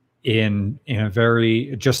 In a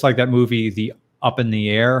very, just like that movie, The Up in the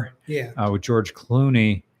Air, with George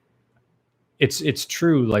Clooney, it's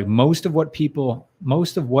true. Like most of what people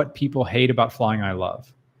hate about flying, I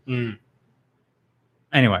love. Mm.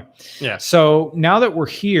 Anyway, Yeah. so now that we're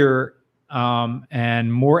here,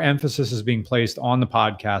 and more emphasis is being placed on the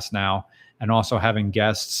podcast now, and also having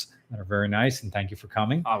guests that are very nice, and thank you for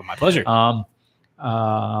coming. Oh, my pleasure.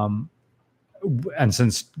 And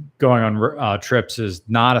since going on trips is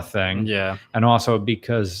not a thing, Yeah. and also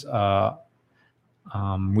because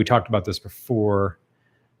we talked about this before,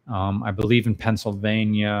 I believe in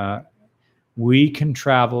Pennsylvania, we can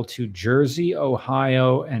travel to Jersey,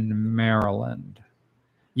 Ohio, and Maryland.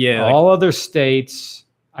 Yeah. All other states,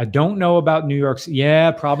 I don't know about New York.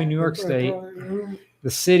 Yeah, probably New York State. The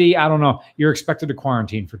city, I don't know. You're expected to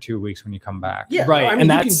quarantine for 2 weeks when you come back. Yeah, Right. I mean,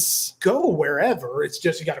 And you that's can go wherever. It's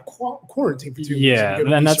just you got to quarantine for 2 weeks. Yeah, to go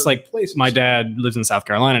to and these that's certain like places. my dad lives in South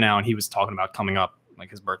Carolina now, and he was talking about coming up. Like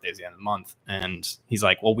his birthday's the end of the month, and he's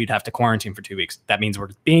like, "Well, we'd have to quarantine for 2 weeks. That means we're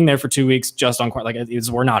being there for 2 weeks just on quarantine. Like,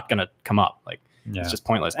 we're not gonna come up. Like, Yeah. it's just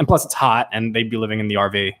pointless. And plus, it's hot, and they'd be living in the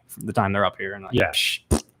RV for the time they're up here. And like, Yeah. psh,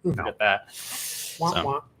 forget that. Wah,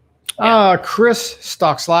 So, wah. Chris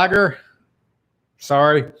Stockslager,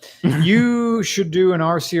 sorry. You should do an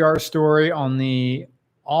RCR story on the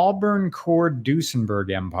Auburn Cord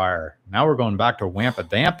Duesenberg Empire. Now we're going back to Wampa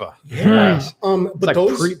Dampa. Yeah. It's But like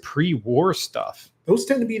those pre-war stuff. those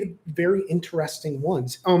tend to be the very interesting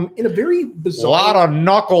ones. In a very A bizarre lot of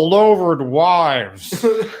knuckled over wives.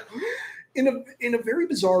 in a very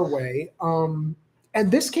bizarre way. And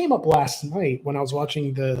this came up last night when I was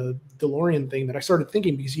watching the DeLorean thing, that I started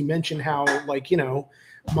thinking, because you mentioned how, like,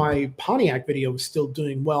 my Pontiac video was still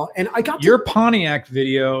doing well. And I got Your Pontiac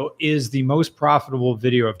video is the most profitable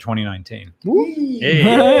video of 2019.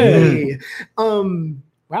 Hey.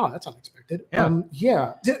 Wow, that's unexpected. Yeah.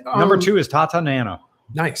 Yeah. Number 2 is Tata Nano.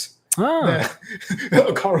 Nice. oh,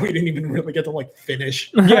 A car we didn't even really get to like finish.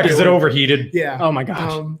 Yeah, because it overheated. Yeah. oh my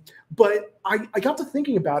gosh. But I got to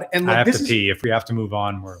thinking about it, and I like have this to is pee. If we have to move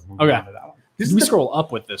on, we're moving Okay. on to that one. this we is the, scroll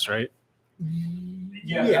up with this, right?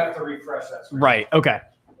 yeah. have to refresh that. Right. Okay.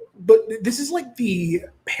 But this is like the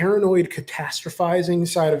paranoid catastrophizing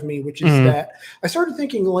side of me, which is Mhm. that I started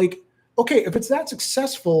thinking, like, okay, if it's that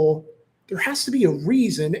successful, there has to be a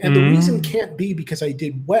reason, and the Mhm. reason can't be because I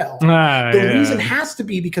did well. Ah, The yeah. reason has to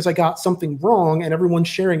be because I got something wrong, and everyone's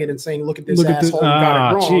sharing it and saying, "Look at this Look at this. asshole who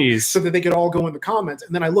got it wrong," Jeez. so that they could all go in the comments.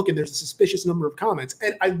 And then I look, and there's a suspicious number of comments,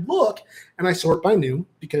 and I look and I sort by new,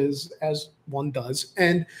 because as one does,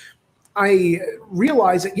 and I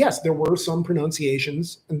realize that yes, there were some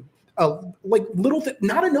pronunciations and like little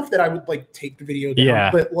not enough that I would like take the video down, Yeah.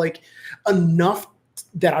 but like enough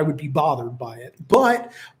that I would be bothered by it.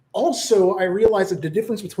 But also, I realized that the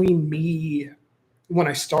difference between me when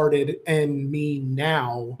I started and me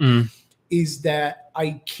now Mm. is that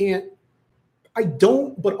I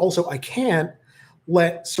don't, but also I can't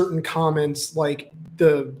let certain comments, like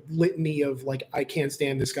the litany of like, I can't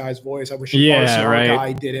stand this guy's voice, I wish an Yeah, RCR right.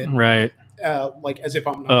 guy did it, Right. like as if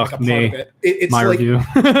I'm not like, a part me. of it. It's My like, review.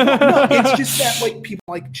 no, it's just that like people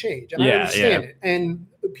like change, and I Yeah, understand it. And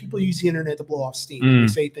people use the internet to blow off steam. Mm.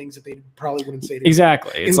 They say things that they probably wouldn't say to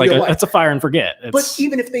Exactly. It's in like real life. it's a fire and forget. But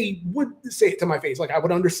even if they would say it to my face, like I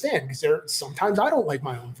would understand, because sometimes I don't like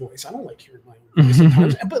my own voice. I don't like hearing my own voice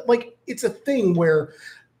sometimes. But like it's a thing where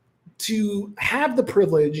to have the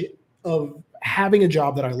privilege of having a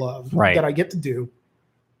job that I love, Right. that I get to do,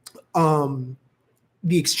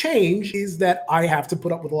 the exchange is that I have to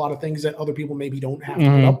put up with a lot of things that other people maybe don't have to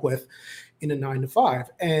put up with in a 9 to 5.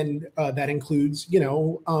 And that includes,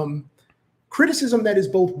 criticism that is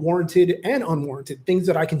both warranted and unwarranted, things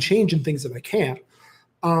that I can change and things that I can't.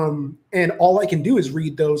 And all I can do is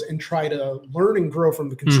read those and try to learn and grow from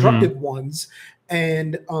the constructive ones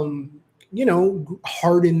and,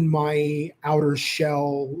 harden my outer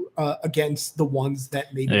shell against the ones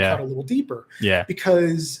that maybe cut a little deeper. Yeah.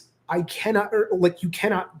 Because you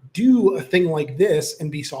cannot do a thing like this and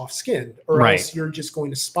be soft skinned, or else you're just going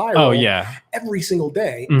to spiral every single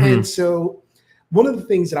day. And so one of the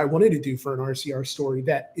things that I wanted to do for an RCR story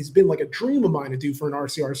that has been like a dream of mine to do for an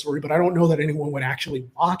RCR story, but I don't know that anyone would actually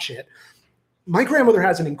watch it. My grandmother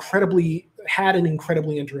had an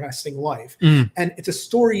incredibly interesting life. And it's a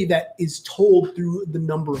story that is told through the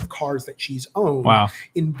number of cars that she's owned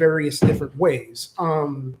in various different ways.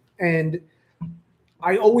 And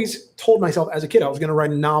I always told myself as a kid I was going to write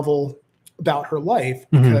a novel about her life,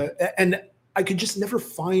 and I could just never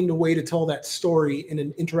find a way to tell that story in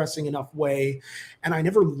an interesting enough way. And I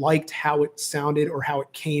never liked how it sounded or how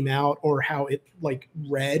it came out or how it like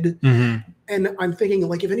read. And I'm thinking,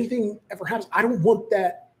 like, if anything ever happens, I don't want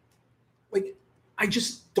that. Like, I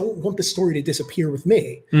just don't want the story to disappear with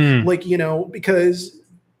me. Because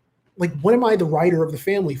like, what am I the writer of the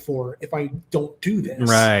family for if I don't do this?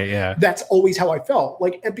 Right. Yeah. That's always how I felt.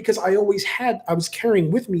 Like, and because I was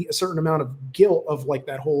carrying with me a certain amount of guilt of like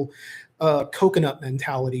that whole coconut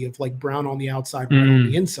mentality of like brown on the outside, red on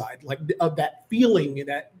the inside, like of that feeling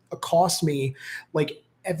that accosts me like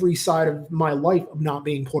every side of my life of not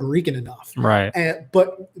being Puerto Rican enough. Right.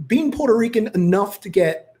 But being Puerto Rican enough to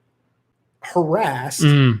get harassed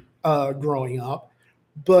growing up,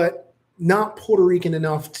 but not Puerto Rican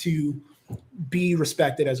enough to be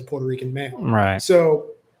respected as a Puerto Rican male. Right.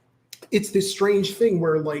 So it's this strange thing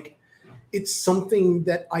where like, it's something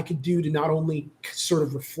that I could do to not only sort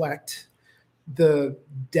of reflect the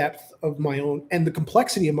depth of my own and the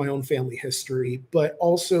complexity of my own family history, but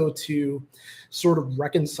also to sort of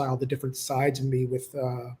reconcile the different sides of me with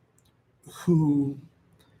who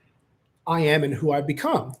I am and who I've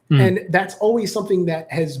become. And that's always something that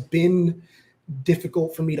has been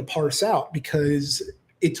difficult for me to parse out, because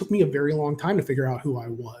it took me a very long time to figure out who I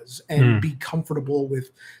was and be comfortable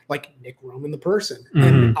with like Nick Roman, the person.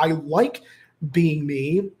 And I like being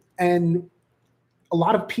me. And a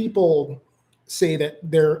lot of people say that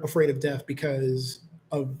they're afraid of death because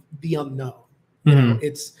of the unknown. You know,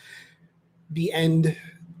 it's the end.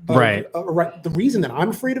 The reason that I'm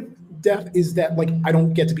afraid of death is that like, I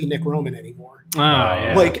don't get to be Nick Roman anymore.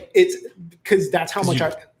 Like it's because that's how much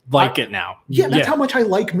I like it now. Yeah, that's how much I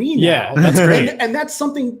like me now. Yeah, that's great. And that's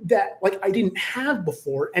something that like I didn't have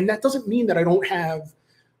before. And that doesn't mean that I don't have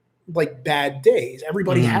like bad days.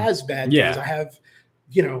 Everybody has bad days. I have,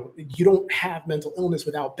 you don't have mental illness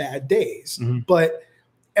without bad days. But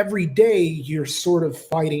every day you're sort of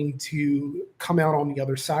fighting to come out on the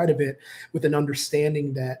other side of it with an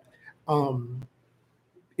understanding that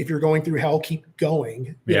if you're going through hell, keep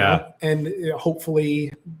going. You know? And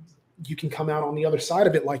hopefully you can come out on the other side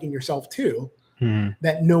of it liking yourself too.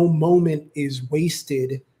 That no moment is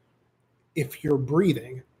wasted if you're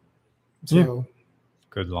breathing. So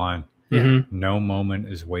good line. No moment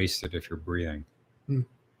is wasted if you're breathing. And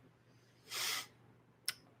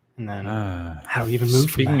then how do we even move?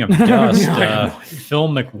 Speaking of dust, Phil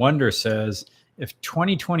McWonder says, if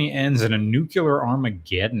 2020 ends in a nuclear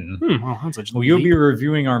Armageddon, will you be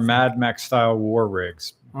reviewing our Mad Max style war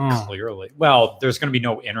rigs? Clearly. Well, there's going to be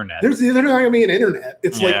no internet. There's not going to be an internet.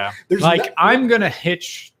 It's like, there's like, I'm going to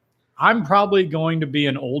hitch. I'm probably going to be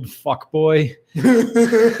an old fuckboy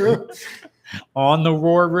on the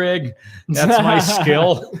war rig. That's my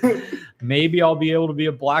skill. Maybe I'll be able to be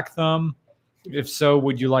a black thumb. If so,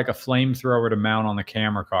 would you like a flamethrower to mount on the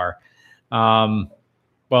camera car?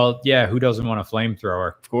 Well, yeah, who doesn't want a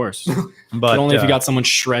flamethrower? Of course. But only if you got someone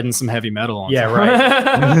shredding some heavy metal on. Yeah,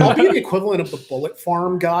 right. I'll be the equivalent of the Bullet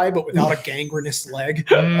Farm guy, but without a gangrenous leg.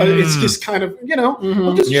 It's just kind of,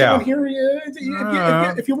 I'm just chilling here.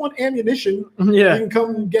 If you want ammunition, you can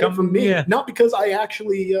come get it from me. Not because I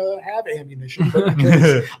actually have ammunition, but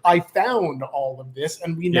because I found all of this,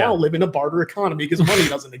 and we now live in a barter economy because money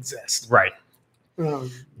doesn't exist. Right.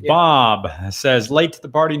 Bob says, late to the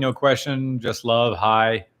party, no question, just love,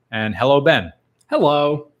 hi, and hello, Ben.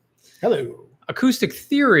 Hello. Hello. Acoustic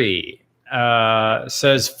Theory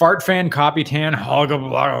says fart fan copy tan hog blah,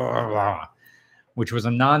 blah, blah, which was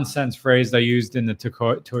a nonsense phrase they used in the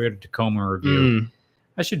Toyota Tacoma review. Mm.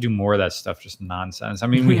 I should do more of that stuff, just nonsense. I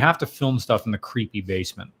mean, we have to film stuff in the creepy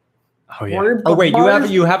basement. Oh yeah. Oh wait,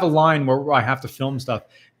 you have a line where I have to film stuff.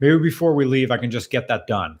 Maybe before we leave, I can just get that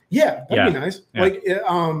done. Yeah, that'd be Yeah. nice. Yeah. Like,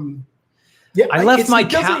 yeah, I left it's- my it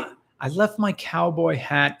doesn't- I left my cowboy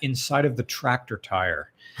hat inside of the tractor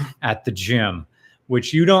tire at the gym,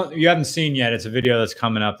 which you haven't seen yet. It's a video that's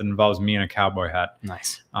coming up that involves me in a cowboy hat.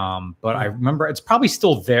 Nice. But I remember it's probably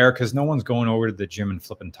still there because no one's going over to the gym and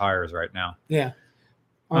flipping tires right now. Yeah.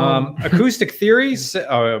 Acoustic Theory.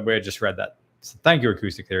 Oh, wait, I just read that. So thank you,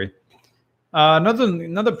 Acoustic Theory.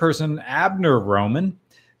 Another person, Abner Roman,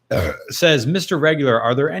 says, Mr. Regular,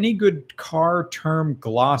 are there any good car term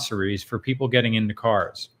glossaries for people getting into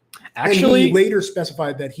cars? Actually, Actually, he later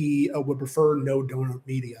specified that he would prefer no donut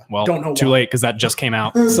media. well, don't know too why. late because that just came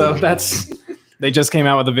out. So they just came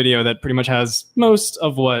out with a video that pretty much has most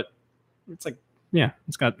of what it's like. Yeah,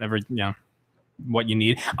 it's got what you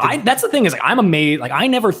need. That's the thing is like I'm amazed. Like I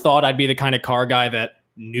never thought I'd be the kind of car guy that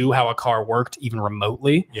knew how a car worked even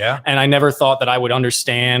remotely. Yeah. And I never thought that I would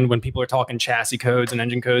understand when people are talking chassis codes and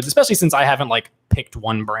engine codes, especially since I haven't like picked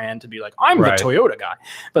one brand to be like, I'm Right. the Toyota guy.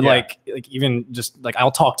 But Yeah. like even just like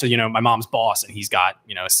I'll talk to, my mom's boss and he's got,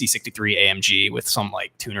 a C63 AMG with some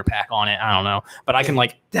like tuner pack on it. I don't know. But I can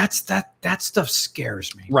like, That stuff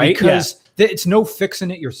scares me. Right? Because it's no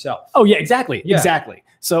fixing it yourself. oh yeah, exactly. Yeah. Exactly.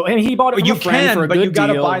 So, and he bought it from you a friend for a but good you got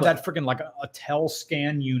to deal, buy but- that freaking like a tel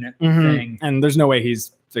scan unit Mhm. thing. And there's no way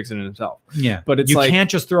he's fixing it himself. Yeah. But it's you like, can't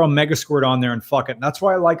just throw a mega squirt on there and fuck it. That's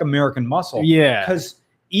why I like American Muscle. yeah. Because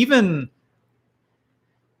even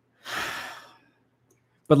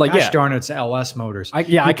But like, gosh yeah. darn it, it's LS motors. I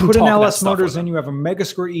you can put in talk about LS stuff with motors them. and you have a mega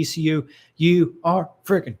squirt ECU. You are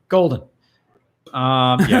freaking golden.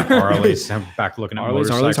 Yeah, Harleys. I'm back looking at Harleys,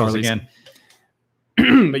 motorcycles Harleys. again.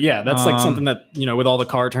 But yeah, that's like something that, with all the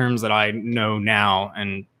car terms that I know now.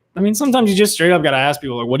 And I mean, sometimes you just straight up got to ask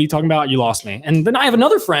people, like, what are you talking about? You lost me. And then I have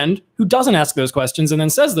another friend who doesn't ask those questions and then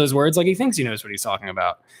says those words like he thinks he knows what he's talking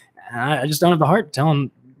about. And I just don't have the heart to tell him,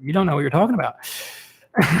 you don't know what you're talking about.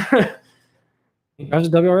 He drives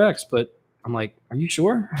a WRX, but I'm like, are you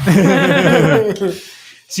sure?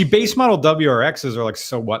 See, base model WRXs are like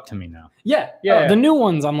so what to me now. Yeah. Yeah. The new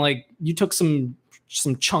ones, I'm like, you took some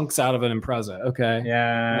chunks out of an Impreza. Okay. And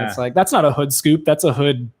Yeah. it's like, that's not a hood scoop. That's a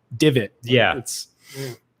hood divot. Yeah. It's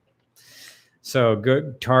So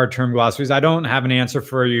good tar term glossaries. I don't have an answer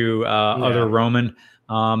for you, other Roman.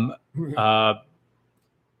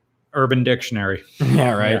 Urban Dictionary.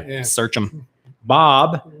 yeah, right. Yeah. Search them.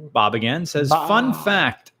 Bob again says, Bob. fun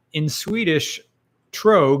fact, in Swedish,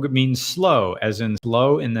 trog means slow, as in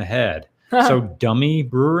slow in the head. So dummy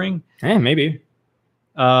brewing hey, maybe.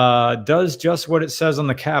 does just what it says on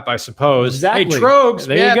the cap, I suppose. Exactly. Hey, Trogs,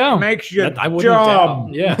 There you go. makes you I wouldn't doubt.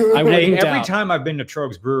 dumb. Yeah, I wouldn't Hey, every doubt. time I've been to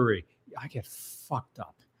Trogs Brewery, I get fucked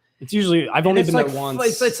up. It's usually I've only And been it's there like,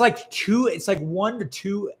 once. It's like 1 to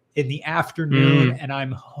 2 in the afternoon, and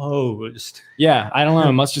I'm hosed. Yeah, I don't know.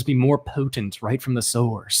 It must just be more potent right from the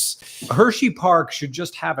source. Hershey Park should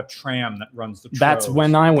just have a tram that runs the Trogs. That's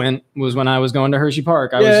when I went. Was when I was going to Hershey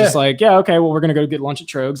Park. I was Yeah. just like, yeah, okay. Well, we're gonna go get lunch at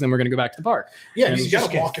Trogs, then we're gonna go back to the park. Yeah, And you it's got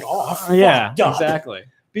just to walk it off. Yeah, Fucked up. exactly.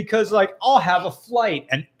 because like I'll have a flight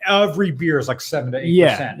and every beer is like 7 to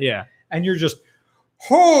 8%. Yeah. And you're just,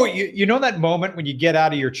 you know that moment when you get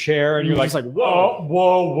out of your chair and you're You're like, just like, whoa.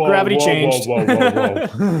 whoa, Gravity whoa, changed. Whoa, whoa,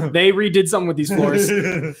 whoa. They redid something with these floors.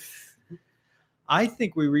 I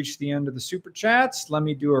think we reached the end of the super chats. Let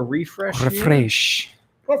me do a refresh. here. Refresh.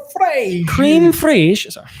 Refresh. Cream fresh.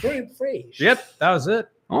 Sorry. Refresh. Yep, that was it.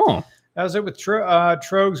 Oh, That was it with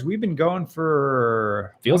Trogs. We've been going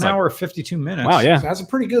for Feels 1 like- hour 52 minutes. wow. Yeah. That's a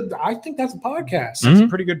pretty good. I think that's a podcast. Mhm. It's a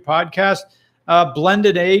pretty good podcast.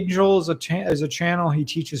 Blended Angel is a channel. He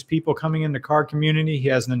teaches people coming into car community. He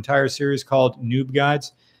has an entire series called Noob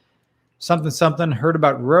Guides. Something. Heard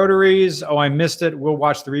about rotaries. Oh, I missed it. We'll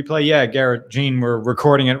watch the replay. Yeah, Garrett, Gene, we're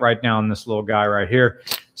recording it right now on this little guy right here.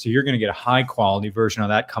 So you're going to get a high quality version of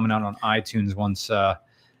that coming out on iTunes once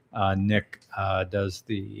Nick does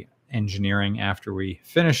the engineering after we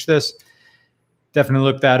finish this. Definitely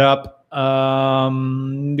look that up.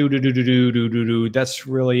 That's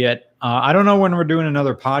really it. I don't know when we're doing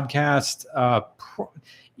another podcast.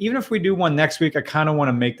 Even if we do one next week, I kind of want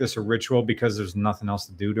to make this a ritual because there's nothing else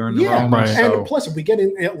to do during the Yeah, Roma. right. and So plus, if we get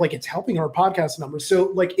in, like, it's helping our podcast numbers. So,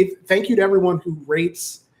 like, thank you to everyone who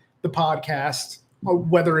rates the podcast,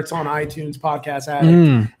 whether it's on iTunes, Podcast Addict,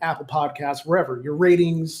 Mm. Apple Podcasts, wherever. Your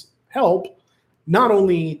ratings help not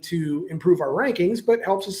only to improve our rankings, but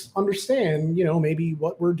helps us understand, maybe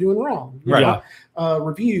what we're doing wrong. Right.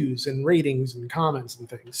 Reviews and ratings and comments and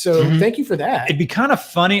things. So Mhm. thank you for that. It'd be kind of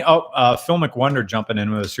funny. Phil McWonder jumping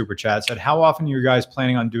in with a super chat said, "How often are you guys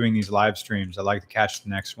planning on doing these live streams? I'd like to catch the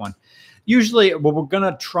next one." Usually, well, we're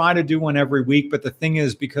gonna try to do one every week, but the thing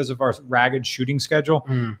is, because of our ragged shooting schedule,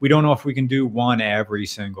 we don't know if we can do one every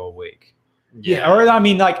single week. Yeah. Or I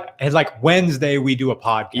mean, like Wednesday we do a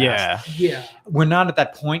podcast. Yeah. We're not at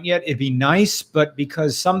that point yet. It'd be nice, but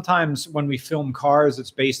because sometimes when we film cars,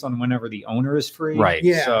 it's based on whenever the owner is free. Right.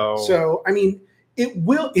 Yeah. So I mean,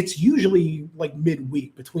 it's usually like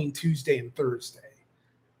midweek between Tuesday and Thursday.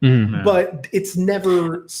 Mhm. Yeah. But it's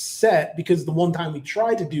never set, because the one time we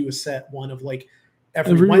tried to do a set one of like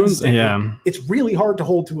every Wednesday, Yeah. it's really hard to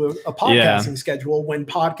hold to a podcasting schedule when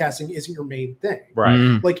podcasting isn't your main thing. right.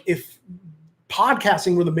 Mhm. Like if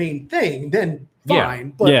podcasting were the main thing, then Yeah.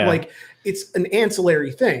 fine. But Yeah. like it's an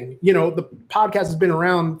ancillary thing. The podcast has been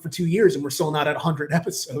around for 2 years and we're still not at 100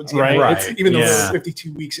 episodes. Right. Right. Even though Yeah. there's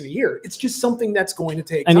 52 weeks in a year. It's just something that's going to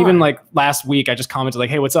take And time. even like last week, I just commented like,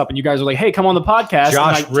 "Hey, what's up?" And you guys were like, "Hey, come on the podcast."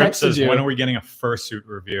 Josh and I Rip texted says, you. "When are we getting a fursuit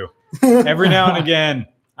review?" Every now and again,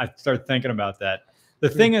 I start thinking about that. The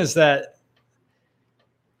thing is that,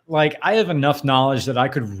 like, I have enough knowledge that I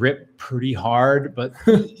could rip pretty hard, but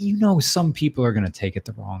some people are going to take it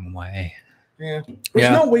the wrong way. Yeah. There's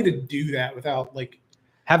Yeah. no way to do that without like.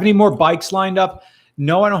 Have any more bikes lined up?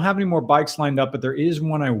 No, I don't have any more bikes lined up, but there is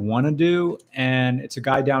one I want to do, and it's a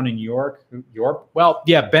guy down in York. Well,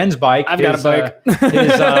 yeah, Ben's bike. I've got a bike.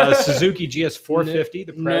 His Suzuki GS450.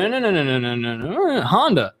 The No, no.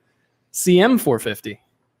 Honda CM 450.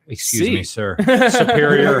 Excuse C. me, sir.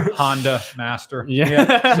 Superior Honda Master.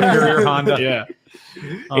 Yeah. Superior Honda. Yeah.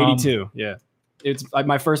 82. Yeah. It's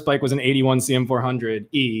my first bike was an 81 CM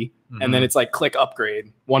 400E, and then it's like click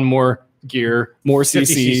upgrade, one more gear, more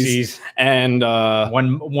 50 CCs, and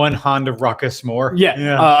one Honda Ruckus more.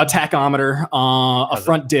 a tachometer, a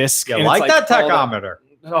front disc. You and like it's that all tachometer?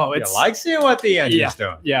 Oh, it's You like seeing what the engine's Yeah.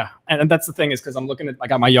 doing. Yeah, and that's the thing is because I'm looking at I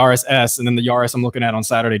got my Yaris S, and then the Yaris I'm looking at on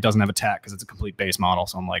Saturday doesn't have a tach because it's a complete base model.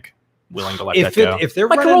 So I'm like willing to let that go. If they're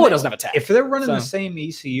My running Corolla doesn't have a tach. If they're running the So- same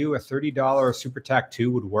ECU, a $30 Super Tac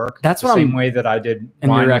 2 would work. That's the what same I'm- way that I did In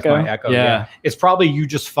mine your with Echo? my Echo. Yeah. It's probably you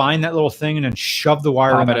just find that little thing and then shove the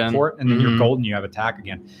wire Pop in it that in. port, and then you're Mhm. golden. You have a tack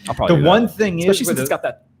again. I'll probably The do that. one thing especially is since with it's a- got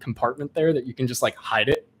that compartment there that you can just like hide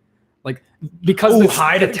it, like because the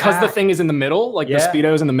tach. thing is in the middle, like Yeah. the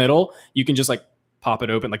Speedo's in the middle, you can just like pop it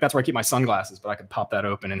open. Like that's where I keep my sunglasses, but I could pop that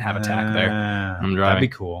open and have a tack there. I'm That'd driving. be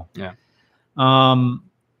cool. Yeah.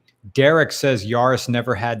 Derek says Yaris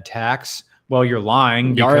never had tacks. Well, you're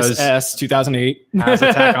lying Yaris because S 2008 has a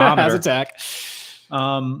tachometer. has a tack.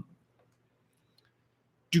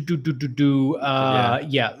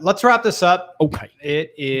 Yeah. Let's wrap this up. Okay.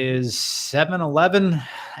 It is 7:11,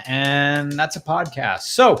 and that's a podcast.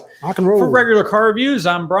 So Rock and roll. for regular car reviews,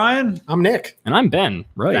 I'm Brian. I'm Nick. And I'm Ben.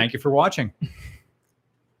 Right. Thank you for watching.